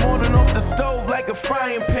man. I'm on and off the stove like a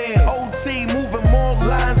frying pan. OT moving more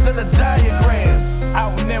lines than a diagram.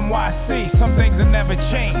 Out in NYC, some things will never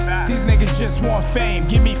change. These niggas just want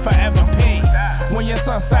fame, give me forever pain. When your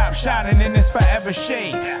sun stops shining, then it's forever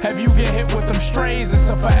shade. If you get hit with them strays, it's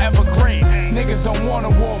a forever grade. Niggas don't want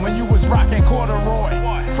a war when you was rocking corduroy.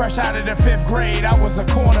 Fresh out of the 5th grade, I was a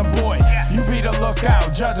corner boy. You be the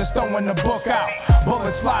lookout, judges throwing the book out.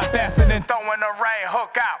 Bullets fly faster than throwing the right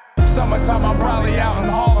hook out. Summertime, I'm probably out in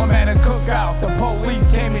Harlem at a cookout. out. The police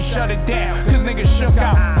came and shut it down, cause niggas shook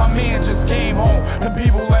out. My man just came home, the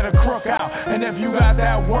people let a crook out. And if you got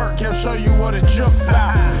that work, he'll show you what a juke's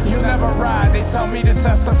about. You'll never ride, they tell me to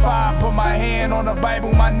testify. Put my hand on the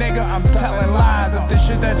Bible, my nigga, I'm telling lies. If the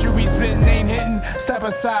shit that you be spitting ain't hitting, step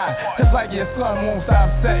aside. Just like your sun won't stop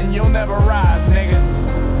setting, you'll never rise, nigga.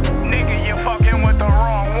 Nigga, you're fucking with the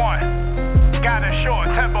wrong one. Got a short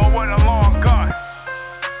tempo with a long gun.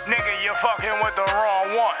 Nigga, you're fucking with the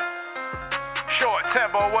wrong one. Short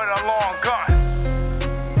tempo with a long gun.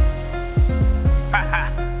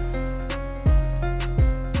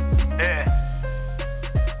 Yeah.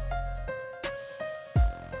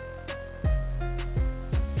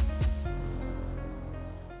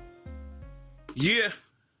 Yeah,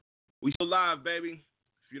 we still live, baby.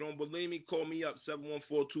 If you don't believe me, call me up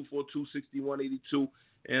 714-242-6182,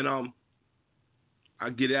 and I'll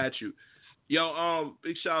get at you. Yo,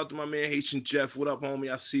 big shout out to my man Haitian Jeff. What up, homie?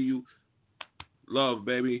 I see you. Love,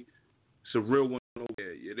 baby. It's a real one over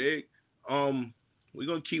there. You dig? We're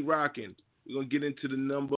gonna keep rocking. We're gonna get into the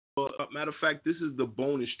number. Matter of fact, this is the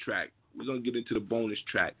bonus track. We're gonna get into the bonus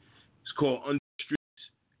track. It's called Under Streetz,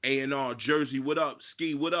 A&R, Jersey. What up?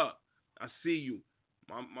 Ski, what up? I see you.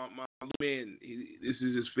 My man, this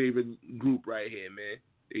is his favorite group right here, man.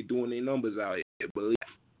 They doing their numbers out here, believe.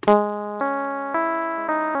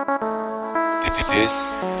 This is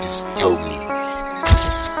Yogi.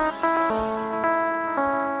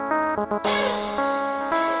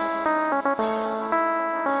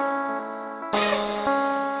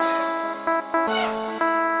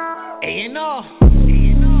 A&R.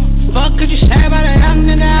 Fuck could you say about a young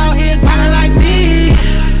nigga out here grinding like me?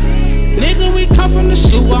 Nigga, we come from the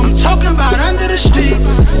sewer, I'm talking about under the street.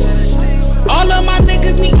 All of my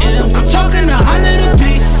niggas need M's, I'm talking 100 a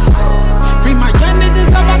piece. Free my young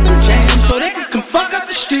niggas up out them jams so they can come fuck up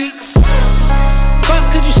the streets.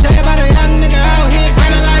 Fuck could you say about a young nigga out here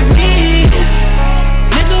grinding like me?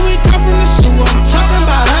 Nigga, we come from the sewer, I'm talking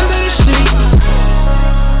about under the street.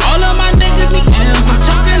 All of my niggas need M's, I'm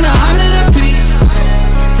talking 100 a piece.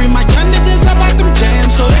 Free my young niggas up out them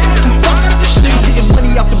jams so they can come fuck up the streets. Getting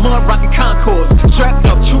money out the mud, rocking Concord. Strapped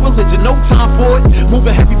up, true religion, no time for it.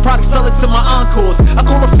 Moving heavy product, sell it to my encores. I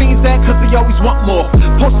call the fiends that cause they always want more.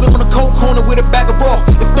 Posted on a cold corner with a bag of raw.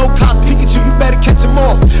 If no cops peeking you, you better catch them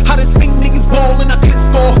all. How to think niggas ball and I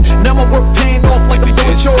couldn't score. Now my work paying off like I'm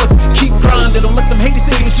doing chores. Keep grinding, don't let them haters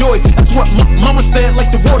say enjoy. That's what mama said,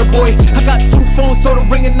 like the water boy. I got 2 phones, so the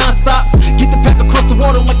ringing non-stop. Get the pack across the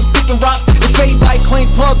water like a sticking rock. If anybody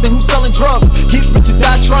claims plugs, then who's selling drugs? Get rich or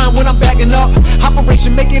die trying when I'm bagging up.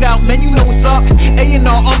 Operation make it out, man, you know what's up. A&R,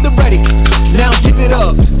 I'm the ready. Now give it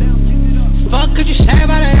up. Fuck could you say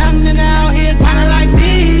about a young nigga out here grinding like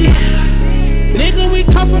me? Nigga, we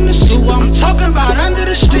come from the sewer, I'm talking about under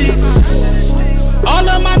the street. All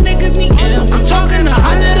of my niggas need M's, I'm talking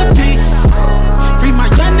 100 a piece. Free my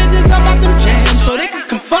young niggas up out them jams so they can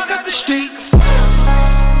come fuck up the streets.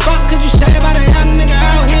 Fuck could you say about a young nigga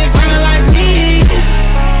out here grinding like me?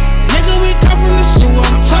 Nigga, we come from the sewer,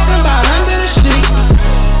 I'm talking about under the street.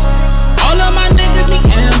 All of my niggas need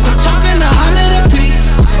M's, I'm talking 100 a piece.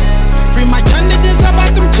 Free my young niggas up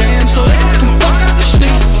out them jams so they can fuck up the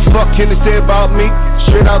streets. Fuck can they say about me?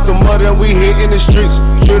 Straight out the mud and we hit in the streets.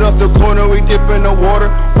 Straight off the corner, we dip in the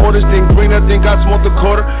water. Orders think green, I think I smoked a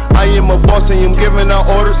quarter. I am a boss and I'm giving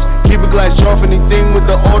out orders. Keep a glass off anything with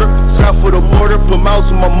the order. South for the border, put mouse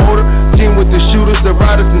on my motor. Team with the shooters, the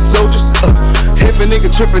riders and soldiers. If a nigga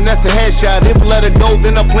trippin', that's a headshot. If I let it go,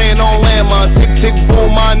 then I'm playing on landmine. Tick, tick,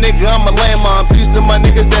 boom, my nigga, I'm a landmine. Peace to my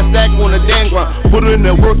niggas that stack on the damn grind. Put it in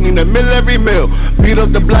the work, need a mill every meal. Beat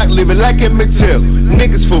up the block, leave it like it McTill.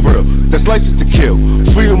 Niggas for real, that's license to kill.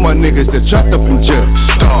 Free with my niggas that trapped up in jail.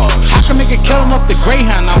 Stars. I can make it kill him up the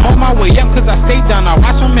Greyhound. I'm on my way up cause I stay down. I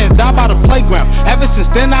watch my man die by the playground. Ever since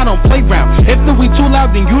then I don't play round. If the weed too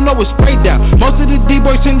loud then you know it's sprayed down. Most of the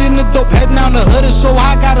D-boys sending the dope heading down the hood is so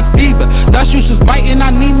I got a fever. Dust juice is biting, I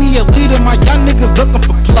need me a leader. My young niggas looking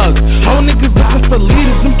for plugs. Whole niggas looking for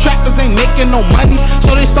leaders. Them trappers ain't making no money,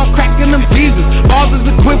 so they start cracking them visas. Balls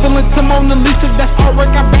is equivalent to Mona Lisa. That's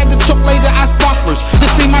artwork, I bag the truck later, I spot first. To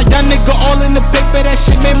see my young nigga all in the paper, that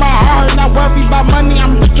shit made my heart hurt. Not worry about money,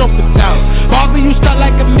 I'm rich off the town. Balls you start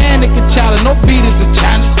like a mannequin child, no beat is a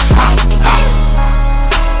challenge.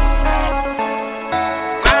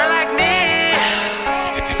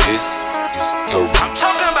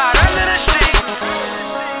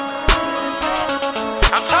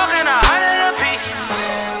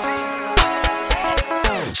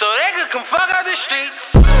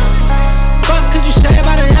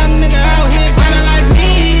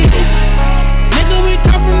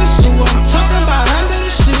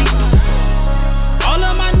 All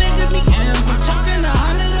of my niggas be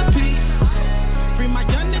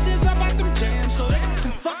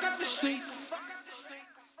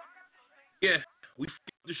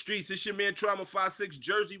the streets? It's your man Trauma 56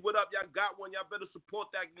 Jersey. What up? Y'all got one. Y'all better support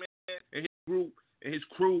that man and his group and his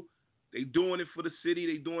crew. They doing it for the city.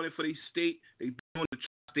 They doing it for their state. They doing it for the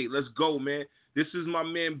state. Let's go, man. This is my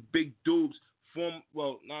man Big Dubes.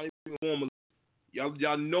 Not even formerly.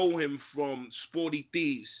 Y'all know him from Sporty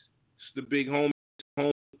Thieves. It's the big homie.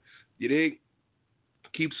 You dig?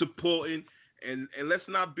 Keep supporting. And let's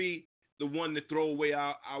not be the one to throw away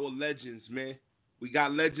our legends, man. We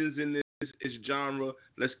got legends in this genre.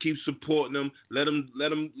 Let's keep supporting them. Let them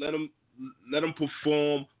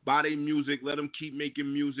perform. Buy their music. Let them keep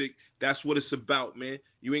making music. That's what it's about, man.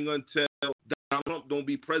 You ain't gonna tell Donald Trump don't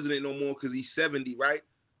be president no more because he's 70, right?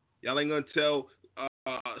 Y'all ain't gonna tell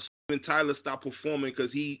Steven Tyler stop performing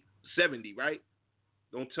because he's 70, right?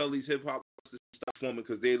 Don't tell these hip hop to stop performing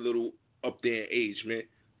because they're a little up there in age, man.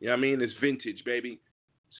 You know what I mean? It's vintage, baby.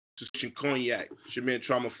 It's cognac. It's your man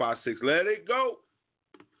Trauma 56. Let it go.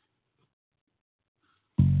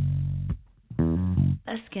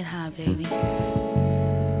 Let's get high, baby. Just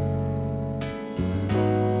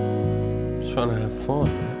trying to have fun,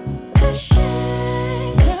 man.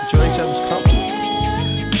 Enjoy each other's company.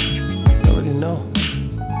 You already know.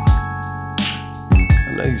 I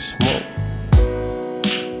know you smoke.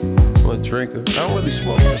 I'm a drinker. I don't really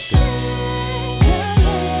smoke like that.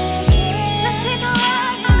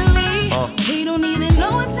 We don't even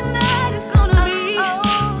know what tonight is gonna be.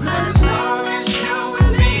 But as long as you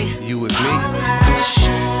with me, you with me.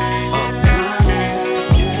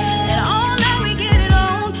 And all that we get it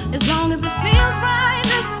on, as long as it feels right,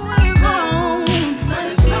 this is where we're going. But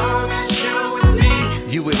as long as you with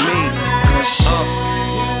me, you with me.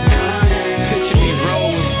 Picture me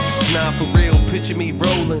rolling, nah for real, picture me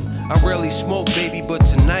rolling. I rarely smoke, baby, but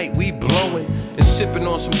tonight we blowing and sipping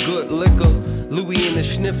on some good liquor. Louis in the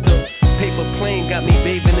snifter. Paper plane got me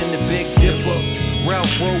bathing in the Big Dipper.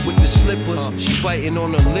 Ralph Road with the slippers. She biting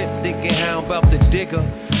on her lip, thinking how I'm about to dig her.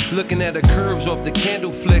 Looking at her curves off the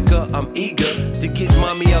candle flicker. I'm eager to get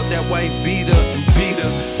mommy out that white beater and beat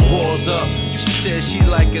her. Balls up. She said she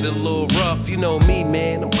like it a little rough. You know me,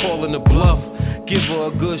 man, I'm calling the bluff. Give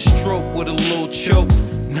her a good stroke with a little choke.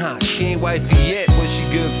 Nah, she ain't wifey yet, but she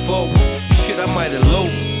good folk. Shit, I might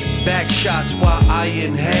elope. Back shots while I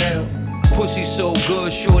inhale. Pussy so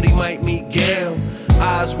good, shorty might meet Gail.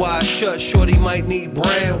 Eyes wide shut, shorty might need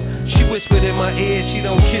brown. She whispered in my ear, she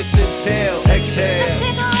don't kiss and tell. Exhale.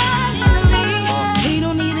 we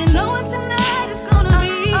don't even know what tonight is gonna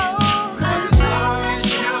be. But as long as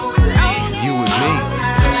you with me, you with me.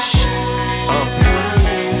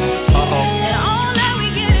 And all that we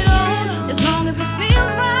get it on, as long as it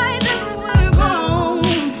feels right, this is where we're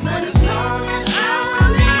going. But as long as I'm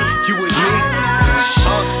with me, you with me.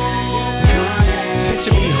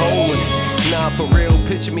 Picture me holding, nah for real,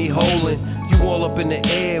 picture me holding. You all up in the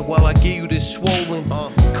air while I give you this swollen.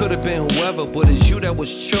 Could've been whoever, but it's you that was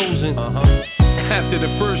chosen. After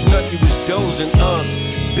the first nut, you was dozing.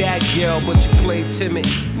 Bad girl, but you played timid.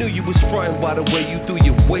 Knew you was frontin' by the way you threw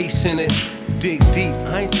your waist in it. Dig deep,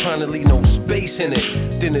 I ain't trying to leave no space in it.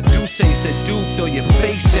 Then the Deuce said, dude, throw your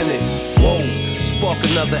face in it. Whoa, spark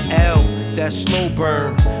another L, that slow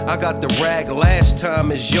burn. I got the rag last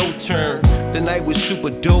time, it's your turn. The night was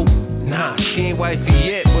super dope. Nah, she ain't wifey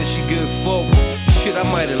yet, but she good folk. Shit, I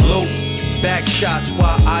might elope. Back shots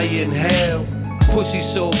while I inhale. Pussy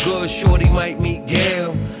so good, shorty might meet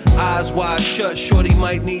Gail. Eyes wide shut, shorty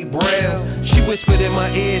might need brown. She whispered in my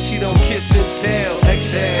ear, she don't kiss and tell.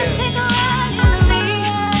 Exhale.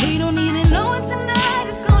 we don't even know what tonight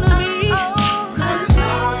is gonna be. But as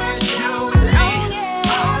long as you with me,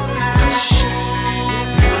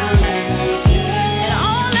 and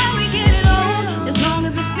all that we get it on, as long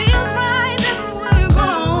as it feels right, this is where we're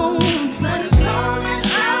going. But as long as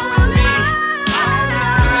I'm with me,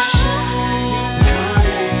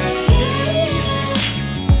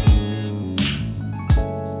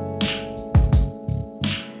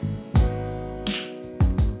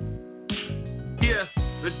 Yeah,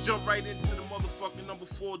 let's jump right into the motherfucking number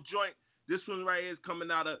 4 joint. This one right here is coming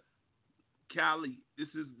out of Cali. This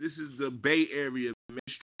is the Bay Area. Man,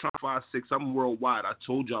 Trauma 56. I'm worldwide. I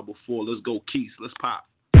told y'all before. Let's go, Keys. Let's pop.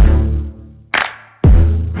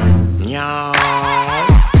 Yo.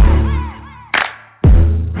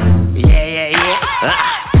 Yeah.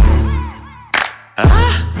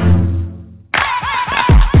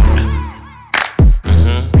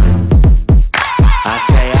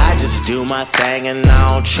 Do my thing and I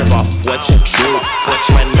don't trip off what you do. What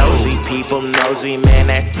you nosy people, nosy man,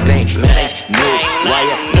 that stink, man, that's new.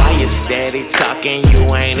 Why you steady talking? You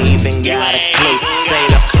ain't even got a clue. Say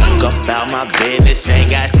the fuck about my business,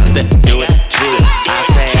 ain't got to do with you. I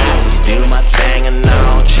say I just do my thing and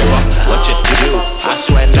I don't trip off what you do. I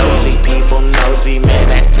swear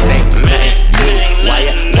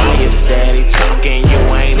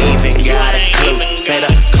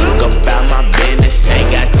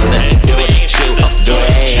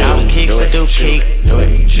cheek.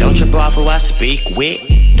 Don't trip off who I speak with.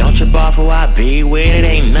 Don't trip off who I be with. It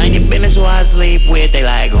ain't none of your business who I sleep with. They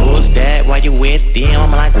like, who's that? Why you with them?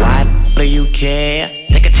 I'm like, why do you care?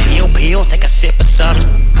 Take a chill pill, take a sip of something.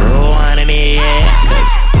 Roll on in the air.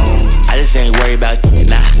 I just ain't worried about you.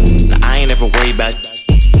 Nah, I ain't never worried about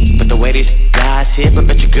you. But the way these guys hit, I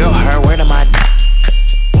bet your girl heard word of my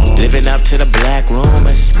living up to the black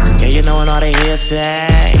rumors. Yeah, you knowin' all they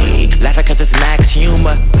hearsay. Laughing cause it's max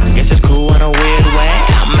humor. Guess it's cool in a weird way.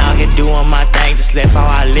 I'm out here doing my thing, just live how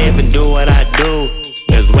I live and do what I do.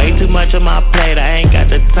 There's way too much on my plate, I ain't got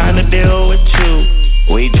the time to deal with you.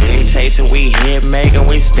 We dream chasing, we hit making,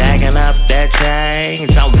 we stacking up that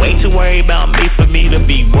change. I'm way too worried about me for me to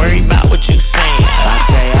be worried about what you saying. I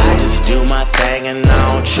say I just do my thing and I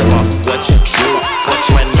don't trip off what you do. What's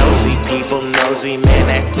when nosy people, nosy men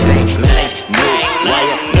that say, man, why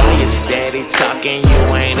you steady talking, you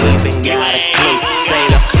ain't even got a clue. Say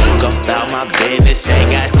the fuck about my business,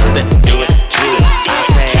 ain't got nothing to do with you. I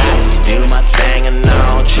say I just do my thing and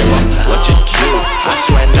I don't trip off what you do. I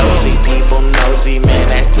swear nosy people, nosy men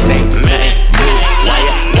that say, man, why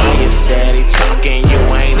you steady talking, you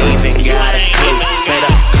ain't even got a clue. Say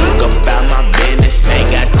the fuck about my business,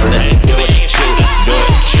 ain't got nothing to do with you.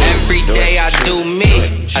 Every day I do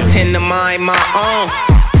me, I tend to mind my own.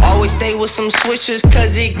 Always stay with some switches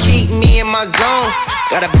cause it keep me in my zone.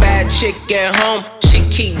 Got a bad chick at home, she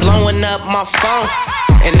keep blowing up my phone.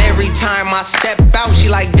 And every time I step out, she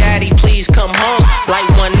like, daddy, please come home. Light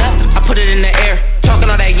one up, I put it in the air. Talking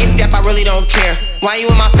all that yip yap, I really don't care. Why you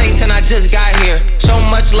in my face and I just got here? So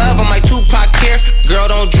much love, I'm like Tupac here. Girl,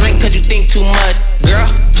 don't drink cause you think too much. Girl,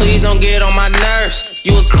 please don't get on my nerves.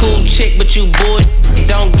 You a cool chick, but you bull.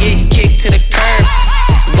 Don't get kicked to the curb.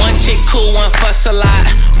 One chick cool, one fuss a lot.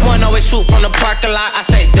 One always swoop from the parking lot. I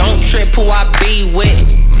say, don't trip who I be with.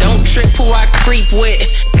 Don't trip who I creep with.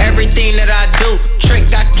 Everything that I do, trick,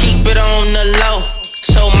 I keep it on the low.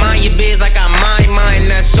 So mind your biz like I mind mine,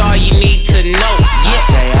 that's all you need to know. Yeah. I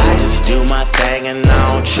say I just do my thing and I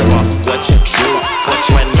don't trip off what you do. What's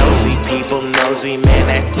when nosy people, nosy men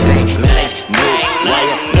that say, man, why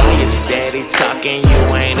you steady talking, you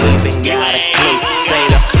ain't even got a clue. Say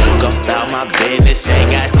the fuck about my business, ain't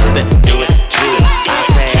got nothing to do with you. I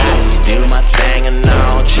say I just do my thing and I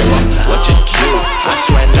don't trip off what you do. I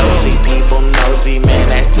swear nosy people, nosy men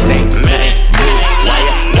that say, man, why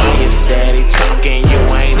you steady talking, you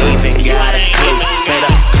ain't even got a clue. Say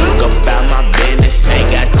the fuck about my business,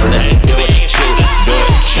 ain't got nothing to do with you. Do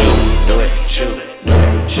it you, do it you, do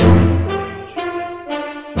it you.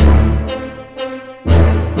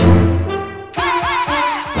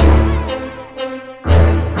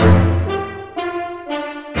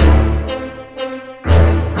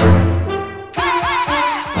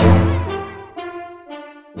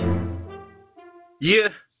 Yeah,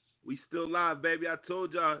 we still live, baby. I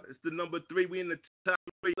told y'all it's the number 3. We in the top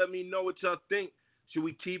 3. Let me know what y'all think. Should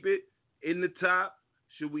we keep it in the top?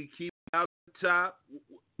 Should we keep it out the top?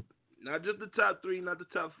 Not just the top 3, not the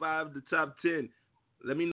top 5, the top 10.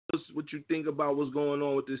 Let me know what you think about what's going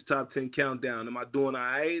on with this top 10 countdown. Am I doing all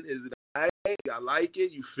right? Is it all right? I like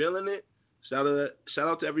it. You feeling it? Shout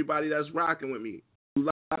out to everybody that's rocking with me.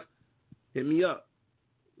 Live, hit me up.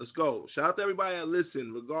 Let's go. Shout out to everybody that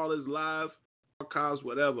listen, regardless live, archives,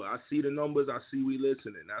 whatever. I see the numbers. I see we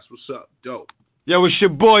listening. That's what's up. Dope. Yo, it's your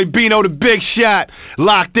boy Bino the Big Shot,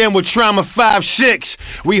 locked in with Trauma 5-6.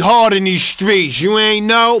 We hard in these streets. You ain't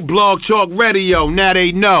know? Blog Talk Radio. Now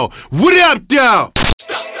they know. What up, though?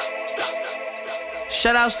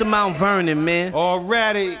 Shoutouts to Mount Vernon, man.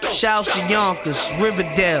 Already. Shoutouts to Yonkers,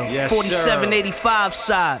 Riverdale, yes, 4785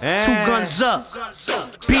 side. And 2 guns up.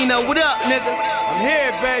 Bino, what up, nigga? I'm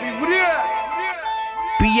here, baby. What up?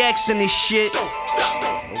 BX in this shit.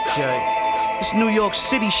 Okay. It's New York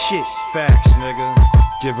City shit. Facts, nigga.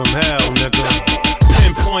 Give him hell, nigga.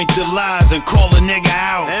 Pinpoint the lies and call a nigga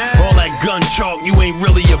out. All that gun talk you ain't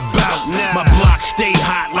really about. My block stay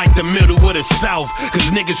hot like the middle of the South. Cause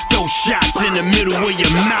niggas throw shots in the middle of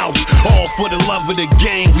your mouth. All for the love of the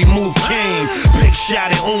game, we move cane. Big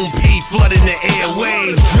shot at OMP, flooding the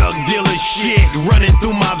airways. Drug dealer shit running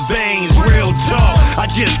through my veins. Real talk, I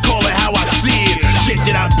just call it how I see it. Shit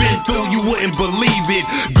that I've been through, you wouldn't believe it.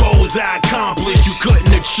 Goals I accomplished, you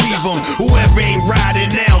couldn't achieve them. Whoever ain't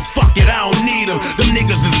riding now, fuck it, I don't need them. Them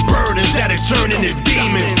niggas is burdens that are turning to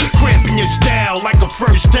demons. Cramping your style like a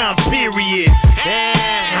first time period.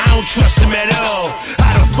 I don't trust them at all.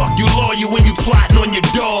 How the fuck you lawyer when you plotting on your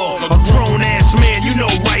dog? A grown ass man, you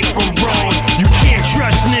know right from wrong. You can't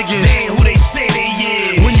trust niggas, they ain't who they say they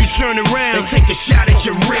is. When you turn around, they take a shot at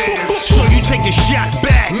your rib. So you take a shot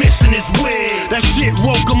back, missing his wig. That shit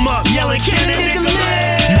woke him up, yelling, can a nigga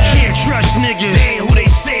live? You can't trust niggas.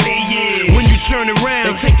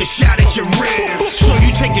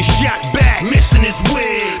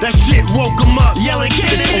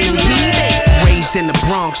 yelling cannon. Raised in the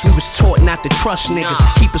Bronx, we was taught not to trust niggas.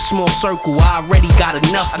 Keep a small circle, I already got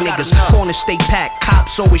enough niggas. Corner stay packed,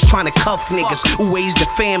 cops always trying to cuff niggas. Who raised the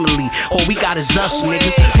family? All we got is us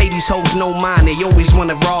niggas. Pay these hoes no mind, they always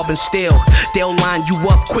wanna rob and steal. They'll line you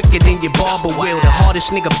up quicker than your barber will. The hardest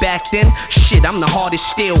nigga back then, shit, I'm the hardest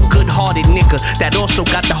still. Good-hearted nigga that also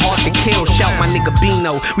got the heart to kill. Shout my nigga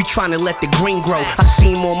Bino, we tryna let the green grow. I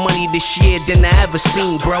seen more money this year than I ever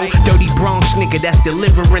seen, bro. Dirty Bronx nigga that's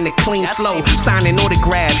delivering a clean flow. Signing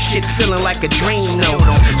autographs, shit feeling like a dream, no.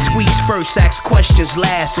 Squeeze first, ask questions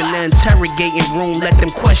last. In the interrogating room, let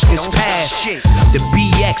them questions pass. The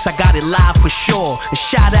BX, I got it live for sure. And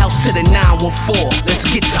shout out to the 914. Let's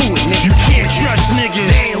get to it, nigga. You can't trust niggas.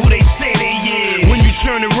 They ain't who they say they is. When you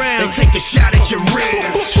turn around, they take a shot at your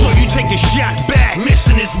ribs. So you take a shot back,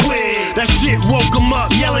 missing his wig. That shit woke him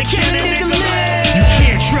up, yelling, cannon, nigga, man. You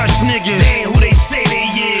can't trust niggas. They ain't who they say they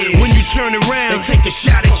is. When you turn around, they take a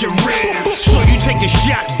shot at your ribs. So you take a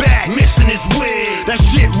shot back, missing his wig. That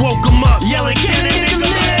shit woke him up, yelling, cannon, nigga,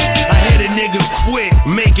 man. I hit a nigga quick,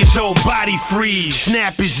 make his whole body freeze.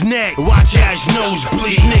 Snap his neck, watch how his nose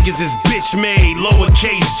bleed. Niggas is bitch made,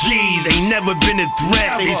 lowercase G's. Ain't never been a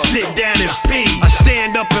threat, they sit down and pee. I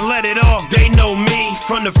stand up and let it off, they know me.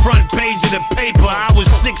 From the front page of the paper, I was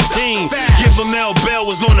 16. Give him L. Bell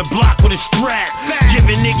was on the block with a strap.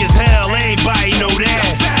 Giving niggas hell, everybody know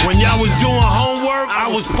that. When y'all was doing homework, I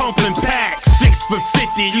was pumping packs. 6 for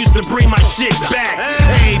 50, used to bring my shit back.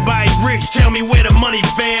 Everybody rich, tell me where the money,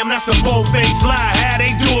 fam. That's a bold-faced lie, how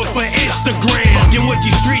they do it for Instagram. Fucking with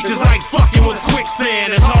these streets is like fucking with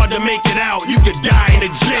quicksand. It's hard to make it out, you could die in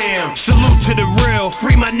a jam. Salute to the real,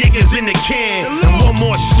 free my niggas in the can. And one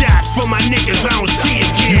more shot for my niggas I don't see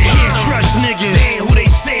again. You can't trust niggas, they ain't who they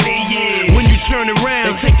say they is. When you turn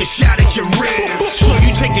around, they take a shot at your ribs. So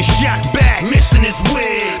you take a shot back, missing his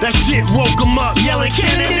wig. That shit woke him up, yelling,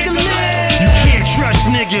 cannon, nigga, man. You can't trust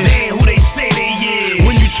niggas, they ain't who they say they is.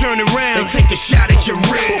 When you turn around, they take a shot at your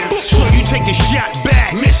ribs. So you take a shot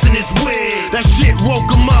back, missing his wig. That shit woke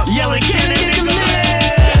him up, yelling, cannon, nigga, man.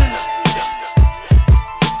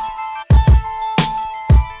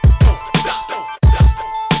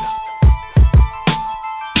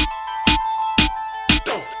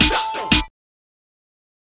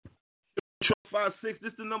 Five, 6,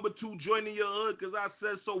 this the number 2 joining your hood, cause I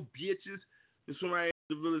said so, bitches. This one right here,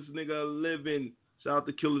 the realest nigga living. Shout out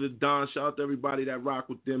to Killer the Don. Shout out to everybody that rock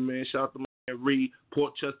with them, man. Shout out to my man Reed,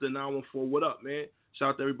 Port Chester 914. What up, man? Shout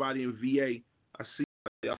out to everybody in VA. I see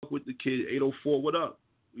y'all with the kid 804. What up?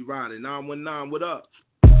 We riding 919. What up?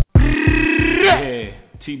 Yeah,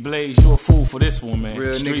 T-Blaze, you a fool for this one, man.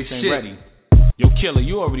 Real Streetz nigga ain't shit. ready. Yo, Killer,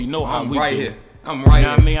 you already know how we right do. Here. I'm right you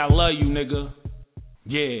know here. What I mean, I love you, nigga.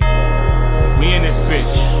 Yeah, we in this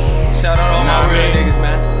bitch. Shout out all my real niggas,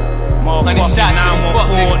 man. Motherfucking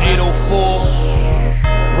 914, 804.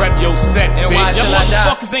 Rep your set, bitch. Y'all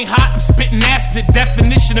motherfuckers ain't hot. I'm spitting acid,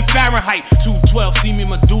 definition of Fahrenheit. 212, see me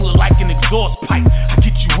medulla like an exhaust pipe. I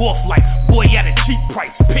get you off like boy at a cheap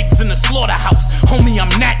price. Pigs in the slaughterhouse, homie, I'm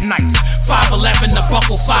that nice. 5'11", the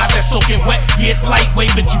buckle 5 that's soaking wet. Yeah, it's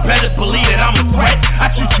lightweight, but you better believe that I'm a threat. I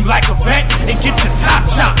treat you like a vet and get your top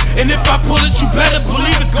chopped. And if I pull it, you better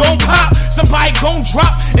believe it's gon' pop. Somebody gon'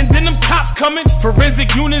 drop, and then them cops coming. Forensic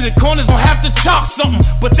unit and corners gon' have to chalk something.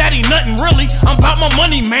 But that ain't nothing really, I'm about my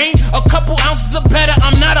money, man. A couple ounces of better,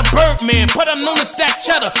 I'm not a bird man, but I'm known to stack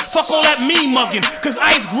cheddar. Fuck all that mean mugging, cause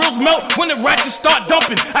ice grills melt when the ratchets start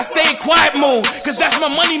dumping. I stay in quiet mode, cause that's my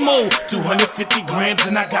money mode. 250 grams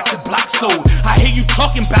and I got the block sold. I hear you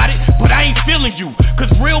talking about it, but I ain't feeling you. Cause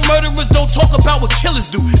real murderers don't talk about what killers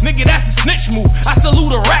do. Nigga, that's a snitch move. I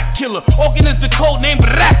salute a rap killer. Organ is the code name,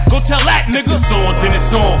 but rap. Go tell that nigga. It's on, then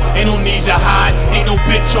it's on. Ain't no need to hide. Ain't no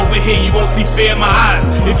bitch over here, you won't see fear in my eyes.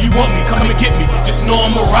 If you want me, come and get me. Just know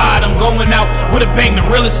I'm a ride. I'm going out with a bang, the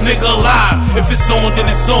realest nigga alive. If it's on, then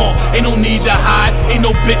it's on. Ain't no need to hide. Ain't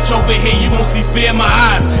no bitch over here, you won't see fear in my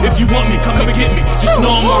eyes. If you want me, come and get me. Just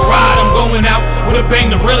know I'm a ride. I'm going out with a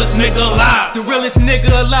bang, the realest nigga alive. The realest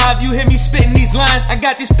nigga alive. You hear me spitting these lines. I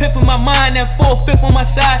got this pip in my mind, that 4/5 on my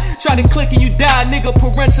side. Try to click and you die, nigga.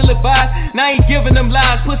 Parental advice. Now I ain't giving them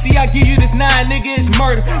lies. Pussy, I give you this 9, nigga. It's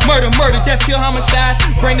murder, murder, murder. Death, kill, homicide.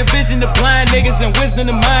 Bring the vision to blind niggas and wisdom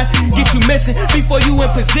to mind. Get you missing before you in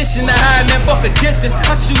position to hide. Man, fuck a distance.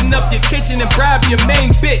 I'm shooting up your kitchen and bribe your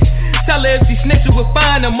main bitch. Tell her if she snitches, we'll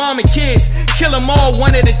find her mom and kids. Kill them all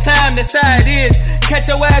one at a time, that's how it is. Catch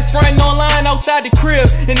your ass frontin' online outside the crib.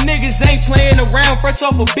 And niggas ain't playing around, fresh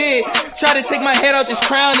off a bed. Try to take my head out this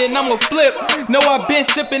crown and I'ma flip. Know I been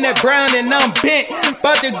sipping that brown and I'm bent.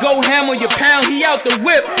 About to go ham on your pound, he out the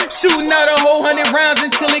whip. Shooting out a whole 100 rounds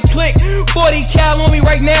until it click. 40 cal on me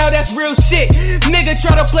right now, that's real shit. Nigga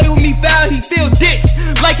try to play with me foul, he feel ditched.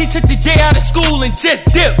 Like he took the J out of school and just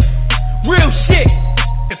dipped. Real shit.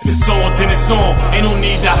 If it's on, then it's on. Ain't no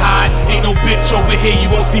need to hide. Ain't no bitch over here,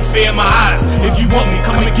 you won't see fear in my eyes. If you want me,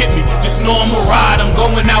 come and get me. Just know I'ma ride. I'm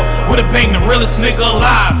going out with a bang, the realest nigga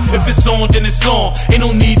alive. If it's on, then it's on. Ain't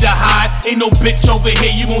no need to hide. Ain't no bitch over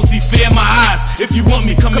here, you won't see fear in my eyes. If you want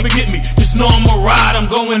me, come and get me. Just know I'ma ride. I'm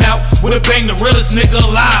going out with a bang, the realest nigga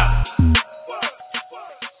alive.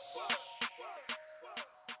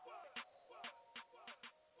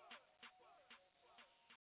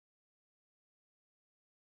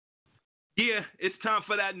 Yeah, it's time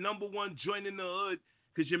for that number one joint in the hood,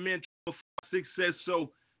 because your man 6 says so.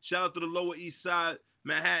 Shout out to the Lower East Side,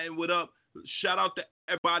 Manhattan, what up? Shout out to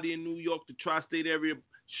everybody in New York, the tri-state area.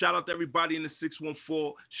 Shout out to everybody in the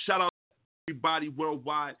 614. Shout out to everybody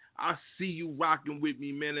worldwide. I see you rocking with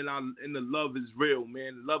me, man, and the love is real,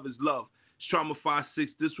 man. Love is love. It's Trauma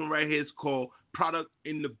 5-6. This one right here is called Product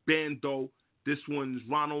in the Bando. This one's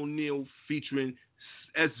Ron O'Neal featuring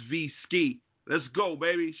SV Ski. Let's go,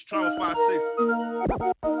 baby. It's Trauma 5-6.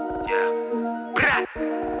 Yeah.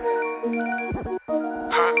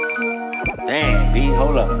 Damn, B,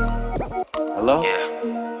 hold up. Hello? Yeah.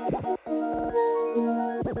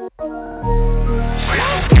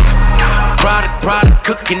 Product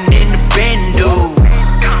cooking in the bando.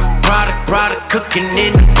 Product cooking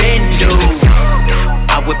in the bando.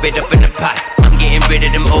 I whip it up in the pot. I'm getting rid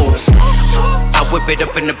of them O's. I whip it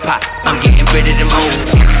up in the pot. I'm getting rid of them O's.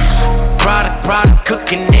 Product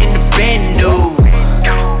cooking in the bando.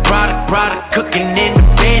 Product cooking in the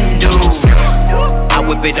bando. I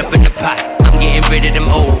whip it up in the pot. I'm getting rid of them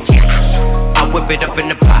O's. I whip it up in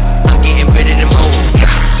the pot. I'm getting rid of them O's.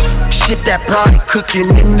 Shit, that product cooking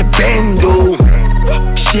in the bando.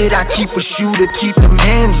 Shit, I keep a shooter, keep them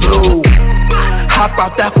hands low. Hop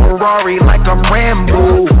out that Ferrari like I'm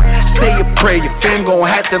Rambo. Say a prayer, your fam gon'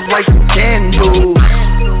 have to light some candles.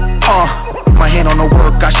 My hand on the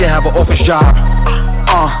work, I should have an office job.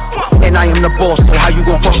 And I am the boss, so how you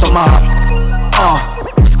gon' cross the mob?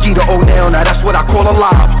 Skeeter O'Neal, now that's what I call a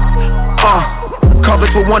lob.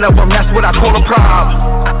 Covered with one of them, that's what I call a prob.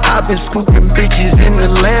 I've been scooping bitches in the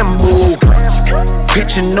Lambo.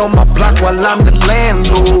 Pitching on my block while I'm the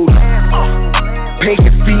landlord. Pay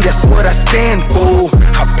your fee, that's what I stand for.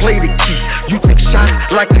 I play the key, you take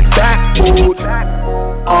shots like the backboard.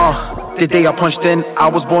 The day I punched in, I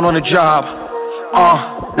was born on the job.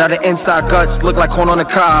 Now the inside guts look like corn on the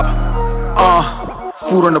cob.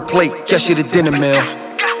 Food on the plate, just you the dinner meal.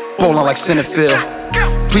 Bowling like Centerfield.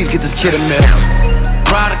 Please get this kid a meal.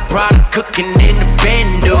 Product cooking in the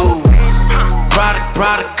bando.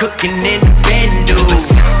 Product cooking in the bando.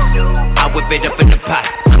 I whip it up in the pot.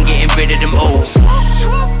 I'm getting rid of them O's.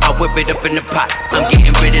 I whip it up in the pot. I'm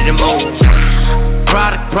getting rid of them O's.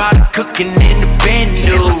 Product cooking in the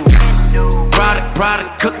bando.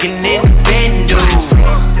 Product cooking in the bando.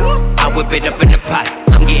 I whip it up in the pot.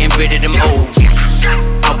 I'm getting rid of them O's.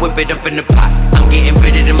 I whip it up in the pot. I'm getting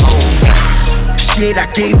rid of them O's. Shit, I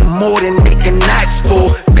gave them more than they can ask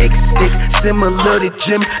for. Big sticks, similar to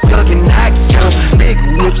Jim Duggan action. Big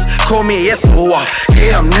whips, call me SOR.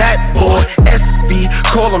 Yeah, I'm that boy. SB,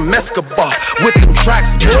 call him Escobar. With them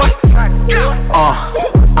tracks, boy.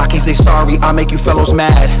 I can't say sorry, I make you fellows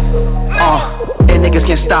mad. And niggas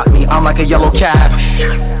can't stop me, I'm like a yellow cab.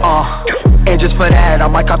 And just for that, I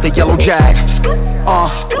might cop the yellow jag.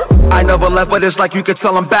 I never left, but it's like you could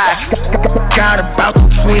tell I'm back. Got about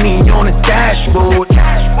 20 on the dashboard.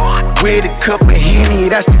 With a cup of Henny,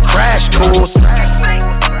 that's the crash course.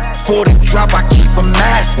 For the drop, I keep a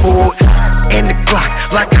mask for it. And the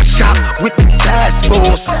Glock, like I shot with the task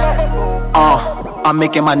force. I'm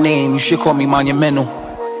making my name, you should call me monumental.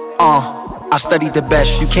 I studied the best,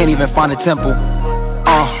 you can't even find a temple.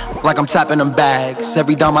 Like I'm tapping them bags,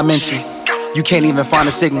 every dime I mention. You can't even find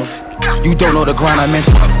a signal. You don't know the grind I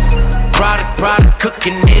mentioned. Product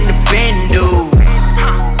cooking in the bando.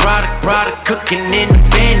 Product cooking in the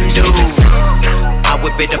bando. I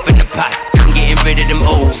whip it up in the pot. I'm getting rid of them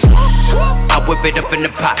O's. I whip it up in the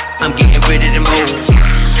pot. I'm getting rid of them O's.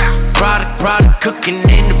 Product cooking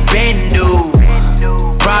in the bando.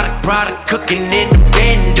 Product cooking in the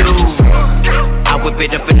bando. I whip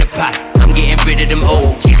it up in the pot. I'm getting rid of them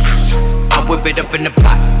O's. I whip it up in the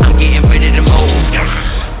pot. I'm getting rid of them O's.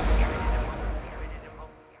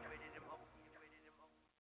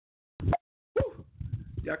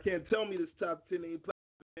 Y'all can't tell me this top 10 ain't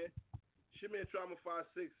playing, man. Shit, man, Trauma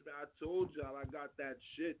 5-6, man. I told y'all I got that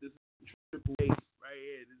shit. This is triple A right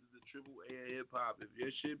here. This is the triple A hip hop. If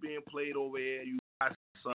your shit being played over here, you got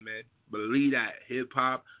something, man. Believe that. Hip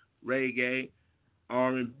hop, reggae,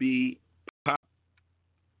 R&B, pop,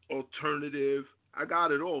 alternative, I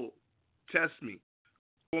got it all. Test me.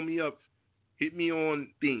 Call me up. Hit me on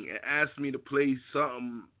thing and ask me to play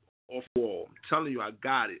something off wall. I'm telling you, I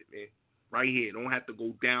got it, man. Right here. Don't have to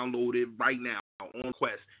go download it right now on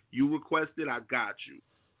request. You requested, I got you.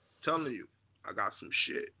 I'm telling you, I got some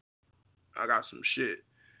shit.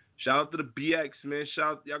 Shout out to the BX, man.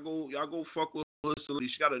 Y'all go fuck with her.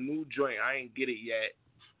 She got a new joint. I ain't get it yet.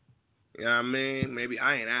 You know what I mean? Maybe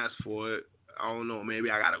I ain't asked for it. I don't know.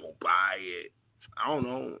 Maybe I gotta go buy it. I don't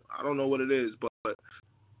know what it is, but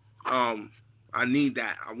I need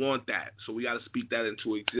that. I want that. So we gotta speak that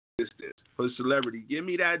into existence. For celebrity, give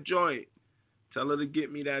me that joint. Tell her to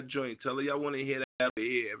get me that joint. Tell her y'all want to hear that over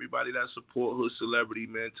here. Everybody that support Hood Celebrity,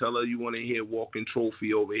 man, tell her you want to hear Walking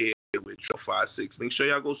Trophy over here with 56. Make sure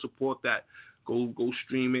y'all go support that. Go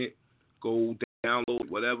stream it. Go download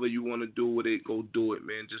whatever you want to do with it. Go do it,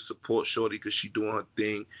 man. Just support Shorty because she doing her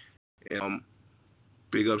thing. And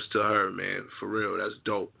big ups to her, man. For real, that's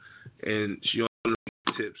dope. And she on the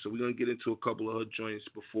tip. So we're going to get into a couple of her joints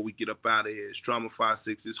before we get up out of here. It's Drama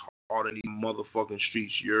 56. It's hard in these motherfucking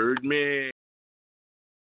streets. You heard me?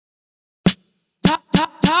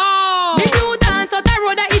 The new dance on the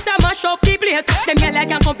road, it's a mash up the place. Them here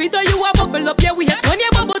like a computer, you a bubble up your waist. When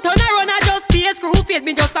you bubble turn around, I just face, screw face.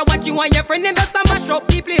 Me just a watch you and your friend, them just a mash up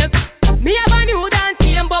the place. Me have a new dance,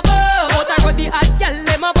 game bubble. Out the road, the hot girl,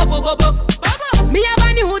 them a bubble. Me have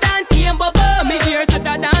a new dance, game bubble. Me here to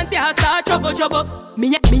the dance, yeah, start trouble.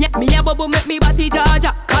 Me a bubble, make me body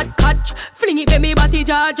jaja. Catch, fling it, make me body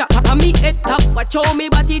jaja. And me head top, watch how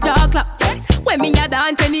me body jaja clap. When me a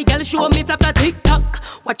dance, any girl show me flap a tick-tock.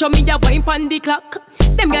 Watch how me a wine pon the clock.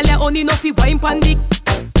 Them girl a only know fi wine pon the.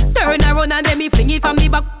 Turn around and then me fling it from the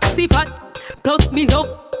back. See fat, plus me love.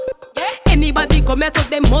 Anybody come here so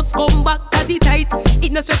them must come back. Cause it tight,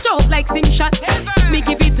 it no stretch out like sing shot. Me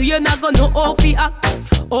give it to you, not gonna know how fi act.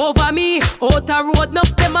 Over me, out a road, nuff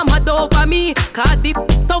them a mad over me. Cause this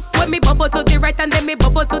stuff when me bubble to the right and then me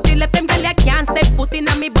bubble to the left. Them girl ya can't step foot in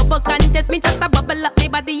a me bubble contest. Me just a bubble up me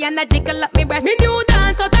body and a jiggle up me breast. Me new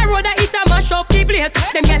dance out a road, it a mash up the place.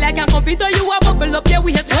 Them girl ya can't compete so you a bubble up your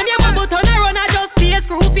waist. When you bubble turn around, I just see a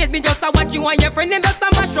screw face. Me just a watch you and your friend, them just a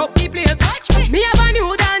mash up the place. Me have a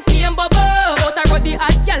new dance, game bubble. Out a road, the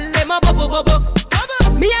hot girl, them a bubble.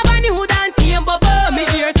 Me have a new dance, game bubble. Me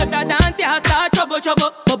here to the dance, yeah, start trouble.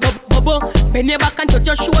 Bend your back and touch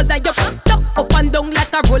your shoulder. You fucked up and down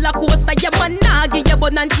like a roller coaster. Your man nah give your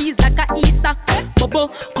bun and cheese like a Easter. Bubble,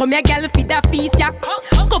 come here, girl, feed a feast, yeah.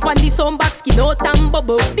 Cup on the sun back, skin out and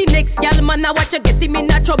bubble. The next girl, man, I watch her get him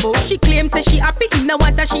in a trouble. She claims that she happy in the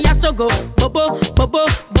water, she has to go. Bubble.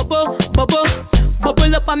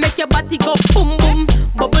 Bubble up and make your body go boom boom.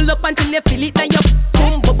 Bubble up until you feel it and you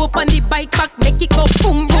boom. Bubble up on the bike back, make it go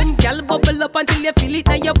boom boom. Girl, bubble up until you feel it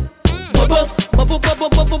and you bubble, girl,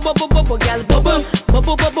 bubble,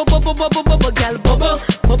 girl,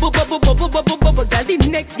 bubble, girl. The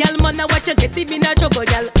next girl, man, I watch you get him in a trouble,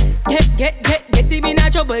 girl. Get him in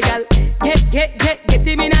a trouble, girl. Get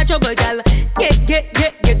him in a trouble, girl. Get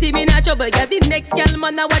him in a trouble, girl. The next girl,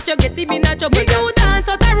 man, I watch you get him in a trouble, girl. You dance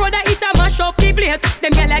out the road, it a mash up the place.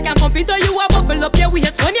 Them girl like a compete, so you a bubble up your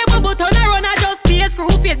waist. When you bubble turn around, I just see a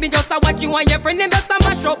screw face. Me just a watch you and your friend, them just a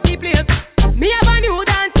mash up the place. Me have a new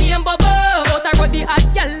dance, game bubble. Out the road, the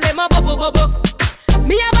hot girl, them a bubble.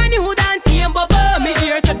 Me have a new dance, game bubble. Me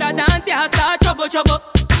here to the dance, yeah, start trouble.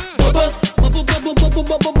 Bubble, girl,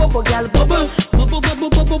 bubble, girl, bubble,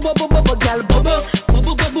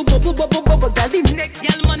 girl. The next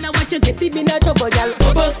girl, man, I want you get him in a trouble, girl.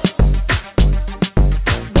 Bubble.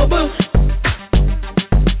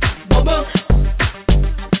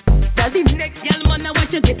 Girl, the next girl, man, I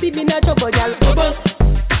want you get him in a trouble, girl. Bubble.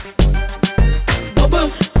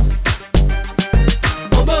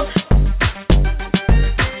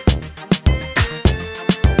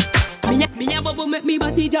 Me a bubble make me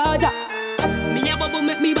body jaja. Me a bubble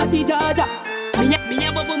make me body jaja. Me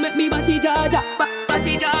a bubble make me body jaja.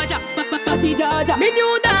 Body jaja. Me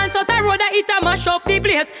new dance out the road, it a mash up the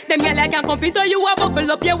place. Them girl like a compete, so you a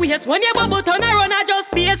bubble up your waist. When you bubble turn around, I just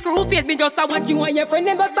see a screw face. Me just a watch you and your friend,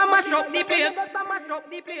 them just a mash up the place.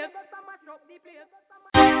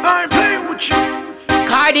 I ain't playing with you.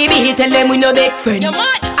 Cardi B tell them we no big friend.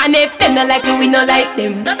 And if them not like we no like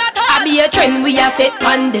them. I be a trend, we a set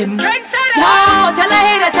on them. No, tell a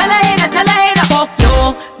hater.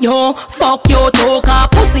 Fuck you, talker.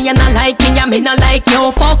 Pussy you not like me, me not like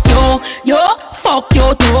you. Fuck you,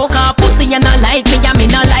 talker. Pussy you not like me, me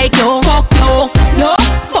not like you. Fuck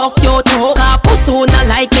you, talker. Pussy not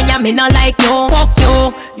like me, me not like you. Fuck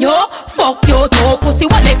you, yo. Fuck you too, pussy.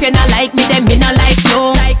 What if you not like me? Then me not like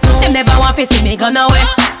you. Them never want to see me go nowhere.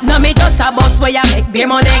 No, me just a boss where you make beer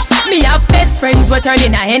money. Me have best friends we turn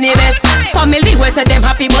in a any best. Family we say them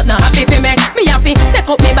happy but not happy for me. Me happy, take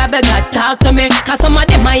up me Bible, God talk to me. Cause some of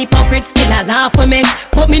them are hypocrites still a laugh for me.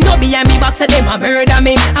 But me no behind me back so them a murder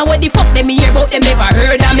me. And what the fuck them hear about them never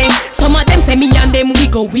heard of me. Some of them say me and them we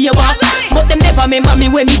go way back. But them never remember me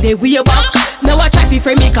when me they way back. Now I try to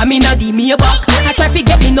free me cause me not the mailbox. I try to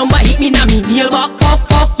get me number hit me na me mailbox.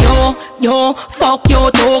 Fuck yo, yo, fuck yo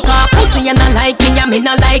too. Cause pussy you not like me and me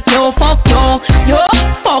not like you. Fuck yo, yo,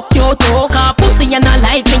 fuck yo too. Cause pussy you not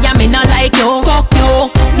like me and me not like you. Fuck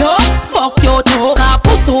yo, yo, fuck yo too. Cause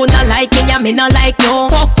pussy not like me and me not like you.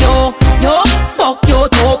 Fuck yo, yo, fuck yo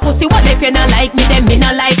too. Pussy what if you not like me then me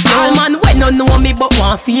not like you. All man when no know me but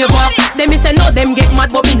want favor. Them me say no them get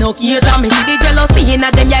mad but me no cater. Me see the jealousy in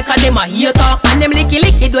them yeah cause them a hater. And them licky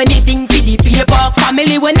when they think for the paper.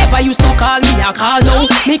 Family whenever you so call me I call now.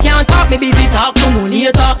 Me can't talk me busy talk to no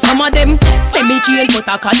later. Some of them say me change but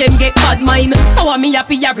I call them get bad mind. How me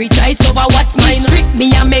happy I rejoice over what's mine. Trick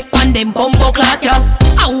me and make pan them bumbo clot ya.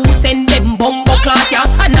 I will send them bumbo clot ya.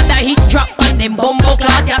 Another hit drop on them bumbo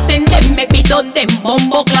clot ya. Send them make me done them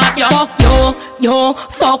bumbo clot ya. Fuck yo, yo,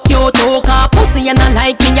 fuck yo too. Cause pussy you not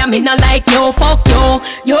like me and me not like you. Fuck yo,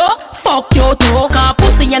 yo, fuck yo too. Cause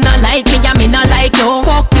pussy you not like me and me not like you.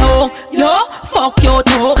 Fuck yo, yo, fuck yo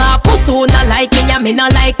too. Cause pussy not like me and me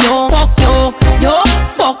not like you. Fuck yo, yo,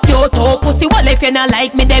 fuck yo too. Pussy what if you not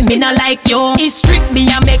like me then me not like you. It's strict me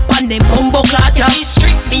and make pan them bumbo clot ya. It's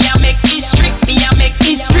strict me and make, it's strict me and make,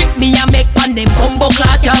 it's strict me and make pan them bumbo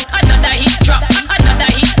clot ya. Another hit drop,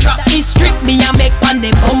 another hit drop. It's strict me and make pan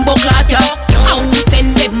them bumbo clot ya. I will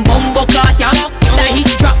send them bumbo clot ya. The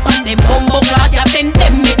hit drop on them bumbo clot ya. Send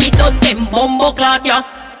them make it on them bumbo clot ya.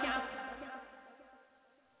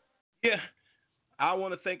 Yeah, I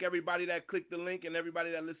want to thank everybody that clicked the link and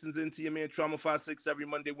everybody that listens in to your man Trauma 56 every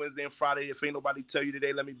Monday, Wednesday, and Friday. If ain't nobody tell you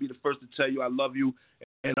today, let me be the first to tell you I love you.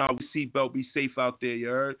 And seatbelt, be safe out there, you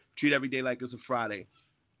heard? Treat every day like it's a Friday.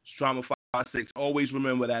 It's Trauma 56. Always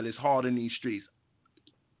remember that. It's hard in these streets.